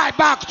fly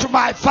back to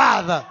my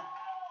father.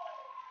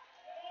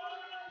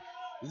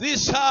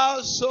 This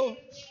house of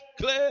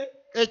clay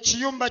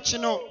Ekiyumba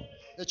kino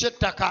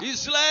eky'ettaka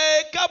is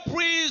like a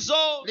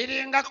prison.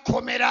 liringa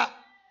kkomera.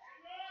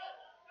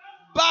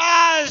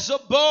 Bars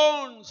of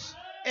bones.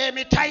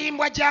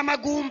 Emitayimbwa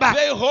gy'amagumba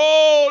They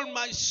hold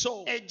my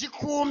soul.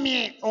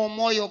 egikuumye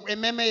omwoyo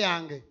emmeme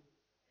yange.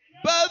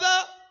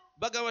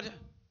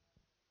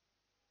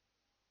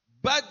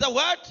 But the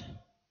what?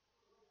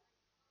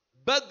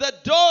 But the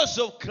doors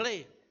of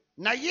clay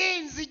Naye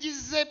enzigi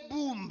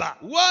z'ebbumba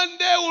one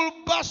day will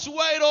burst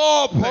wide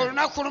open.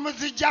 olunaku lumu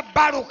zijja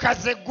baluka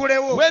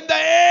zeggulewo. When the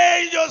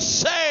angel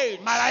said,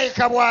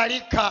 Malayika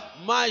bw'alika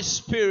my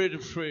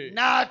spirit free.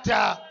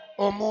 n'ata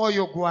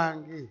omwoyo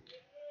gwange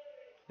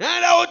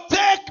And I will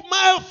take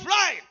my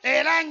flight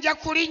era nja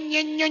kulinnya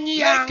ennyonyi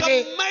like yange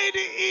a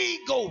mighty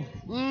eagle.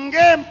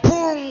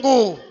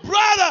 ng'empungu.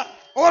 Brother,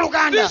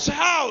 Oluganda, this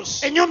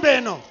house ennyumba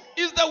eno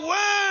is the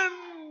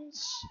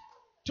ones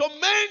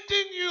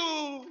tormenting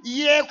you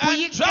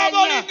yeekuyigganya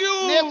troubling you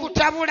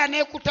n'ekutabula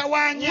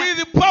n'ekutawaanya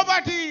with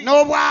poverty,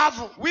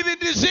 n'obwavu with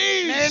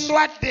disease,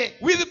 n'endwadde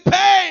with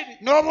pain,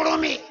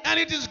 n'obulumi, and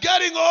it is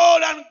getting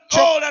old and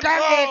old and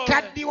kyokka old.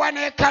 ng'ekaddiwa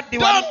n'ekaddiwa.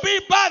 Don't be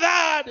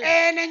bothered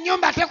Eno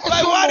ennyumba by what is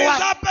tekusumbuwa,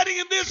 happening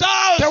in this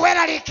house.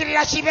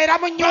 teweeraliikirira kibeera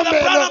mu nnyumba Brother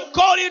eno. Branham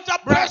called it a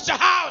pressure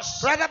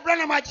house. Brother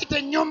Branham agita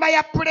ennyumba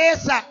ya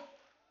puleesa,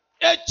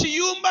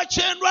 Ekiyumba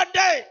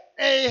ky'endwadde.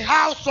 a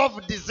house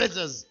of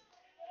diseases.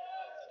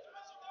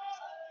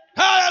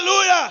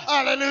 Hallelujah.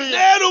 Hallelujah.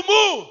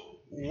 Nerumu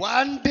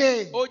One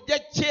day ojja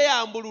you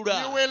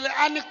kyeyambulula. will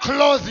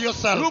unclothe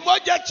yourself. Lumu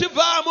ojja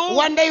kivaamu.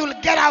 One day you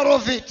will get out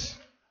of it.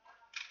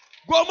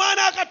 Gwe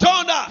omwana wa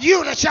Katonda.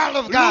 You, the child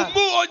of God.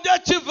 Lumu ojja A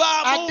day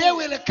kivaamu.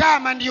 will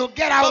come and you'll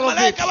get out of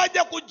it. Bamalayika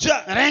bajja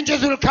kujja. And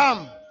angels will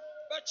come.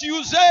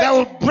 Bakiuze. They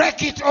will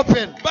break it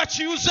open.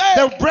 Bakiuze.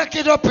 They'll break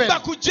it open.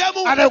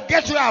 Bakugyemu. And they'll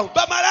get you out.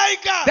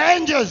 Bamalayika The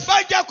angels,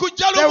 bajja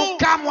kujja they will lumu.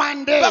 come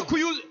one day.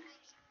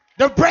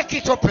 They'll break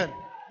it open.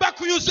 They'll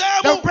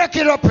Bakuyuzeemu. break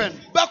it open.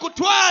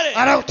 Bakutwale.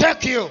 And they'll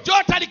take you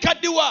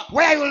Gy'otalikaddiwa.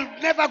 where you will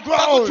never grow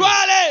old.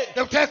 Bakutwale.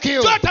 They'll take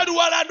you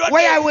Gy'otaliwala ndwadde.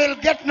 where I will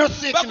get no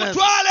sickness.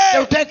 Bakutwale.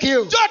 They'll take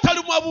you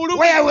Gy'otalimwa bulumi.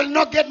 where I will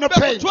not get no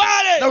pain.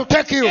 Bakutwale. They'll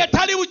take you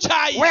Etali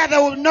bukyayi. where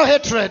there will be no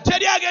hatred.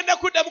 Teri agenda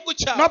kuddamu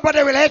kukyayi.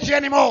 Nobody will hate you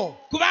anymore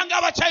Kubanga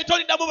abakyayi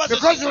toliddamu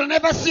because you will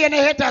never see any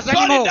haters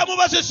anymore. toliddamu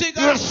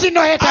basisiga. You will see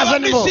no haters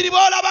anymore. Abamisiri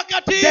b'olaba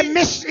kati. The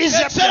Miss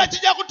Ekiseera Egyptians,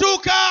 kijja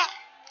kutuuka.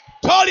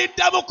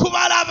 Toliddamu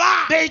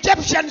kubalaba. the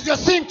Egyptians you're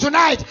seeing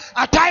tonight,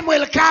 a time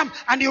will come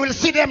and you will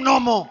see them no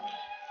more.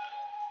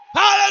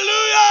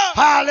 Hallelujah.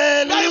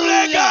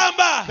 Hallelujah.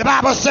 The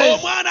Bible says,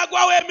 Omwana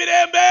gwawa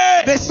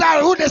emirembe. the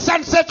son who the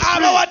son sets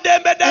free Abawadde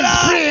is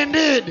ddala. free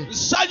indeed.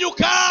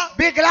 Nsanyuka.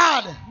 Be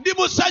glad. Ndi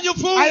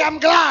musanyufu. I am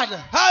glad.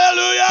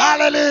 Hallelujah.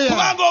 Hallelujah.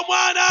 Kubanga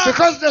omwana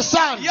Because the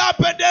son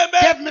yampa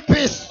eddembe. gave me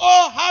peace.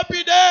 Oh,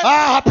 happy day.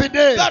 Ah, happy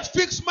day. That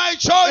fixed my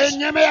choice.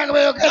 Ennyama yange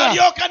bweyogera,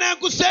 Nalyoka ne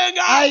nkusenga.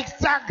 I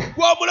thank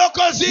Gwe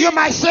omulokozi. you,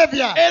 my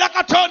Savior. Era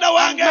Katonda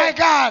And my wange.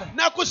 God,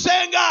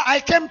 Nakusenga.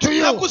 I came to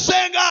you.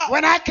 Nakusenga.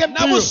 When I came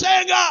to you, Namusenga.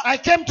 I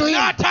came to him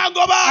and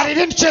N'atangoba. he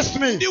didn't chase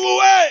me. Ndi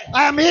wuwe.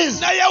 I am his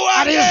Naye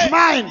and he is wange.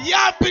 mine. He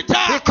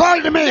Yampita.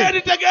 called me and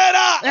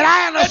N'eritegeera.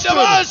 I understood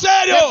Eddoboozi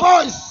the eryo.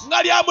 voice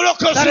Nga lya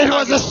mulokozi that it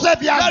was wange. a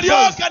Savior's voice.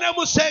 Nalyoka ne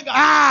musenga.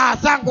 Ah,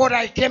 thank God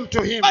I came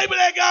to him.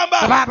 Bayibuli The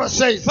egamba. Bible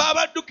says, Fe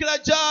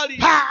abaddukira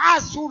gy'ali.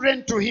 us who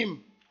ran to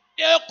him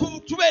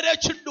Tubeera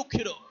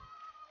ekiddukiro.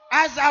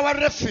 as our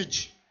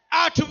refuge,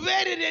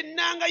 Atubeerera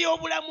ennanga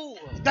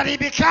y'obulamu. that he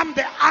became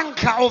the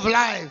anchor of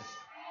life.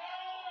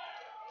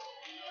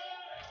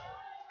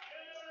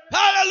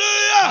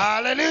 Hallelujah.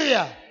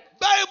 Hallelujah.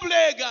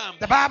 Bayibuli egamba.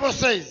 The Bible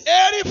says,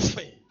 Eri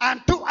ffe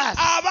and to us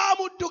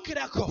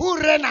abaamuddukirako. who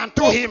ran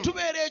unto him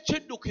Tubeera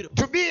ekiddukiro.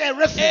 to be a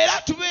refuge, Era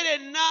tubeera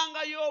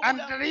ennanga and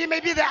y'obulamu. that he may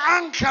be the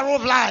anchor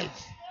of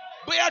life.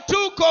 Bwe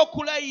yatuuka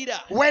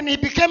okulayira. When he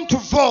became to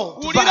vow,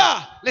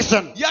 Wulira.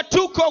 listen,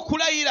 Yatuuka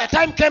okulayira. the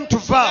time came to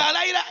vow.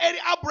 Alayira eri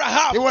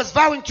Abraham. He was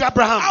vowing to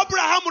Abraham.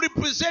 Abraham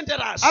represented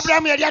us.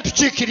 Abraham yali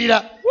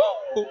atukiikirira.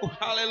 Woo!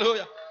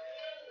 Hallelujah.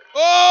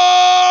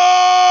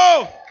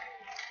 Oh!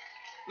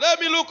 Let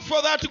me look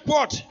for that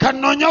quote.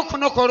 Kanoonye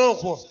okunokola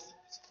okwo.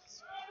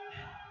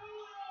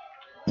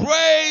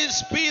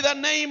 Praise be the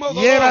name of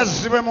the Lord.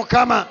 Yeebazibwe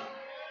Mukama.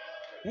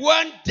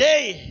 One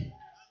day.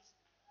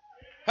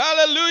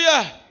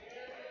 Hallelujah.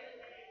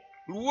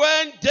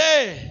 One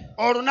day.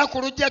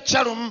 Olunaku lujja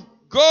kya lumu.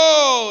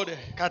 God.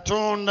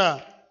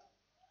 Katonda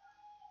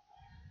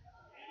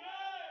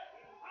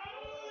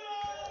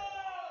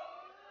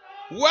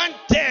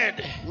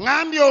wanted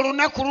ngambye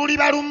olunaku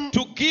luliba lumu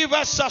to give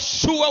us a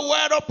sure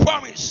word of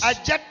promise.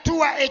 ajja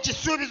tuwa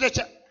ekisuubizo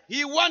kya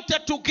He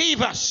wanted to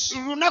give us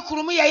lunaku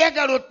lumu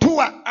yayagala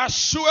otuwa a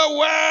sure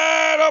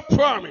word of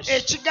promise.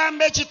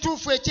 ekigambo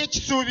ekituufu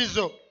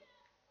eky'ekisuubizo.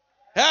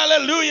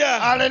 Hallelujah.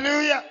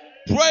 Haleluya.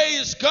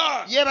 Praise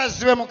God.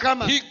 Yeebazibwe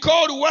Mukama. He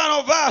called one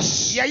of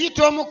us.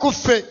 Yayita omu ku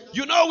ffe.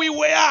 You know, we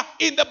were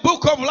in the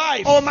book of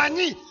life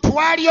Omanyi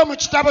twaliyo mu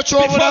kitabo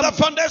before the ky'obulamu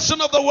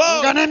foundation of the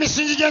world nga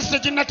n'emisingi gy'ensi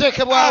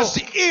teginnateekebwawo, as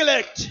the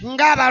elect,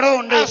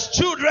 ng'abalonde, as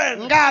children.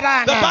 The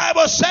ng'abaana.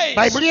 Bible says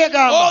Bayibuli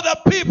egamba all the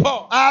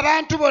people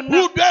abantu bonna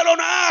who dwell on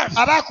earth,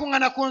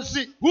 abaakuŋŋaana ku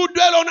nsi, who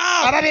dwell on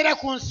earth, ababeera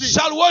ku nsi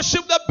shall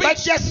worship the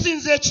beast. bajja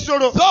sinza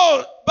ekisolo,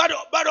 Those,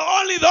 but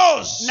only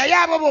those naye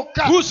abo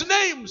bokka whose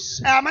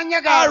names amannya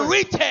are gaabwe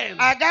written in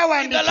the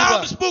agaawandiikibwa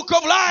Lamb's book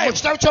of mu life,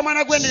 kitabo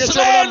ky'omwana gw'endiga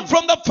slain eky'obulamu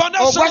from the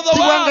foundation of the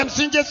ogwattibwa nga world,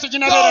 emisingi gy'ensi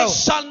ginnabeerawo,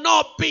 those shall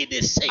not be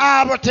deceived.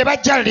 abo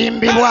tebajja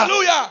limbibwa.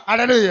 Hallelujah.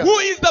 Haleluya. Who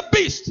is the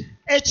beast?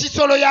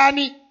 Ekisolo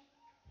y'ani?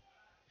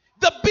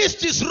 The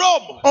beast is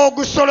Rome,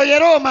 Ogusolo ye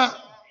Rooma,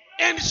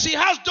 and she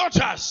has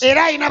daughters.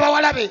 era alina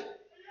bawala be.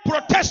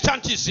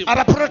 Protestantism.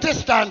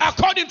 Abaprotestant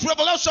According to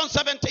Revelation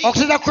 17.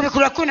 okusinza ku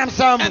bikulu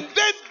 17 And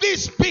then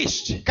this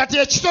beast kati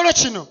ekisolo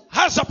kino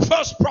has a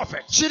first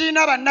prophet.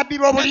 kirina bannabbi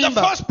And the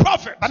b'obulimba first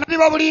prophet bannabbi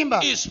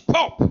b'obulimba is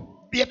Pope,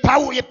 ye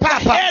the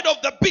paapa head of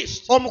the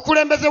beast,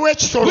 omukulembeze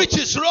w'ekisolo which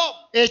is Rome.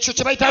 ekyo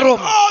kye bayita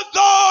Roma All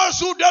those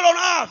who dwell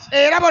on earth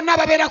era bonna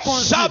ababeera ku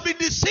nsi shall be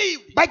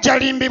deceived bajja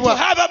to limbibwa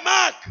have a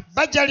mark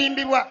bajja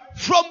limbibwa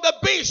from the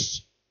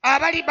beast.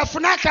 abali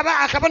bafune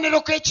akabonero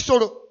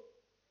k'ekisolo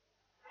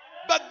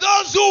But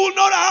those who will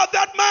not have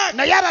that mark,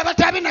 naye abo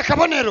abataabe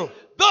kabonero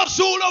those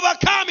who will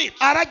overcome it,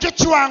 abajja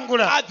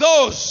kiwangula are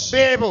those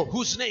beebo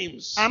whose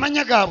names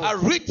amannya gaabwe are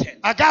written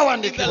in the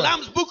agaawandikibwa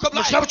Lamb's Book of mu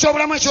Life, kitabo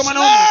ky'obulamu eky'omwana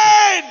w'omuntu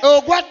slain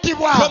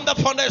ogwattibwa from the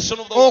foundation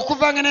of the world.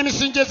 okuvanga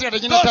n'emisingi ezira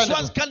Those teginnatandika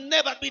ones can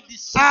never be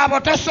deceived. abo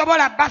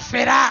tosobola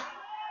bafera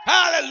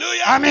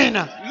Hallelujah.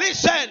 amiina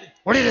Listen,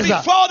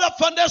 Wuliriza. before the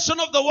foundation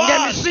of the world,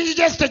 ng'emisingi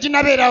gy'ensi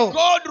teginnabeerawo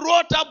God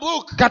wrote a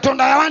book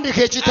katonda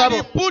yawandiika and ekitabo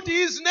He put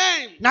His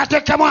name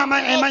n'ateekamu of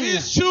amannya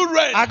His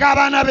children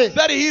ag'abaana be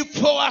that He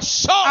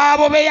foresaw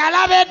abo be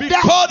yalaba edda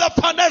before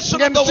the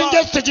foundation of the ng'emisingi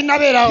world. ensi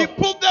teginnabeerawo He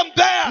put them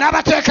there,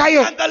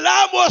 n'abateekayo and the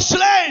lamb was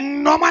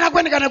slain. n'omwana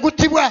gw'endiga ne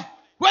guttibwa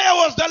Where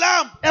was the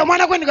lamb?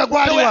 omwana gw'endiga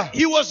gwaliwa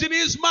He was in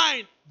his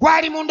mind.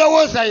 gwali mu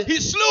ndowooza ye He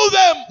slew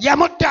them.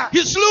 yamutta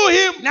He slew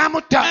him,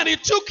 n'amutta and he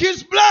took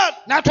his blood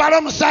n'atwala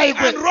omusaayi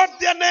gwe and wrote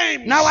their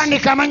names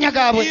n'awandiika amannya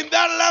gaabwe in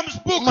that lamb's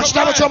book mu of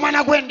kitabo life.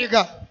 ky'omwana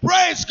gw'endiga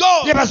Praise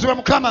God. yeebazibwe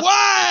mukama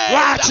Why?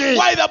 Lwaki?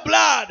 Why the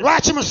blood?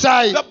 lwaki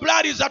musaayi The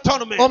blood is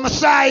atonement.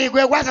 omusaayi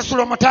gwe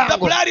gwasasula The omutango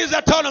blood is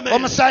atonement.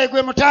 omusaayi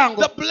gwe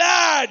mutango The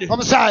blood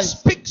omusaayi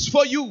speaks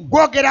for you.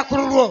 gwogera ku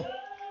lulwo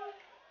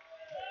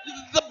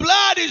The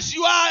blood is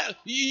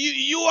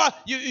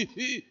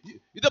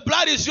the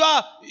blood is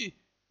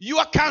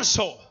your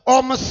counsel.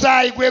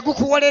 omusaayi gwe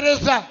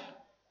gukuwolereza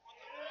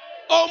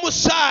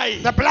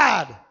Omusaayi the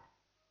blood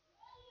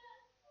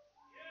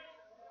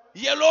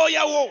ye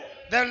lawyer wo.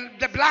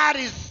 the blood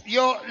is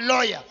your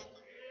lawyer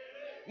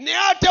Ne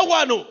ate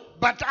wano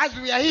but as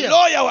we are here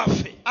lawyer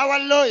waffe our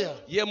lawyer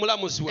ye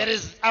mulamuzi it waffe.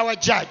 is our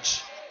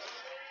judge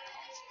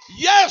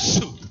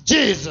Yesu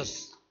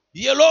Jesus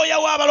ye lawyer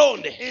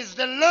w'abalonde. is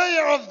the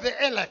lawyer of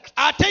the elect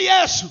Ate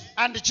Yesu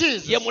and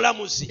Jesus ye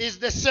mulamuzi. is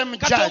the same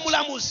Kati judge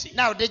omulamuzi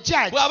now the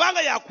judge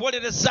bw'abanga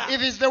yakuwolereza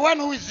if he's the one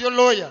who is your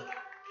lawyer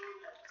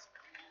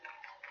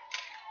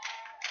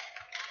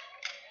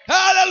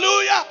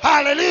hallelujah.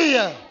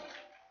 hallelujah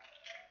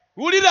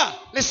Wulira,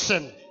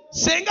 listen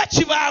senga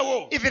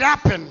kibaawo if it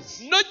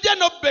happens nojja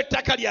nobba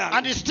ettaka and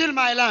lyange it's still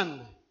my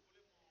land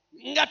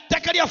nga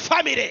ttaka lya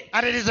famire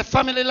and it is a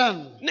family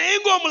land naye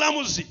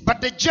ng'omulamuzi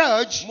but the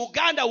judge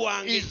muganda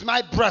wange is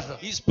my brother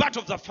is part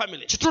of the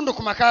family kitundu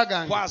ku maka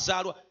gange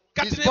kwazaalwa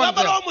kati He's ne born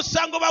bamala there.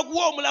 omusango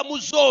baguwa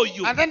omulamuzi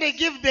oyo and then they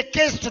give the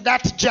case to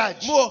that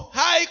judge mu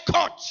high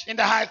court in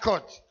the high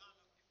court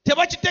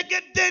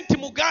tebakitegedde nti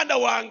muganda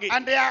wange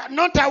and they are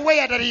not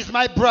aware that he is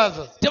my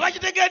brother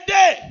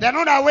tebakitegedde they are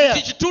not aware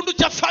nti kitundu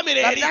kya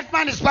famire that eri that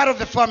man is part of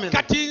the family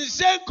kati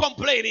nze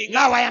complaining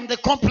now I am the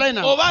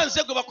complainer or oba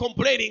nze gwe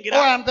bacomplainingira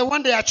I am the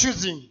one they are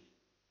choosing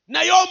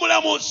naye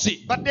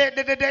omulamuzi but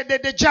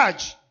the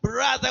judge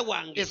brother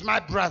wange is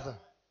my brother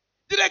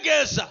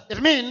kitegeeza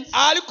it means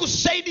ali ku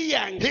sayidi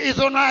yange he is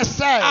on my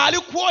side ali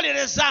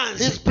kwolereza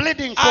he's nze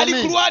pleading for ali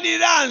me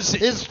kulwanirira nze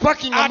he's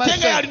speaking on my ate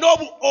nga side yalina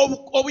and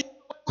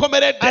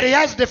obukomeredde he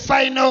has the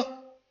final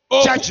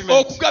judgment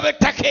okugaba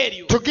ettaka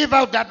eryo to give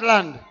out that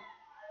land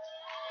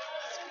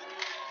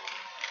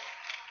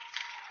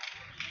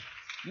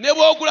ne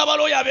bw'ogula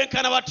balooya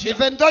abenkana batya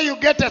even though you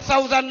get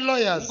 1,000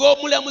 lawyers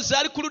ng'omulamuzi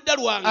ali ku ludda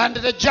lwange and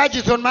the judge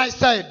is on my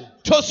side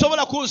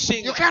tosobola you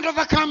kunsinga can't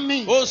overcome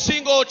me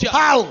onsinga otya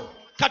how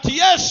kati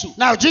yesu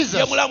now ye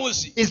Jesus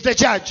mulamuzi is the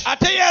judge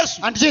ate yesu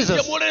and Jesus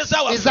ye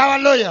muwolereza is waffe our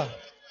lawyer and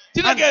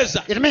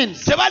kitegeeza it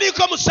means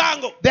tebaliiko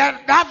musango they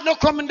have no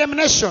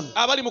condemnation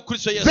abali mu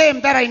kristo yesu them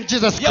that are in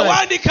Jesus Christ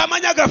yawandiika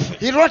amanya gaffe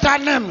he wrote our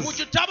mu names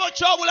kitabo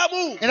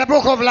ky'obulamu in the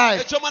book of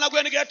life eky'omwana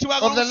gw'endiga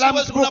yattibwanga of the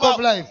Lamb's book of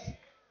life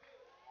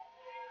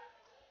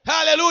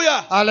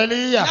haleluya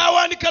hallelujah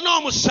n'awandiika and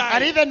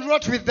n'omusaayi even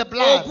wrote with the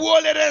blood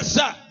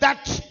ogwolereza that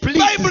pleads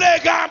bayibuli the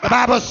egamba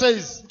Bible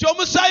says nti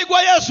omusaayi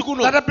gwa yesu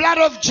guno that the blood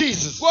of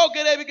Jesus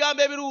gwogera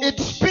ebigambo it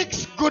ebirungi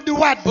speaks good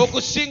words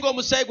okusinga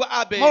omusaayi gwa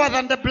more aberi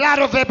than the blood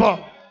of Abel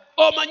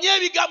omanye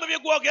ebigambo bye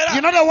gwogera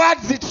you know the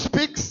words it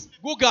speaks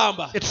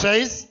gugamba it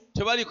says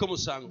tebaliiko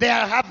musango they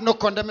have no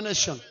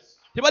condemnation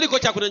tebaliiko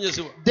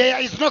kyakunenyezebwa there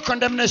is no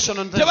condemnation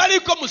on them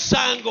tebaliiko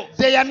musango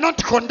they are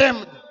not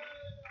condemned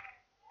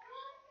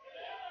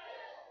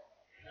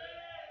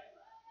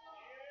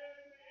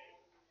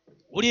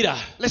wulira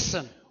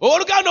listen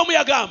owooluganda omu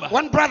yagamba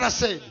one brother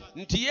said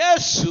nti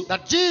yesu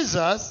that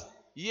Jesus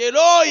ye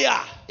looya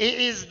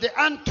he is the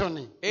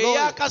Anthony lawyer.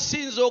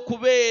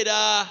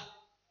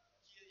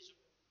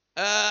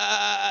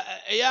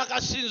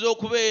 eyakasinza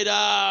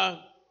okubeera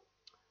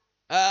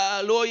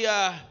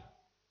looya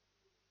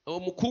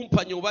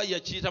omukumpanya oba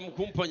yakiyita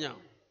mukumpanya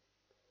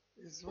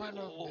Is one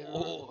of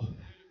the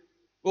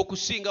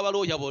okusinga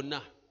balooya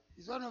bonna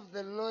He's one of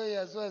the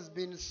lawyers who has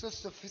been so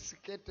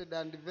sophisticated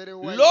and very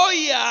wise.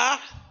 Lawyer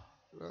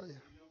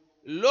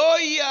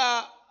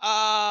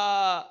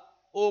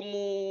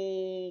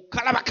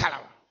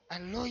omukalabakalaba. A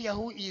lawyer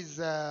who is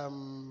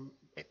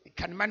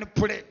can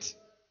manipulate.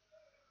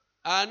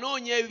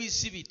 Anoonya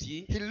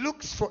ebisibiti He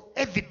looks for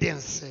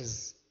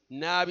evidences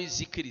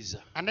n'abizikiriza.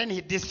 and then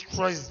he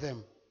destroys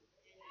them.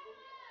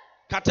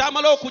 Kati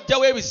amala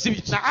okugyawo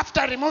ebisibiti, Now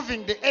after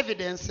removing the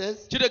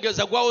evidences,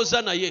 kitegeeza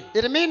gwawoza naye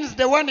it means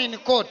the one in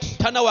court,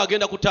 tana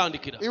wagenda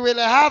kutandikira, he will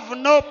have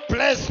no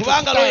place to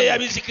kubanga lawyer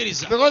stand.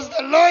 yabizikiriza. Because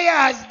the lawyer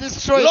has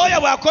destroyed Lawyer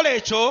it. bw'akola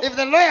ekyo, If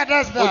the lawyer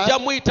does ojja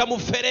that, muyita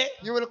mufere,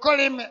 you will call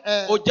him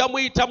ojja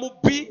muyita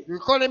mubbi. you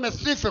call him a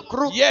thief, a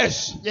crook.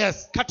 Yes.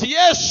 Yes. Kati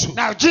Yesu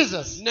Now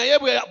Jesus, naye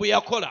bwe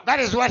yakola. that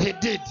is what he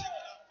did.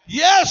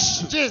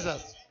 Yesu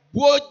Jesus,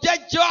 bw'ojja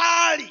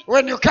gy'ali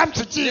when you come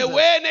to ne Jesus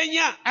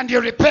weenenya and you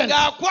repent,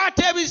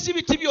 ng'akwata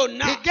ebisibiti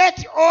byonna he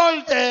gets all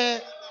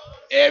the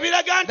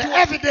ebiraga the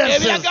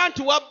evidences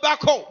nti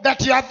wabbako,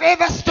 that you have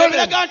ever stolen,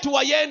 ebiraga nti that you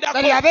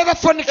wayendako, have ever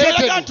ebiraga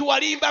fornicated, nti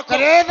walimbako, that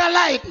you ever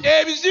lied.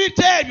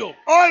 ebizibiti ebyo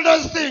All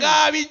those things,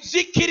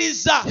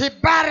 ng'abizikiriza he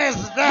buries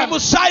mu them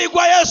musaayi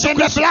gwa Yesu in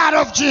the Kristo. blood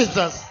of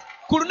Jesus.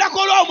 Ku lunaku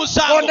On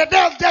olw'omusango the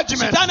day of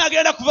judgment, sitaani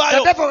agenda the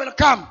kuvaayo devil will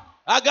come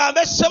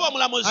agambe ssebo and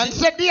mulamuzi,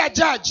 say, "Dear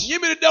judge,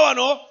 nyimiridde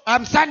wano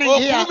I'm standing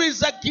here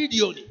okulumiza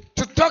Gideoni.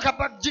 to talk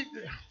about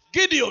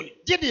Gideon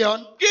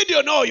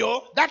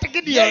oyo That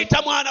Gideon,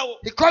 yeeyita mwana wo,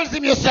 he calls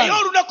him your naye son.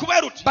 olunaku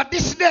bwe luti But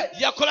this day,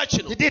 yakola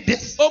kino. he did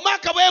this.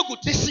 Omwaka bwe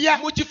guti This year,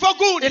 mu kifo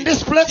gundi in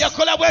this place,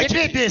 yakola bwe he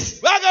did kiti.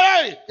 this.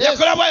 Baagala Yes.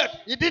 yakola bwe yati.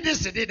 He did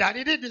this, he did that.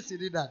 He did this, he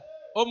did that.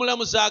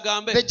 Omulamuzi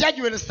agambe The judge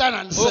will stand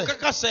and say,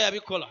 okakasa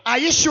yabikola. "Are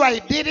you sure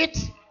he did it?"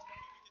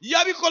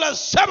 Yabikola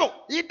ssebo.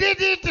 He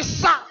did it,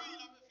 sir.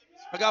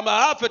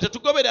 Agamba ffe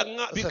tetugobera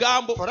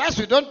bigambo, For us,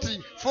 we don't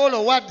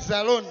follow words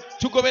alone.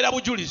 tugobera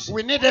bujulizi.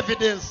 We need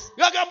evidence.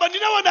 Agamba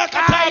ninawo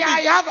n'akatambi,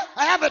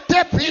 I have a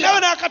tape here. ninawo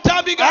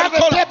n'akatambi I have a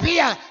g'alikola. tape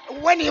here.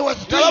 When he was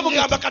Nga doing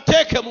bamugamba it,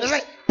 kateekemu, he's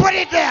like, "Put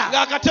it there.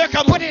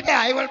 ng'akateeka Put it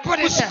there." He will put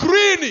mu it there.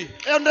 screen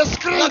On the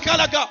screen, nga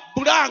kalaga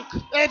blank.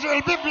 it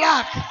will be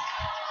black.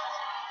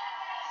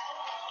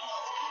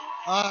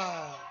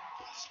 Ah.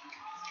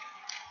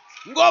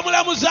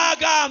 Ng'omulamuzi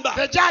agamba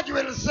The judge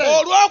will say,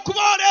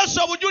 olw'okuba oleese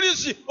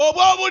obujulizi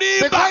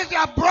obw'obulimba "Because you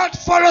have brought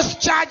false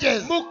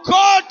charges mu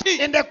kooti,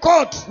 in the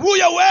court,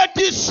 wuuyo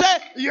weetisse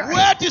You-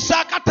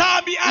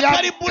 akatambi you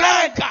akali have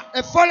bulanka, carried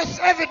a false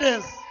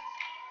evidence.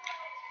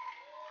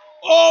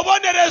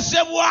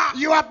 obonerezebwa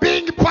You are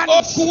being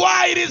punished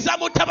okuwaayiriza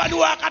mutabani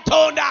wa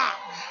Katonda,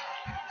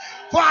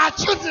 for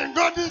accusing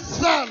God's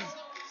son.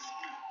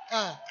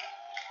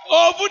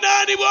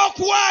 obunaanibwa You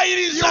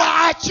okuwaayiriza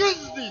are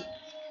accused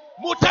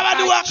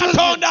mutabani wa accusing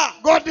Katonda.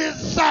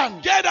 God's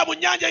son. Genda mu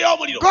nnyanja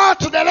y'omuliro, Go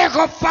to the lake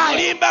of fire.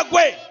 mulimba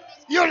gwe.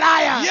 You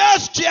liar.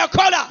 Yesu kye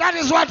yakola, That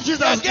is what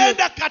Jesus did.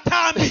 yagenda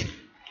katambi,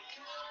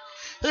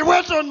 He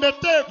went on the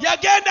tape.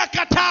 yagenda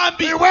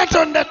katambi He went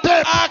on the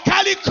tape.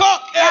 akaliko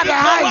That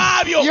ebikolwa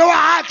hides byo, your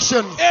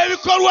actions,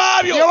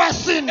 ebikolwa byo, your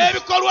sins.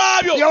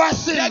 ebikolwa byo. Your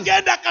sins.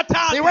 Yagenda He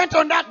katambi went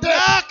on that tape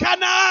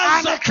and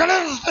n'akanaaza, he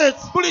cleansed it.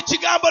 buli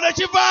kigambo ne And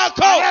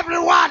kivaako, every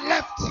word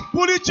left.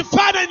 buli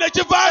kifaananyi ne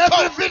Every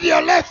kivaako,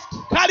 video left.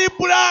 kali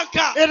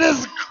bulanka, It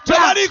is black.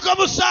 tebaliiko There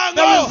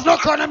musango. is no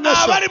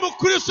condemnation. Abali mu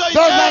Kristo Those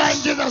that are in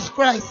Yesu. Jesus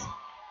Christ.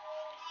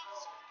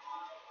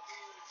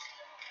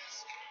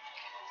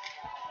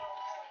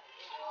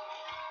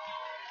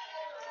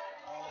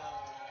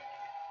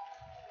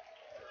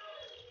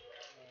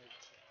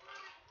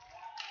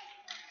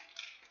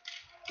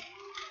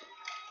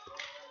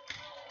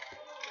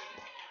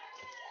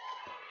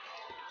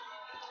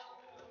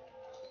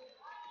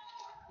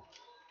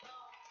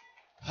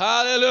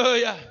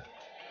 Hallelujah.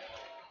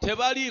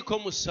 Tebaliiko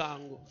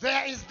musango,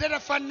 There is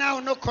therefore now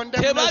no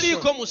condemnation.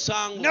 tebaliiko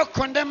musango. No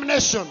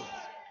condemnation.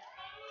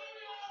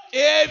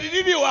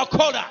 Ebibi bye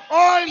wakola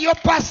All your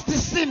past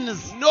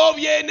sins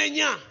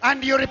n'obyenenya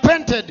and you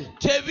repented,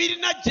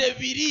 tebirina gye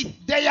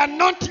biri. they are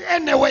not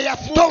anywhere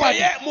stored.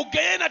 Mu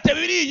Geyeena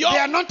tebiriiyo, They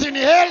are not in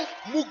hell.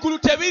 mu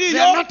ggulu They are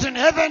tebiriiyo, not in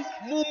heaven.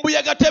 mu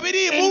mbuyaga In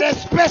tebiriimu, the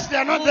space, they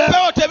are mu not there.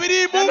 mpewo They are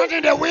tebiriimu, not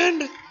in the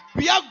wind.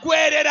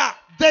 byaggwerera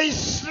They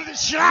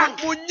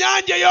shrank mu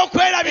nnyanja in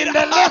ey'okwerabira.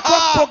 the lake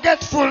of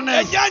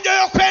forgetfulness.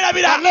 Ennyanja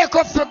ey'okwerabira, The lake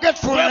of gwe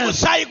forgetfulness.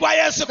 musaayi gwa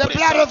Yesu The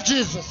blood Kristo. of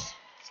Jesus.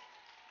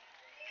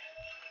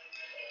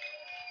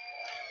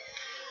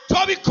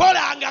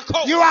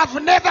 Tobikolangako, You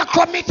have never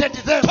committed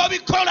them.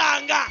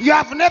 tobikolanga. You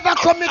have never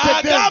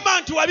committed them.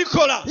 Agamba nti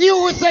wabikola, You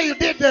who say you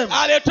did them,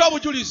 aleete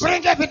obujulizi.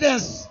 bring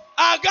evidence.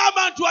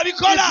 Agamba nti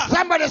wabikola, If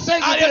somebody says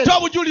you aleete did,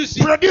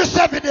 obujulizi. produce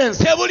evidence.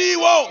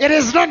 Tebuliiwo, It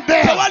is not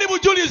there. tewali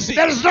bujulizi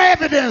There is no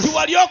evidence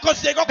tiwali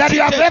okozeeko that you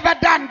have kukite. ever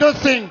done those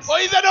things.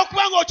 Oyinza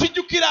n'okuba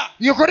ng'okijjukira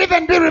You could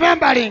even be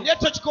remembering, naye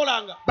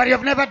tokikolanga. but you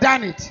have never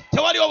done it.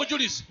 Tewaliwo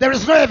bujulizi, There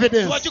is no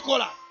evidence.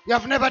 tiwakikola. You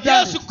have never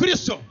done Yesu it.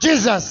 Kristo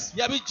Jesus,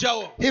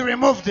 yabijjawo he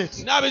removed it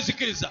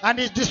n'abizikiriza and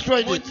he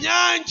destroyed mu it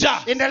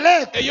nnyanja in the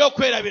lake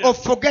ey'okwerabira.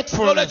 of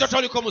forgetfulness. Olwekyo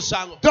toliko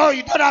musango, Though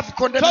you don't have toliko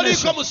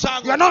condemnation,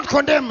 musango. you are not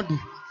condemned.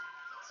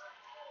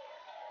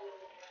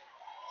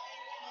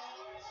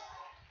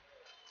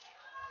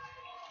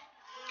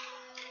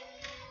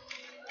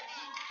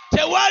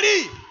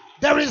 tewali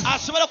There is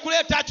asobola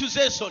kuleeta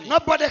accusation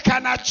nobody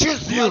can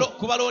accuse you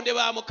ku balonde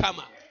ba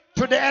Mukama.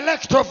 to the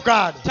elect of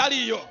God.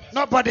 Taliyo.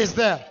 Nobody is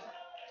there.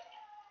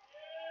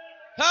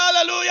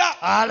 Hallelujah.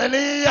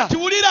 Hallelujah.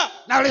 Tuwulira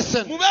Now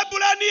listen. mu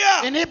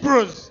Bebulaniya In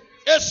Hebrews,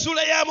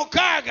 essula ya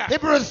 6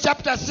 Hebrews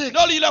chapter 6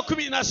 n'oluyira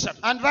 13.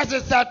 and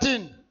verses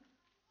 13.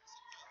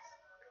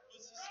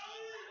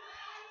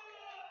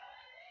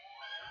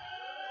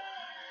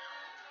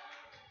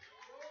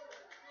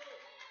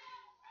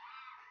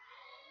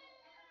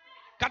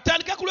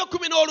 Katandika ku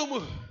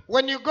 11.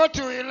 When you go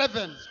to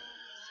 11,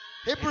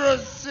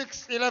 Hebrews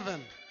 6:11.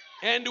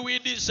 And we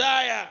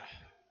desire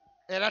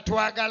Era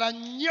twagala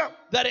nnyo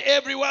that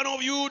every one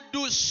of you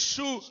do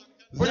so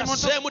the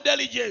same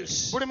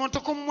diligence buli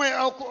muntu kumwe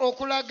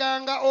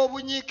okulaganga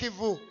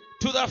obunyiikivu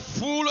to the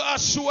full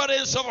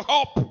assurance of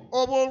hope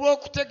obwo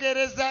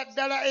olw'okutegeereza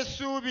ddala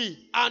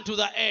essuubi and to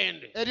the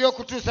end.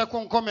 ery'okutuusa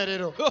ku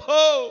nkomerero.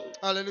 Ho-ho.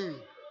 Hallelujah.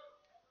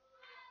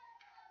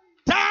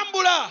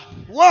 Tambula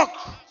Walk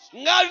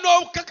ng'alina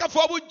obukakafu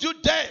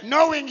obujjudde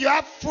knowing you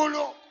have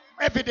full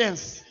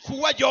evidence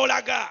kuwa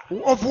gy'olaga.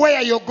 of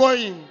where you're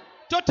going.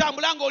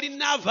 Totambula ng'oli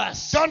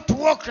nervous. Don't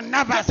walk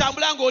nervous.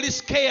 Totambula ng'oli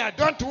scared.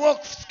 Don't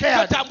walk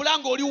scared. Totambula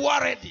ng'oli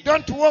worried.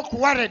 Don't walk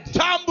worried.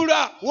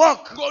 Tambula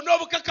Walk ng'olina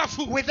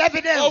obukakafu with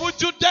evidence,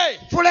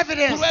 obujjudde full ku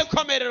evidence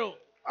lw'enkomerero.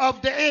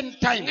 of the end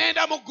time.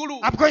 Ngenda mu ggulu.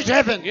 I'm going to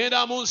heaven.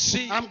 Ngenda mu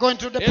nsi. I'm going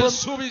to the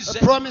Ensuubize.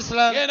 promised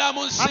land. Ngenda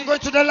mu nsi. I'm going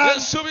to the land,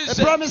 Ensuubize.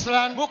 the promised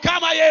land.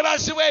 Mukama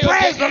yeebazibwe eyo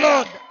Praise the tegeera.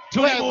 Lord.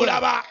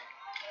 Tulimulaba.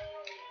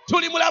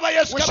 Tulimulaba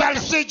Yesu We shall Kabaka.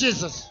 see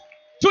Jesus.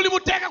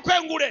 Tulimuteeka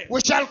kwengule. We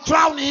shall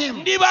crown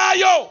him.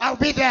 Ndibaayo I'll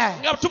be there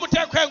nga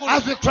tumuteeka kwengule.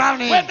 as we crown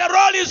When him. the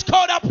roll is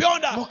called up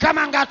yonder,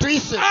 Mukama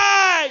ng'atuyise.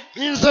 I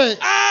Nze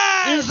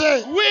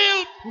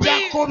will nja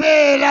be,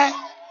 kubeera.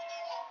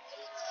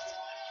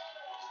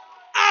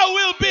 I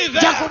will be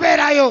Nja there.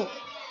 kubeerayo.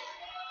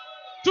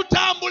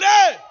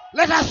 Tutambule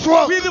Let us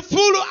walk with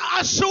full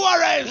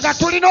assurance nga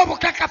tulina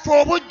obukakafu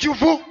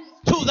obujjuvu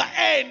to the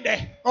end.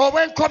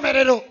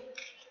 obw'enkomerero.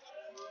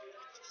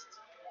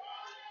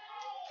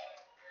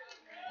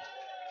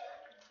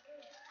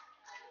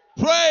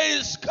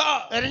 Praise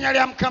God. Erinnya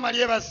lya Mukama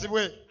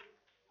lyebazibwe.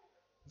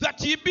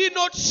 That ye be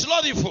not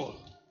slothful,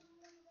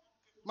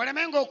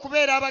 Mulemenga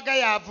okubeera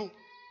abagayaavu,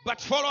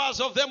 but followers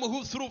of them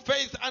who through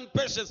faith and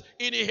patience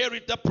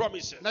inherit the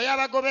promises. naye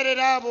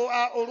abagoberera abo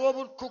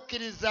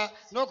olw'obukukkiriza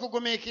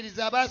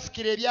n'okugumiikiriza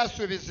abaasikira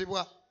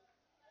ebyasuubizibwa.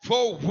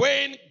 For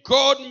when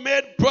God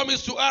made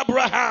promise to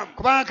Abraham,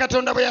 Kubanga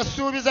Katonda bwe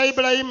yasuubiza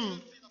Ibulayimu,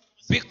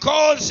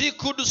 because he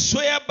could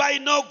swear by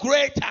no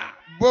greater,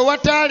 bwe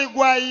wataali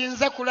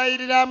gw'ayinza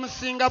kulayirira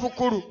amusinga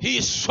bukulu, he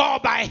swore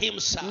by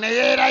himself. ne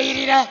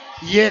yeerayirira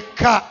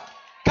yekka.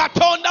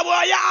 Katonda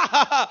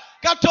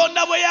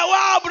bwe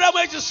yawa Aburahamu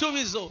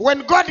ekisuubizo.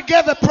 When God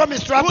gave a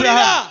promise to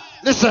Abraham,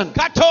 listen,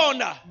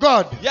 Katonda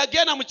God,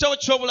 yagenda mu kitabu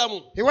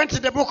ky'obulamu. he went to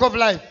the book of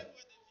life.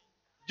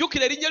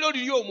 Jjukira erinnya lyo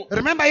liri omwo.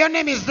 Remember, your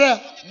name is there.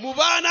 Mu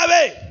baana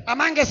be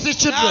Among his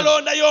children,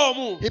 n'alondayo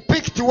omu he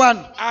picked one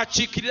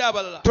akiikirira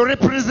abalala. to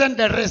represent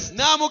the rest.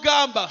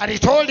 N'amugamba, And he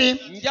told him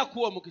nja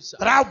kuwa omukisa,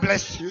 that I'll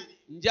bless you,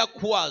 nja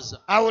kuwaza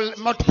I will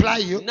multiply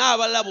you,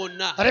 n'abalala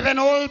bonna, and even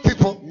all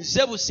people,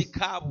 nze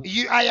busikaabwo,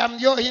 I am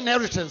your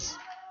inheritance.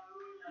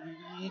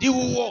 ndi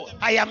wuwo,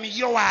 I am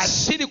yours.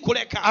 siri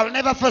kuleka I will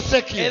never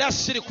forsake you, era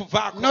siri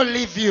kuvaako nor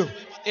leave you.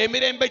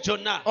 emirembe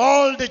gyonna.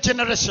 All the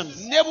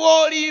generations. Ne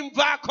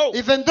bw'olinvaako,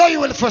 Even though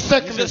you will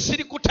forsake nze me,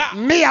 siri kuta,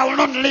 me, I will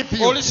not leave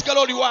you. olisigala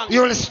oli wange.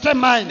 You will stay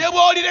mine. Ne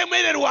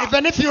bw'oliremererwa,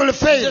 Even if you will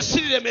fail, nze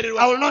siriremererwa.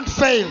 I will not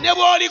fail. Ne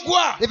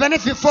bw'oligwa, Even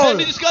if you nze fall,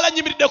 ndisigala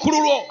nyimiridde ku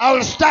lulwo. I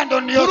will stand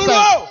on Ku your side.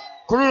 lulwo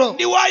Kululo,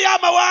 ndiwaayo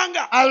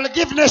amawanga. I will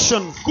give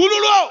nations Ku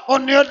lulwo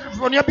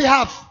on your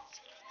behalf.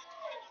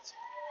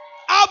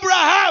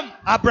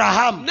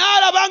 Abraham.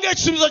 n'alaba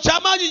ng'ekisuubizo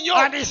ky'amaanyi nnyo.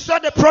 And he saw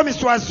the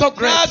promise was so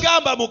great.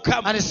 N'agamba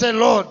Mukama, And he said,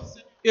 Lord,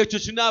 ekyo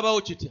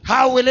kinaabawo kitya?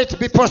 how will it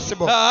be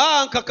possible?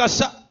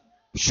 Nkakasa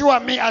Assure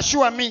me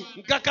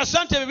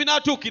nti ebyo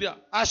binaatuukira.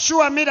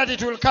 that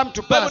it will come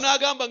to Bayibuli pass.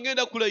 n'agamba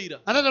ngenda kulayira.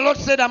 And then the Lord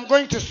said, I'm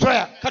going to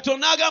swear.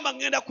 Katonda n'agamba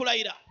ngenda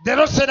kulayira. The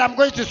Lord said, I'm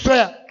going to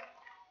swear.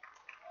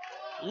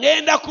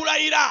 Ngenda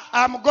kulayira.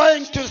 I'm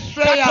going to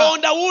swear.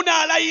 Katonda wuuno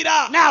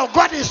alayira. Now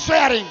God is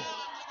swearing.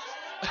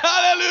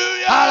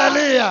 Hallelujah.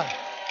 Hallelujah.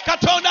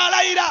 Katonda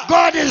alayira.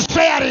 God is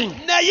swearing.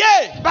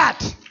 Naye But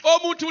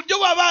omuntu bulijjo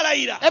bw'aba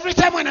alayira, every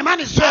time when a man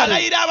is swearing,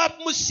 alayira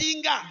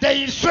abamusinga.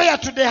 they swear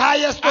to the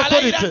highest Alayira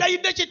authority.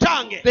 ndayidde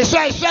kitange, They say,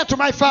 I swear to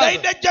my father.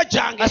 ndayidde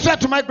jjajjange, I swear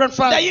to my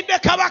grandfather. ndayidde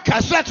kabaka,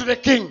 I swear to the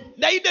king.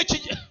 ndayidde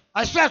ki.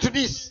 I swear to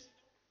this.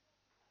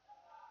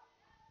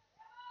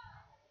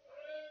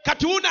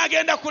 Kati wuuno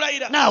agenda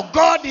kulayira, Now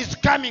God is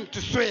coming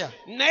to swear.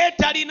 naye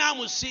talina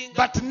amusinga.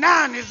 But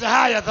none is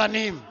higher than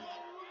him.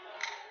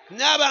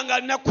 N'aba nga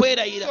alina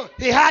kwerayira. So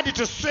he had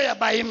to swear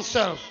by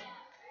himself.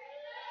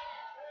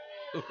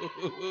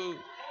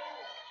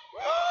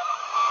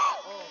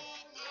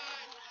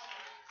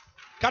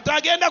 Kati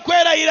agenda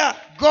kwerayira.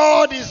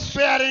 God is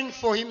swearing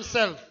for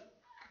himself.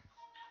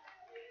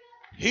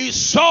 He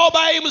saw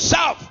by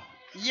himself.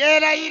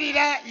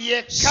 yeerayirira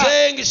yekka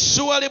saying,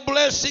 surely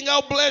blessing,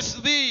 I'll bless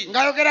thee,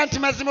 ng'ayogera nti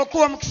mazima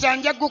okuwa omukisa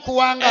nja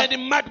gukuwanga and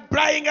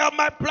multiplying, I'll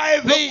multiply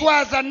thee.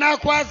 n'okukwaza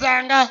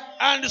nnaakwazanga.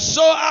 And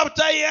so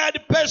after he had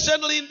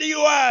patiently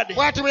endured,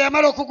 bw'ati bwe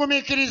yamala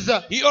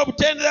okugumiikiriza he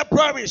obtained the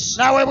promise.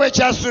 n'aweebwa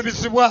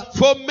ekyasuubizibwa.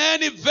 For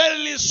many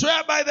verily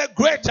swear by the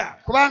greater.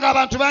 kubanga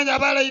abantu bangi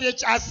abalayira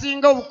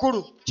asinga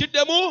obukulu.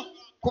 Kiddemu?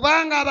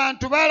 kubanga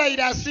abantu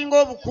balayira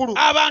asinga obukulu.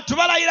 Abantu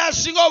balayira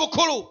asinga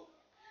obukulu.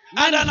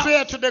 And Men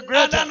swear to the and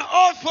greater. an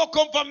oath for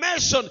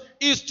confirmation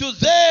is to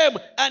them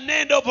an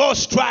end of all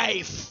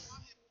strife.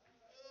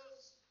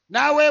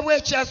 n'aweebwa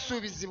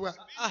ekyasuubizibwa.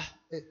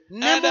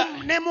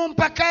 Ne mu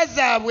mpaka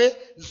zaabwe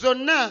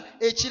zonna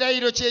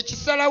ekirayiro kye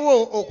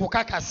kisalawo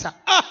okukakasa.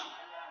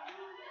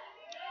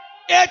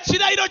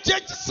 Ekirayiro kye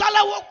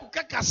kisalawo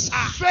okukakasa.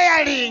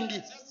 Swearing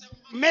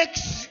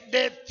makes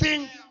the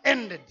thing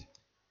ended.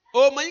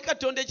 Omanyi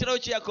Katonda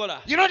ekirayiro kye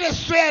yakola? You know the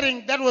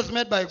swearing that was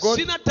made by God?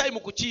 Sina time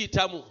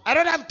kukiyitamu. I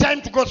don't have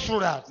time to go through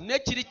that. Ne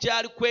kiri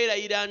kyali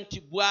kwerayira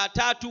nti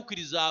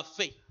bw'ataatuukiriza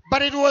afe.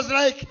 But it was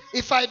like,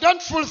 if I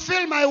don't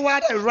fulfill my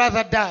word, I'd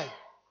rather die.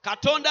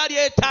 Katonda ali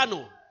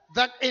etaano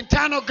The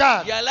eternal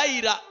God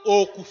yalayira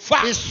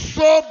okufa is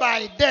so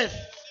by death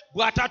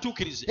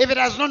bw'ataatuukirize. if it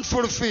has not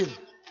fulfilled.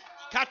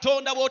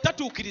 Katonda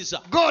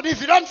bw'otatuukiriza God,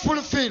 if you don't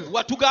fulfill,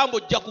 watugamba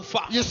ojja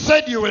kufa. you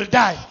said you will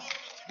die.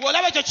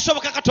 Bw'olaba ekyo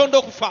kisoboka Katonda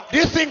okufa, Do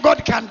you think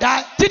God can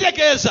die?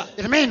 kitegeeza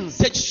It means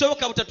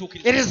tekisoboka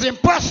butatuukiriza. it is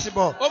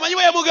impossible. Omanyi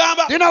bwe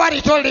yamugamba? Do you know what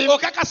he told him?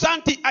 Okakasa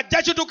nti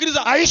ajja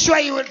kituukiriza. Are you sure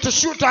you will to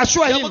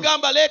assure him?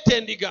 Yamugamba leeta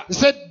endiga. He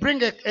said,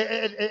 bring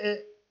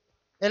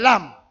a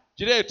lamb.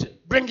 Gireete.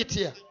 Bring it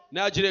here.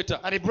 N'agireeta.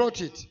 And he brought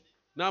it.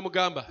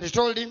 N'amugamba He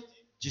told him,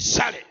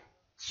 gisale.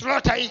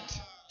 slaughter it.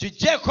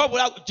 Gigyeko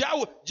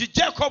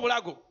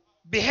obulago.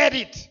 Behead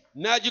it.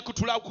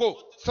 N'agikutulako.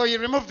 So he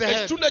removed the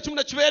head. Ekitundu ekimu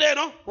ne kibeera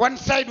eno. One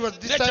side was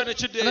this Nekyo side, ne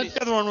kidda and eri.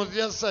 the other one was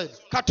the other side.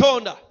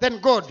 Katonda Then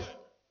God.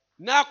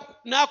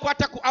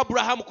 n'akwata ku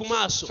Abulahamu ku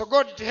maaso. So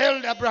God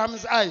held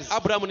Abraham's eyes.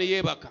 Abulahamu ne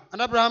yeebaka.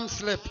 And Abraham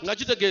slept. Nga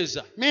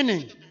kitegeeza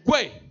Meaning,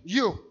 gwe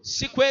you.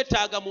 si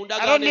kwetaaga mu I don't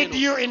ndagaano need eno.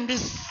 you in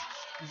this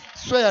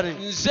swearing.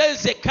 Nze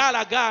nzekka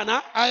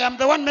alagaana. I am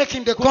the one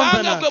making the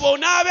Kubanga gwe covenant.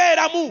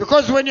 bw'onaabeeramu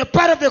Because when you're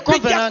part of the bijja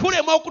covenant,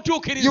 kulema you will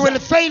okutuukiriza.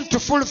 fail to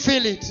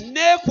fulfill it.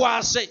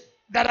 Neekwase.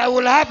 That I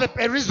will have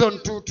a reason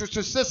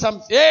to say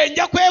something.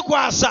 Nja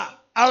kwekwasa.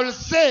 I will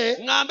say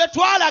Ngambe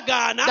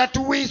twalagaana that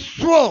we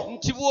swore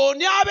nti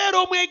bw'onaabeera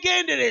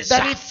omwegendereza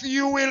that if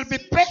you will be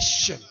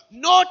patient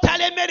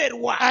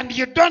n'otalemererwa and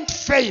you don't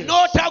fail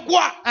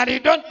n'otagwa and you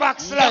don't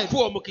backslide,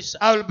 njakuwa omukisa.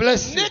 I will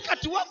bless you. Ne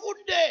kati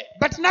wavudde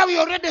But now you're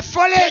already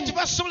fallen,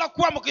 tekibasobola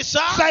kuwa mukisa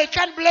so I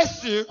can't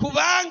bless you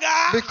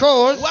kubanga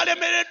because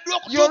walemereddwa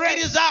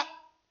okutuukiriza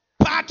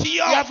paati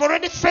yo. you have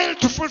already failed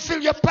to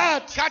fulfill your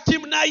part. Kati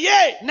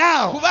naye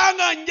Now,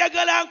 kubanga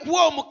njagala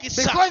nkuwa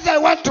omukisa because I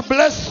want to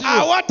bless you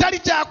awatali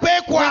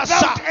kyakwekwasa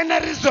without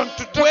any reason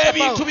to talk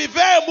bw'ebintu about.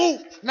 biveemu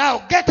Now,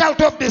 get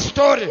out of the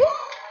story.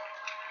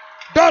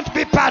 Don't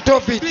be part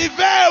of it.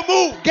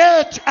 biveemu.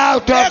 Get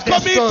out of the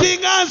story.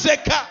 Ekomitinga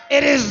nzeka.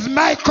 It is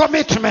my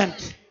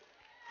commitment.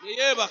 Ne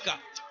yeebaka.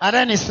 And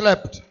then he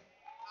slept.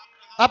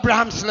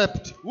 Abraham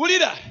slept.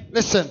 Wulira.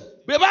 Listen,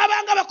 Bwe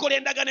baabanga bakola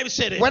endagaano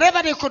ebiseera ebyo,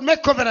 whenever they could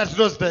make covenants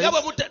those days, nga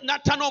bwe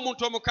natta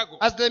n'omuntu omukago,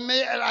 as I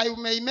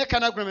may make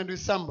an agreement with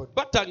somebody,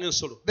 battanga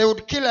ensolo. they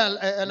would kill an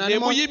Ne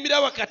animal.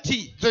 muyimira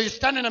wakati So you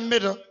stand in the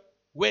middle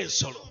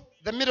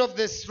of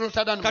the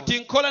slaughtered animal. kati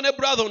nkola ne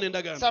brother ono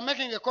endagaano. So I'm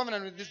making a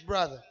covenant with this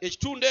brother.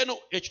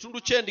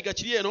 Ekitundu ky'endiga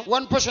kiri eno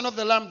One portion of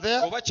the lamb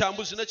there, oba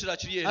kyambuzi nekirala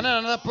kiri and eno, then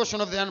another portion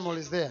of the animal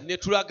is there. ne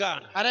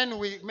tulagaana And then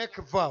we make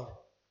a vow.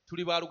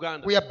 tuli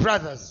baaluganda. We are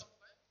brothers.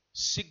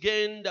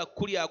 Sigenda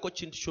kulyako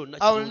kintu kyonna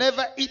I will kirungi.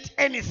 never eat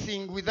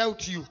anything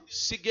without you.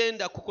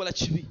 Sigenda kukola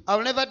kibi. I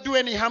will never do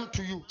any harm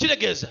to you.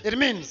 Kitegeeza It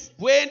means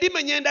bwe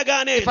ndimenya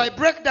endagaano if I eno,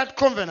 break that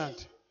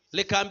covenant,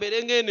 leka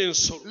mbeere ng'eno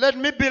ensolo let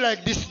me be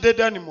like this dead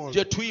animal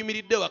gye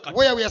tuyimiridde wakati.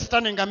 where we are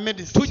standing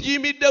amidst.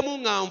 Tugiyimiddemu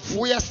nga nfu.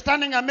 We are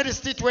standing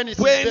amidst it when it is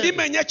Bwe dead.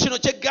 ndimenya kino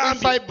kye If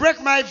I gambye,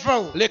 break my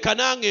vow, leka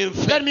nange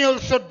nfe. let me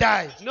also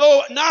die.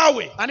 No,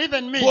 naawe And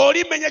even me,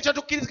 bw'olimenya if you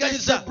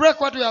kyetukkiriziganyizza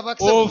break what we have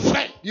accepted,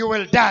 ofe. you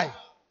will die.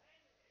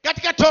 Kati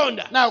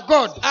Katonda Now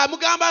God,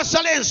 amugamba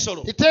asala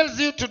ensolo. He tells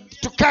you to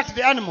cut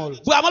the animal.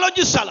 Bw'amala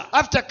ogisala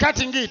After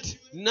cutting it,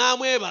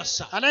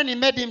 n'amwebasa. and then He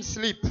made him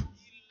sleep.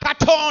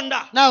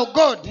 Katonda Now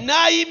God,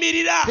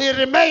 n'ayimirira He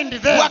remained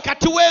there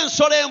wakati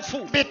w'ensolo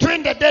enfu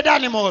between the dead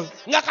animal.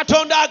 nga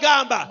Katonda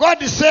agamba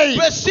God is saying,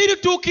 bwe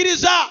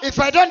sirituukiriza if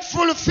I don't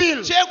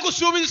fulfill kye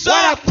nkusuubiza,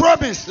 what I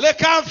promised,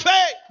 leka nfe,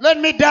 let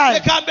me die.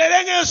 leka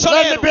mbeere ng'ensolo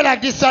Let me eno, be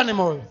like this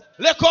animal.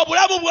 leka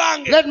obulamu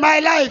bwange Let my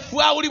life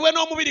bwawulibwe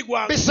n'omubiri be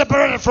gwange.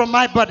 separated from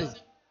my body.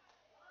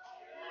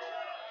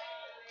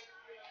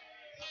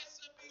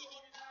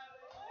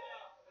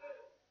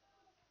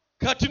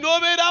 Kati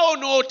n'obeerawo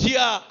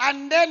n'otya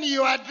And then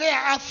you are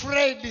there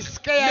afraid, ne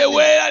scared,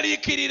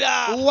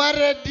 weeraliikirira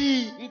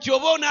worried, nti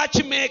oba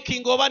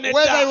onaakimeekinga oba whether you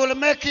nedda. will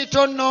make it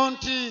or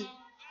not.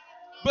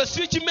 bwe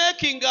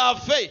sikimaking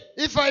afe.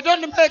 If I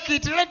don't make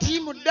it, let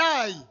him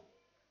die.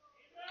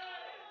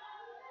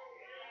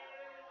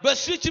 Bwe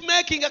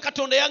sikimaking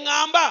Katonda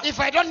yaŋŋamba If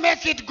I don't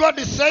make it, God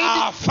said,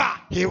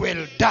 afa. he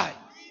will die.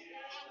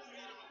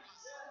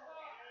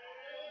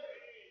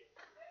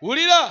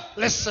 Wulira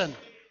Listen,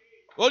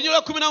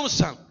 olunyolo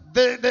 17.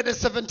 the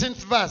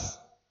 17th verse.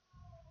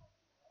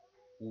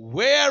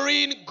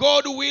 Wherein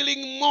God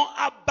willing more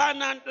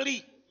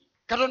abundantly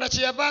Katonda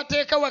kyeyava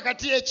ateeka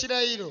wakati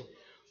ekirayiro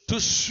to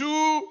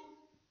shew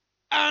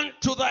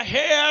unto the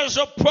heirs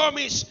of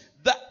promise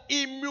the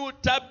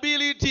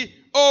immutability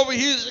of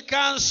his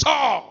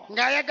counsel.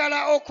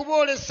 ng'ayagala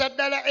okuboolesa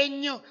ddala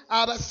ennyo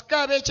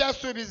abasika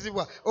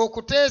ab'ekyasuubizibwa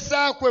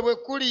okuteesa kwe bwe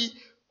kuli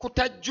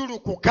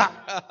kutajjulukuka.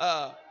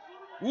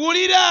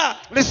 Wulira.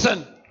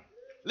 Listen,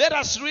 Let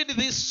us read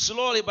this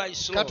slowly by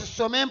slowly.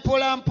 katusome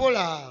mpola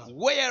mpola.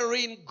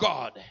 Wherein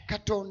God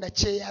Katonda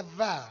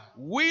kyeyava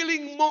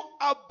willing more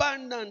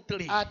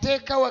abundantly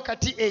ateeka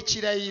wakati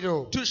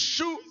ekirayiro to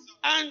shew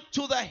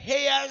unto the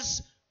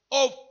heirs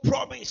of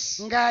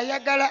promise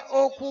ng'ayagala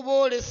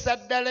okuboolesa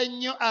ddala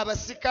ennyo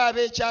abasika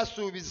the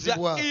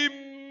ab'ekyasuubizibwa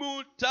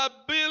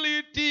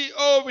immutability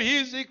of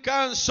his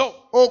counsel.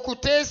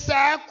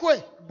 okuteesa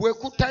kwe bwe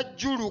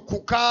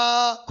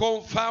kutajjulukuka.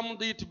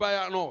 Confirmed it by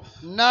an oath.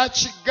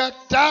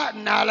 N'akigatta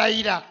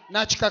n'alayira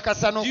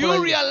n'akikakasa Do you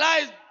n'okulayira.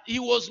 realize he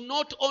was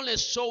not only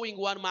showing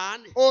one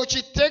man?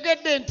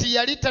 Okitegedde nti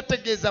yali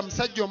tategeeza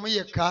musajja omu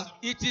yekka,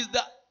 It is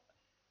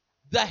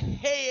the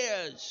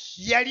heirs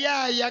yali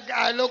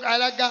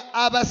alaga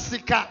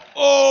abasika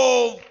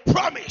of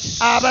promise.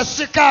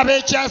 abasika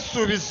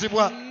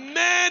ab'ekyasuubizibwa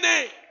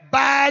Many.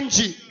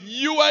 bangi,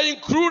 You are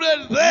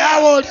included there.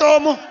 naawe oli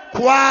omu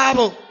ku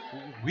abo.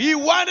 He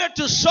wanted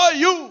to show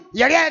you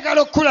Yali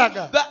ayagala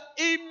okulaga the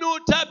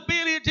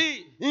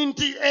immutability.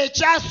 nti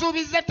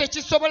ekyasuubiza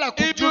tekisobola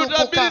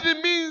kujjulukuka,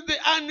 Immutability means the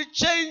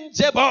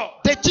unchangeable.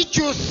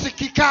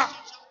 tekikyusikika,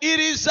 It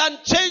is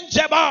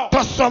unchangeable.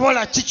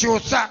 tosobola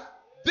kikyusa.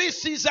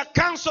 This is a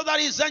counsel that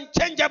is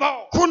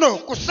unchangeable. Kuno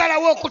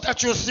kusalawo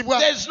okutakyusibwa,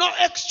 There's no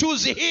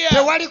excuse here.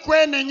 tewali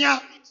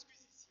kwenenya.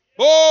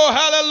 Oh,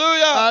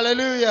 hallelujah.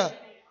 Hallelujah.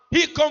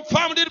 He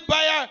confirmed it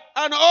by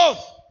an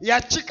oath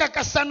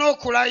Yakikakasa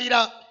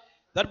n'okulayira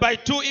that by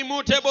two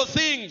immutable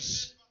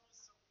things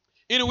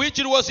in which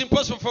it was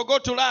impossible for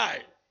God to lie.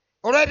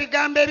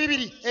 olw'ebigambo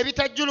ebibiri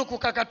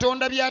ebitajjulukuka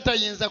Katonda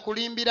by'atayinza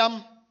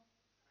kulimbiramu.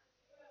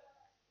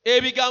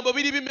 Ebigambo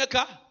biri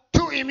bimeka?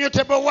 Two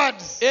immutable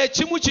words.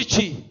 Ekimu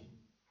kiki?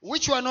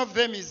 Which one of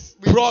them is?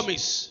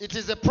 Promise. It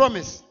is a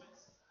promise.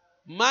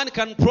 Man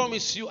can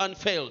promise you and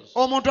fails,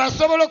 Omuntu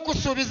asobola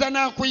okukusuubiza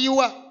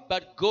n'akuyiwa,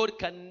 but God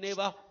can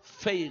never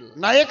fail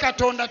naye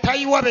Katonda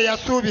tayiwa be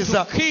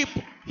yasuubiza. keep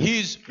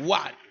his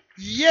word.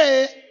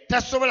 Ye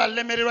tasobola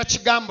lemererwa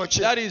kigambo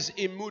kye. That is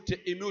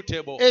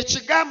immutable.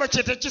 Ekigambo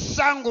kye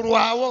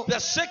tekisangulwawo. The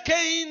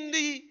second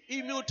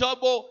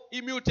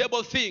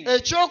immutable thing,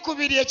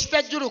 Ekyokubiri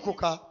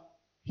ekitajjulukuka,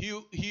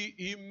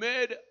 he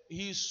made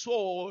his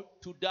soul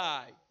to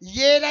die.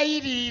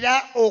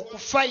 yeerayiririra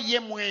okufa ye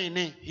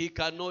mwene, He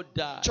cannot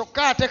die.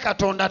 kyokka ate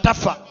Katonda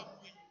tafa.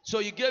 So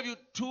he gave you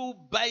two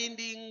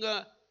binding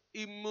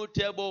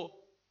immutable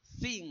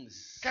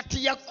things.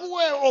 Kati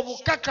yakuwa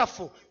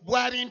obukakafu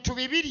bwa bintu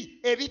bibiri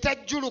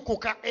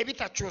ebitajjulukuka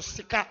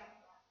ebitakyusika,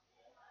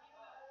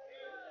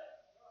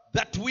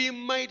 That we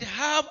might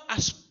have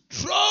a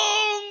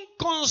strong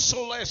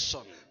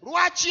consolation.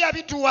 lwaki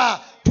yabituwa?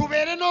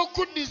 Tubeere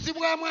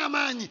n'okuddizibwamu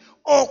amaanyi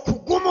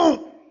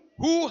okugumu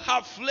Who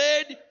have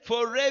fled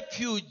for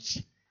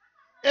refuge,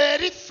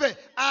 eri ffe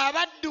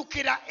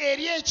abaddukira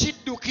eri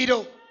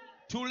ekiddukiro,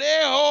 to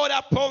lay hold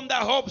upon the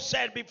hope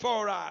set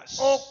before us.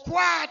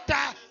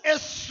 okwata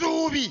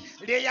essuubi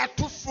lye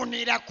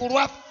yatufunira ku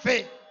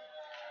lwaffe.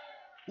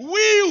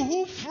 We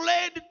who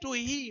fled to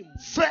him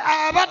Ffe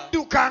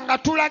abadduka nga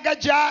tulaga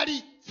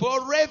gy'ali,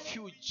 for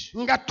refuge.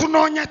 nga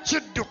tunoonya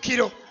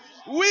kiddukiro.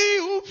 We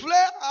who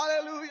fled,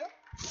 hallelujah.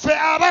 Ffe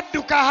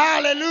abadduka,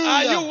 Are you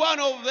haleluya. one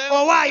of them?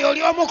 Owaayo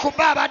oli omu ku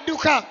bo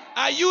abadduka?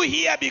 Are you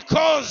here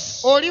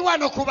because Oli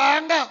wano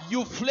kubanga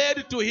you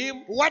fled to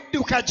him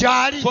wadduka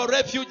gy'ali for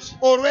refuge?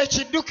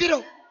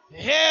 olw'ekiddukiro?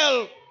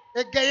 Hell,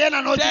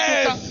 Egeyeena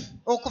n'ogituka, Death.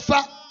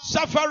 okufa,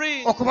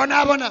 suffering,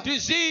 okubonaabona,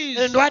 disease,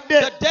 endwadde,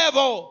 the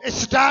devil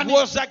esitaani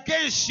was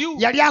against you.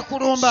 yali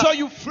akulumba, So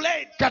you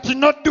fled kati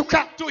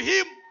n'odduka to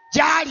him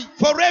gy'ali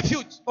for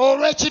refuge.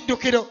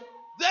 olw'ekiddukiro.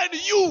 Then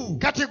you,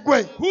 Kati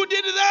gwe who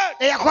did that,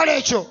 eyakola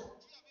ekyo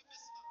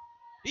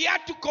he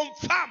had to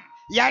confirm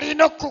yalina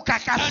and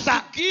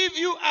okukakasa, to give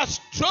you a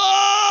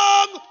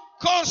strong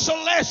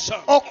consolation.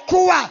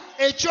 okuwa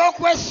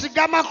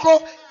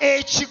ekyokwesigamako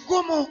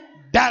ekigumu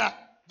ddala.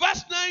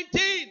 Verse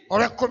 19.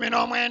 Olw'ekkumi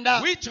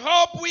n'omwenda, Which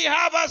hope we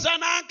have as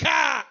an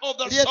anchor of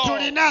the lye soul.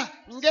 tulina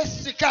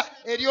ng'essika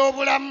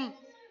ery'obulamu.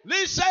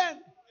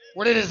 Listen,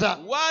 Wuliriza,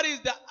 what is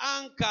the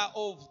anchor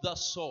of the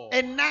soul?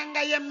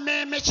 ennanga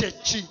y'emmeeme kye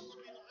ki?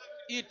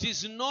 It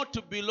is not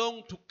to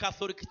belong to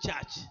Catholic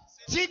Church.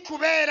 Si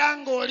kubeera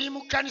ng'oli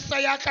mu kkanisa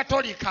ya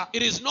Katolika.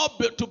 It is not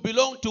to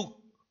belong to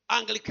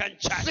Anglican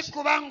church. si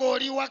kubanga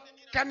oli wa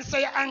kanisa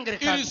ya It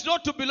Anglican, is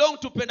not to belong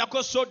to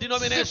Pentecostal si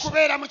denomination.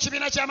 kubeera mu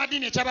kibiina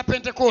ky'amadini It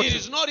eky'abapentekooti,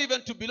 is not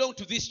even to belong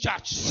to this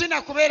church. si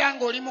na kubeera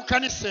ng'oli mu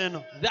kanisa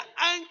eno. The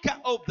anchor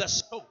of the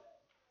soul.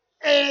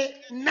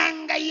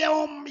 Ennanga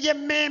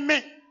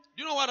y'emmeeme,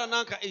 You know what an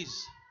anchor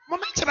is?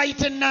 mumanyi kye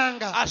bayita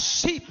ennanga? A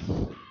ship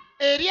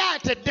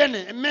Eryato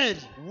eddene, emmeeri.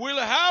 will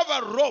have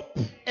a rope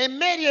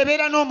Emmeeri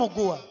ebeera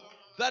n'omuguwa,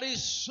 that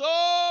is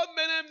so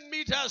many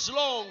meters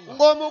long.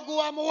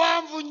 ng'omuguwa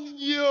muwanvu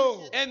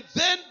nnyo. And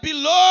then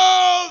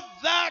below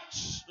that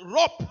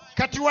rope,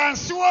 Kati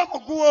wansi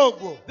w'omuguwa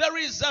ogwo there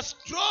is a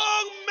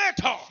strong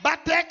metal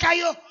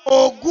bateekayo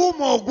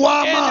oguuma and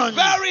ogw'amaanyi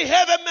very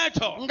heavy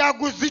metal nga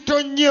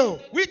guzito nnyo,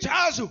 which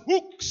has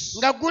hooks.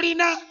 nga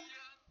gulina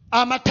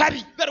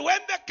amatabi, That when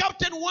the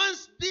captain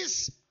wants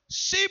this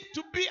ship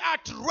to be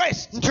at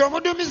rest, nti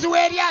omuduumizi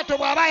w'eryato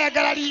bw'aba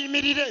ayagala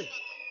liyimirire,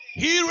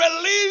 he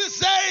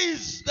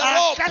releases the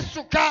rope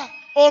akasuka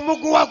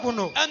omuguwa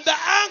guno, and the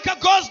anchor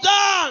goes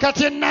down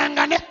kati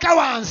ennanga nekka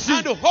wansi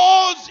and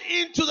holds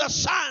into the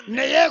sand.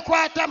 ne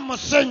yeekwata mu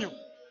musenyu.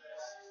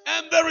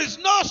 And there is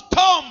no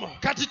storm,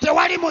 Kati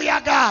tewali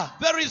muyaga,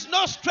 there is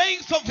no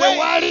strength of wind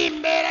tewali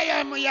mbeera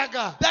ya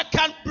muyaga that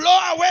can blow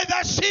away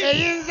the ship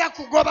eyinza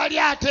kugoba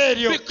lyato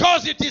eryo,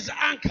 because it is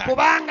anchored.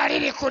 kubanga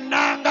liri ku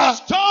nnanga.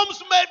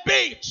 Storms may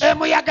beat,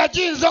 Emuyaga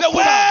giyinza the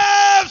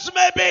okkuba, waves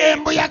may beat,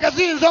 embuyaga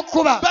ziyinza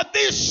okkuba, but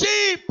this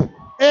ship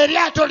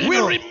eryato will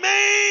lino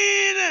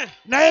remain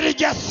naye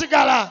lijja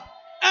sigala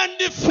nga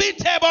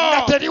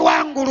undefeatable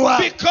teriwangulwa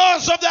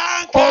because of the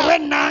anchor.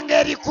 olw'ennanga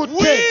erikutte.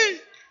 We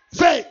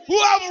Ffe who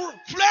have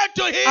fled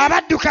to him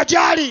abadduka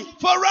gy'ali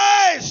for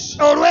rest,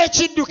 we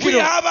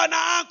olw'ekiddukiro, have an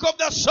anchor of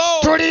the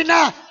soul.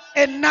 tulina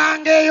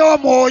ennanga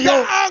ey'omwoyo.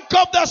 The anchor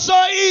of the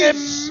soul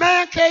is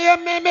Emmenka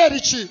ey'emmeeme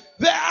eriki?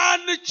 the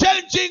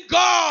unchanging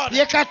God.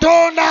 Ye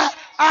Katonda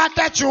He has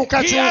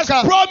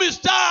atakyukakyuka,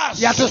 promised us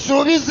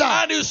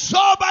yatusuubiza and he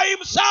saw by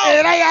himself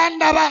era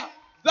yandaba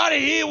that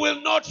he will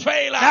not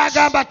fail us.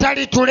 n'agamba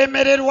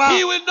talitulemererwa,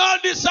 He will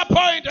not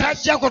disappoint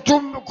us. tajja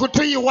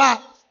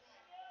kutuyiwa.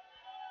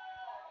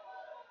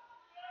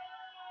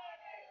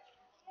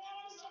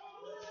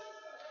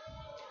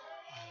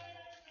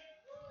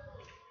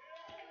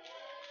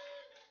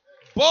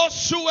 Both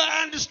sure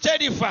and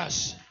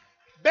steadfast,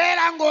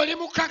 Beera ng'oli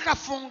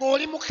mukakafu,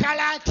 ng'oli and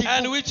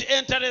mukalaatifu, which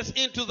entereth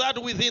into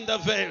that within the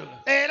veil,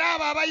 era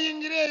abo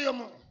abayingira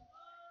eyo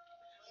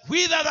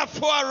whither the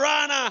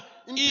forerunner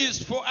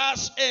is for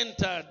us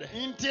entered.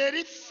 nti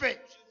eri ffe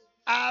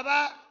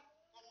aba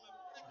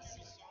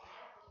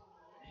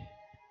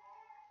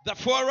The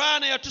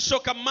forerunner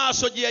yatusooka mu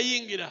maaso gye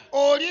yayingira.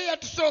 oli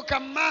eyatusooka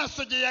mu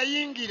maaso gye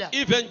yayingira,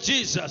 Even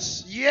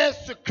Jesus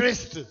Yesu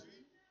Kristo,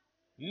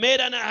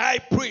 made an high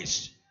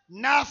priest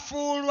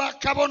n'afuulwa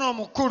kabona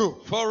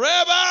omukulu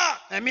forever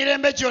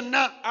emirembe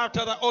gyonna,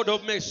 after the order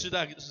of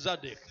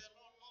Melchizedek.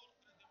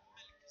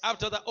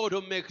 After the order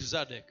of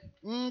Melchizedek.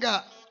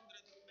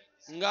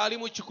 Ng'ali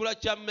mu kikula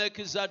kya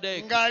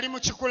Melchizedek, ng'ali mu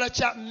kikula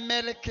kya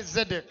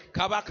Melchizedek,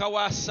 kabaka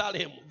wa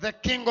Salemu, the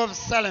king of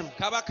Salem,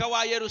 kabaka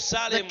wa the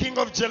Yerusalemu, king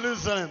of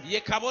Jerusalem. ye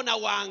kabona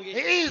He wange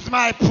is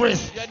my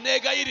priest.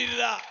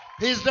 yanneegayiririra.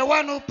 He's the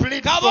one who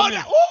pleads for me.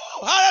 Kabona,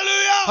 woo,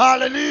 hallelujah!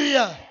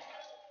 Hallelujah.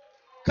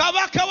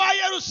 Kabaka wa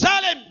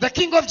Yerusalemu The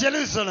king of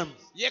Jerusalem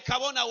ye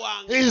kabona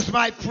wange. is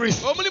my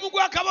priest. Omulimu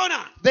gwa kabona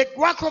The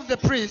work of the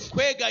priest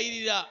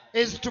kwegayirira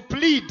is to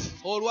plead,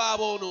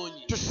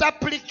 olw'aboonoonyi, to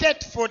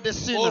supplicate for the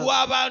sinner,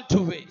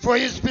 olw'abantu be. for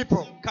his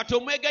people. Kati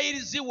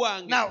omwegayirizi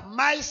wange Now,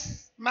 my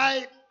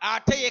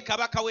ate ye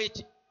kabaka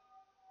w'eki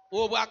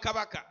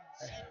obwakabaka,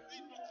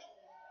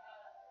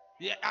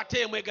 ate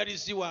ye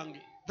mwegalizi wange,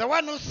 the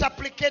one who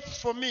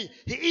supplicates for me,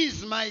 he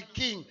is my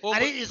king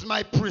and he is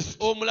my priest.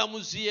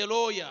 omulamuzi ye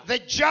looya. The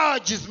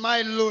judge is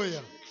my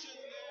lawyer.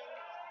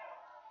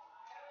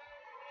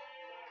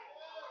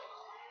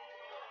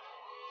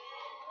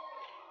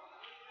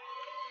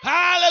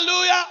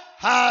 Hallelujah!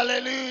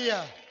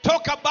 Hallelujah.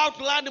 Talk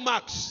about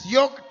landmarks.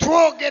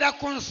 Twogera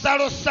ku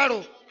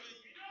nsalosalo.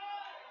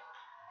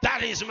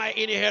 That is my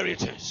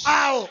inheritance.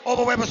 Awo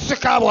obwo bwe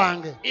busika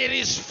bwange. It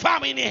is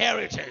firm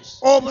inheritance.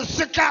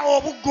 Obusika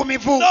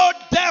obuggumivu. No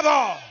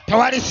devil,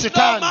 Tewali no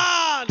sitaani,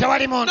 man,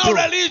 tewali muntu, no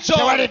religion,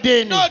 tewali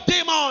ddiini, no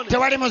demon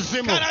tewali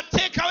muzimu can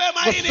take away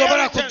my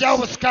busobola kuggyawo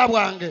inheritance. obusika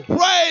bwange.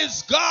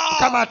 Praise God.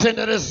 Mukama I'm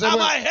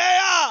atenderezebwe. a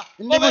heir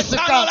Ndi of eternal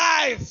musika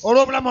life.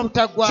 olw'obulamu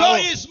obutaggwaawo. Joy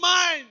is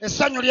mine.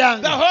 Essanyu The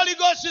lyange, Holy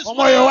Ghost is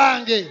omwoyo mine.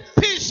 wange,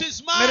 Peace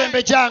is mirembe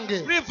mine.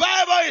 gyange,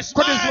 Revival is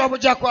kudizibwa mine.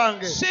 bujja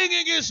kwange,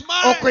 Singing is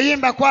mine.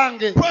 okuyimba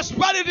kwange,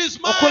 Prosperity is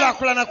mine.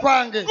 okulaakulana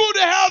kwange, Good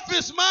health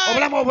is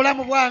mine.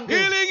 obulamu bwange,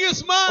 Healing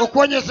is mine.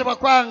 okuwonyezebwa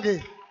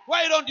kwange.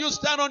 Why don't you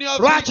stand on your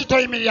feet Lwaki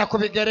toyimirira ku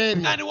bigere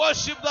byo and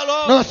worship the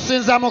Lord?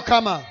 n'osinza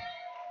Mukama?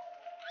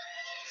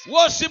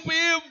 Worship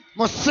Him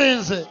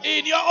Musinze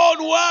in your own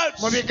mu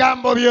words.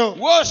 bigambo byo,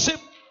 Worship,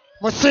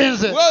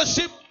 musinze,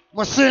 worship,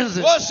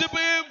 musinze, worship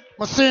Him.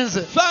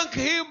 musinze, Thank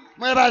Him.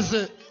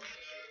 mwebaze,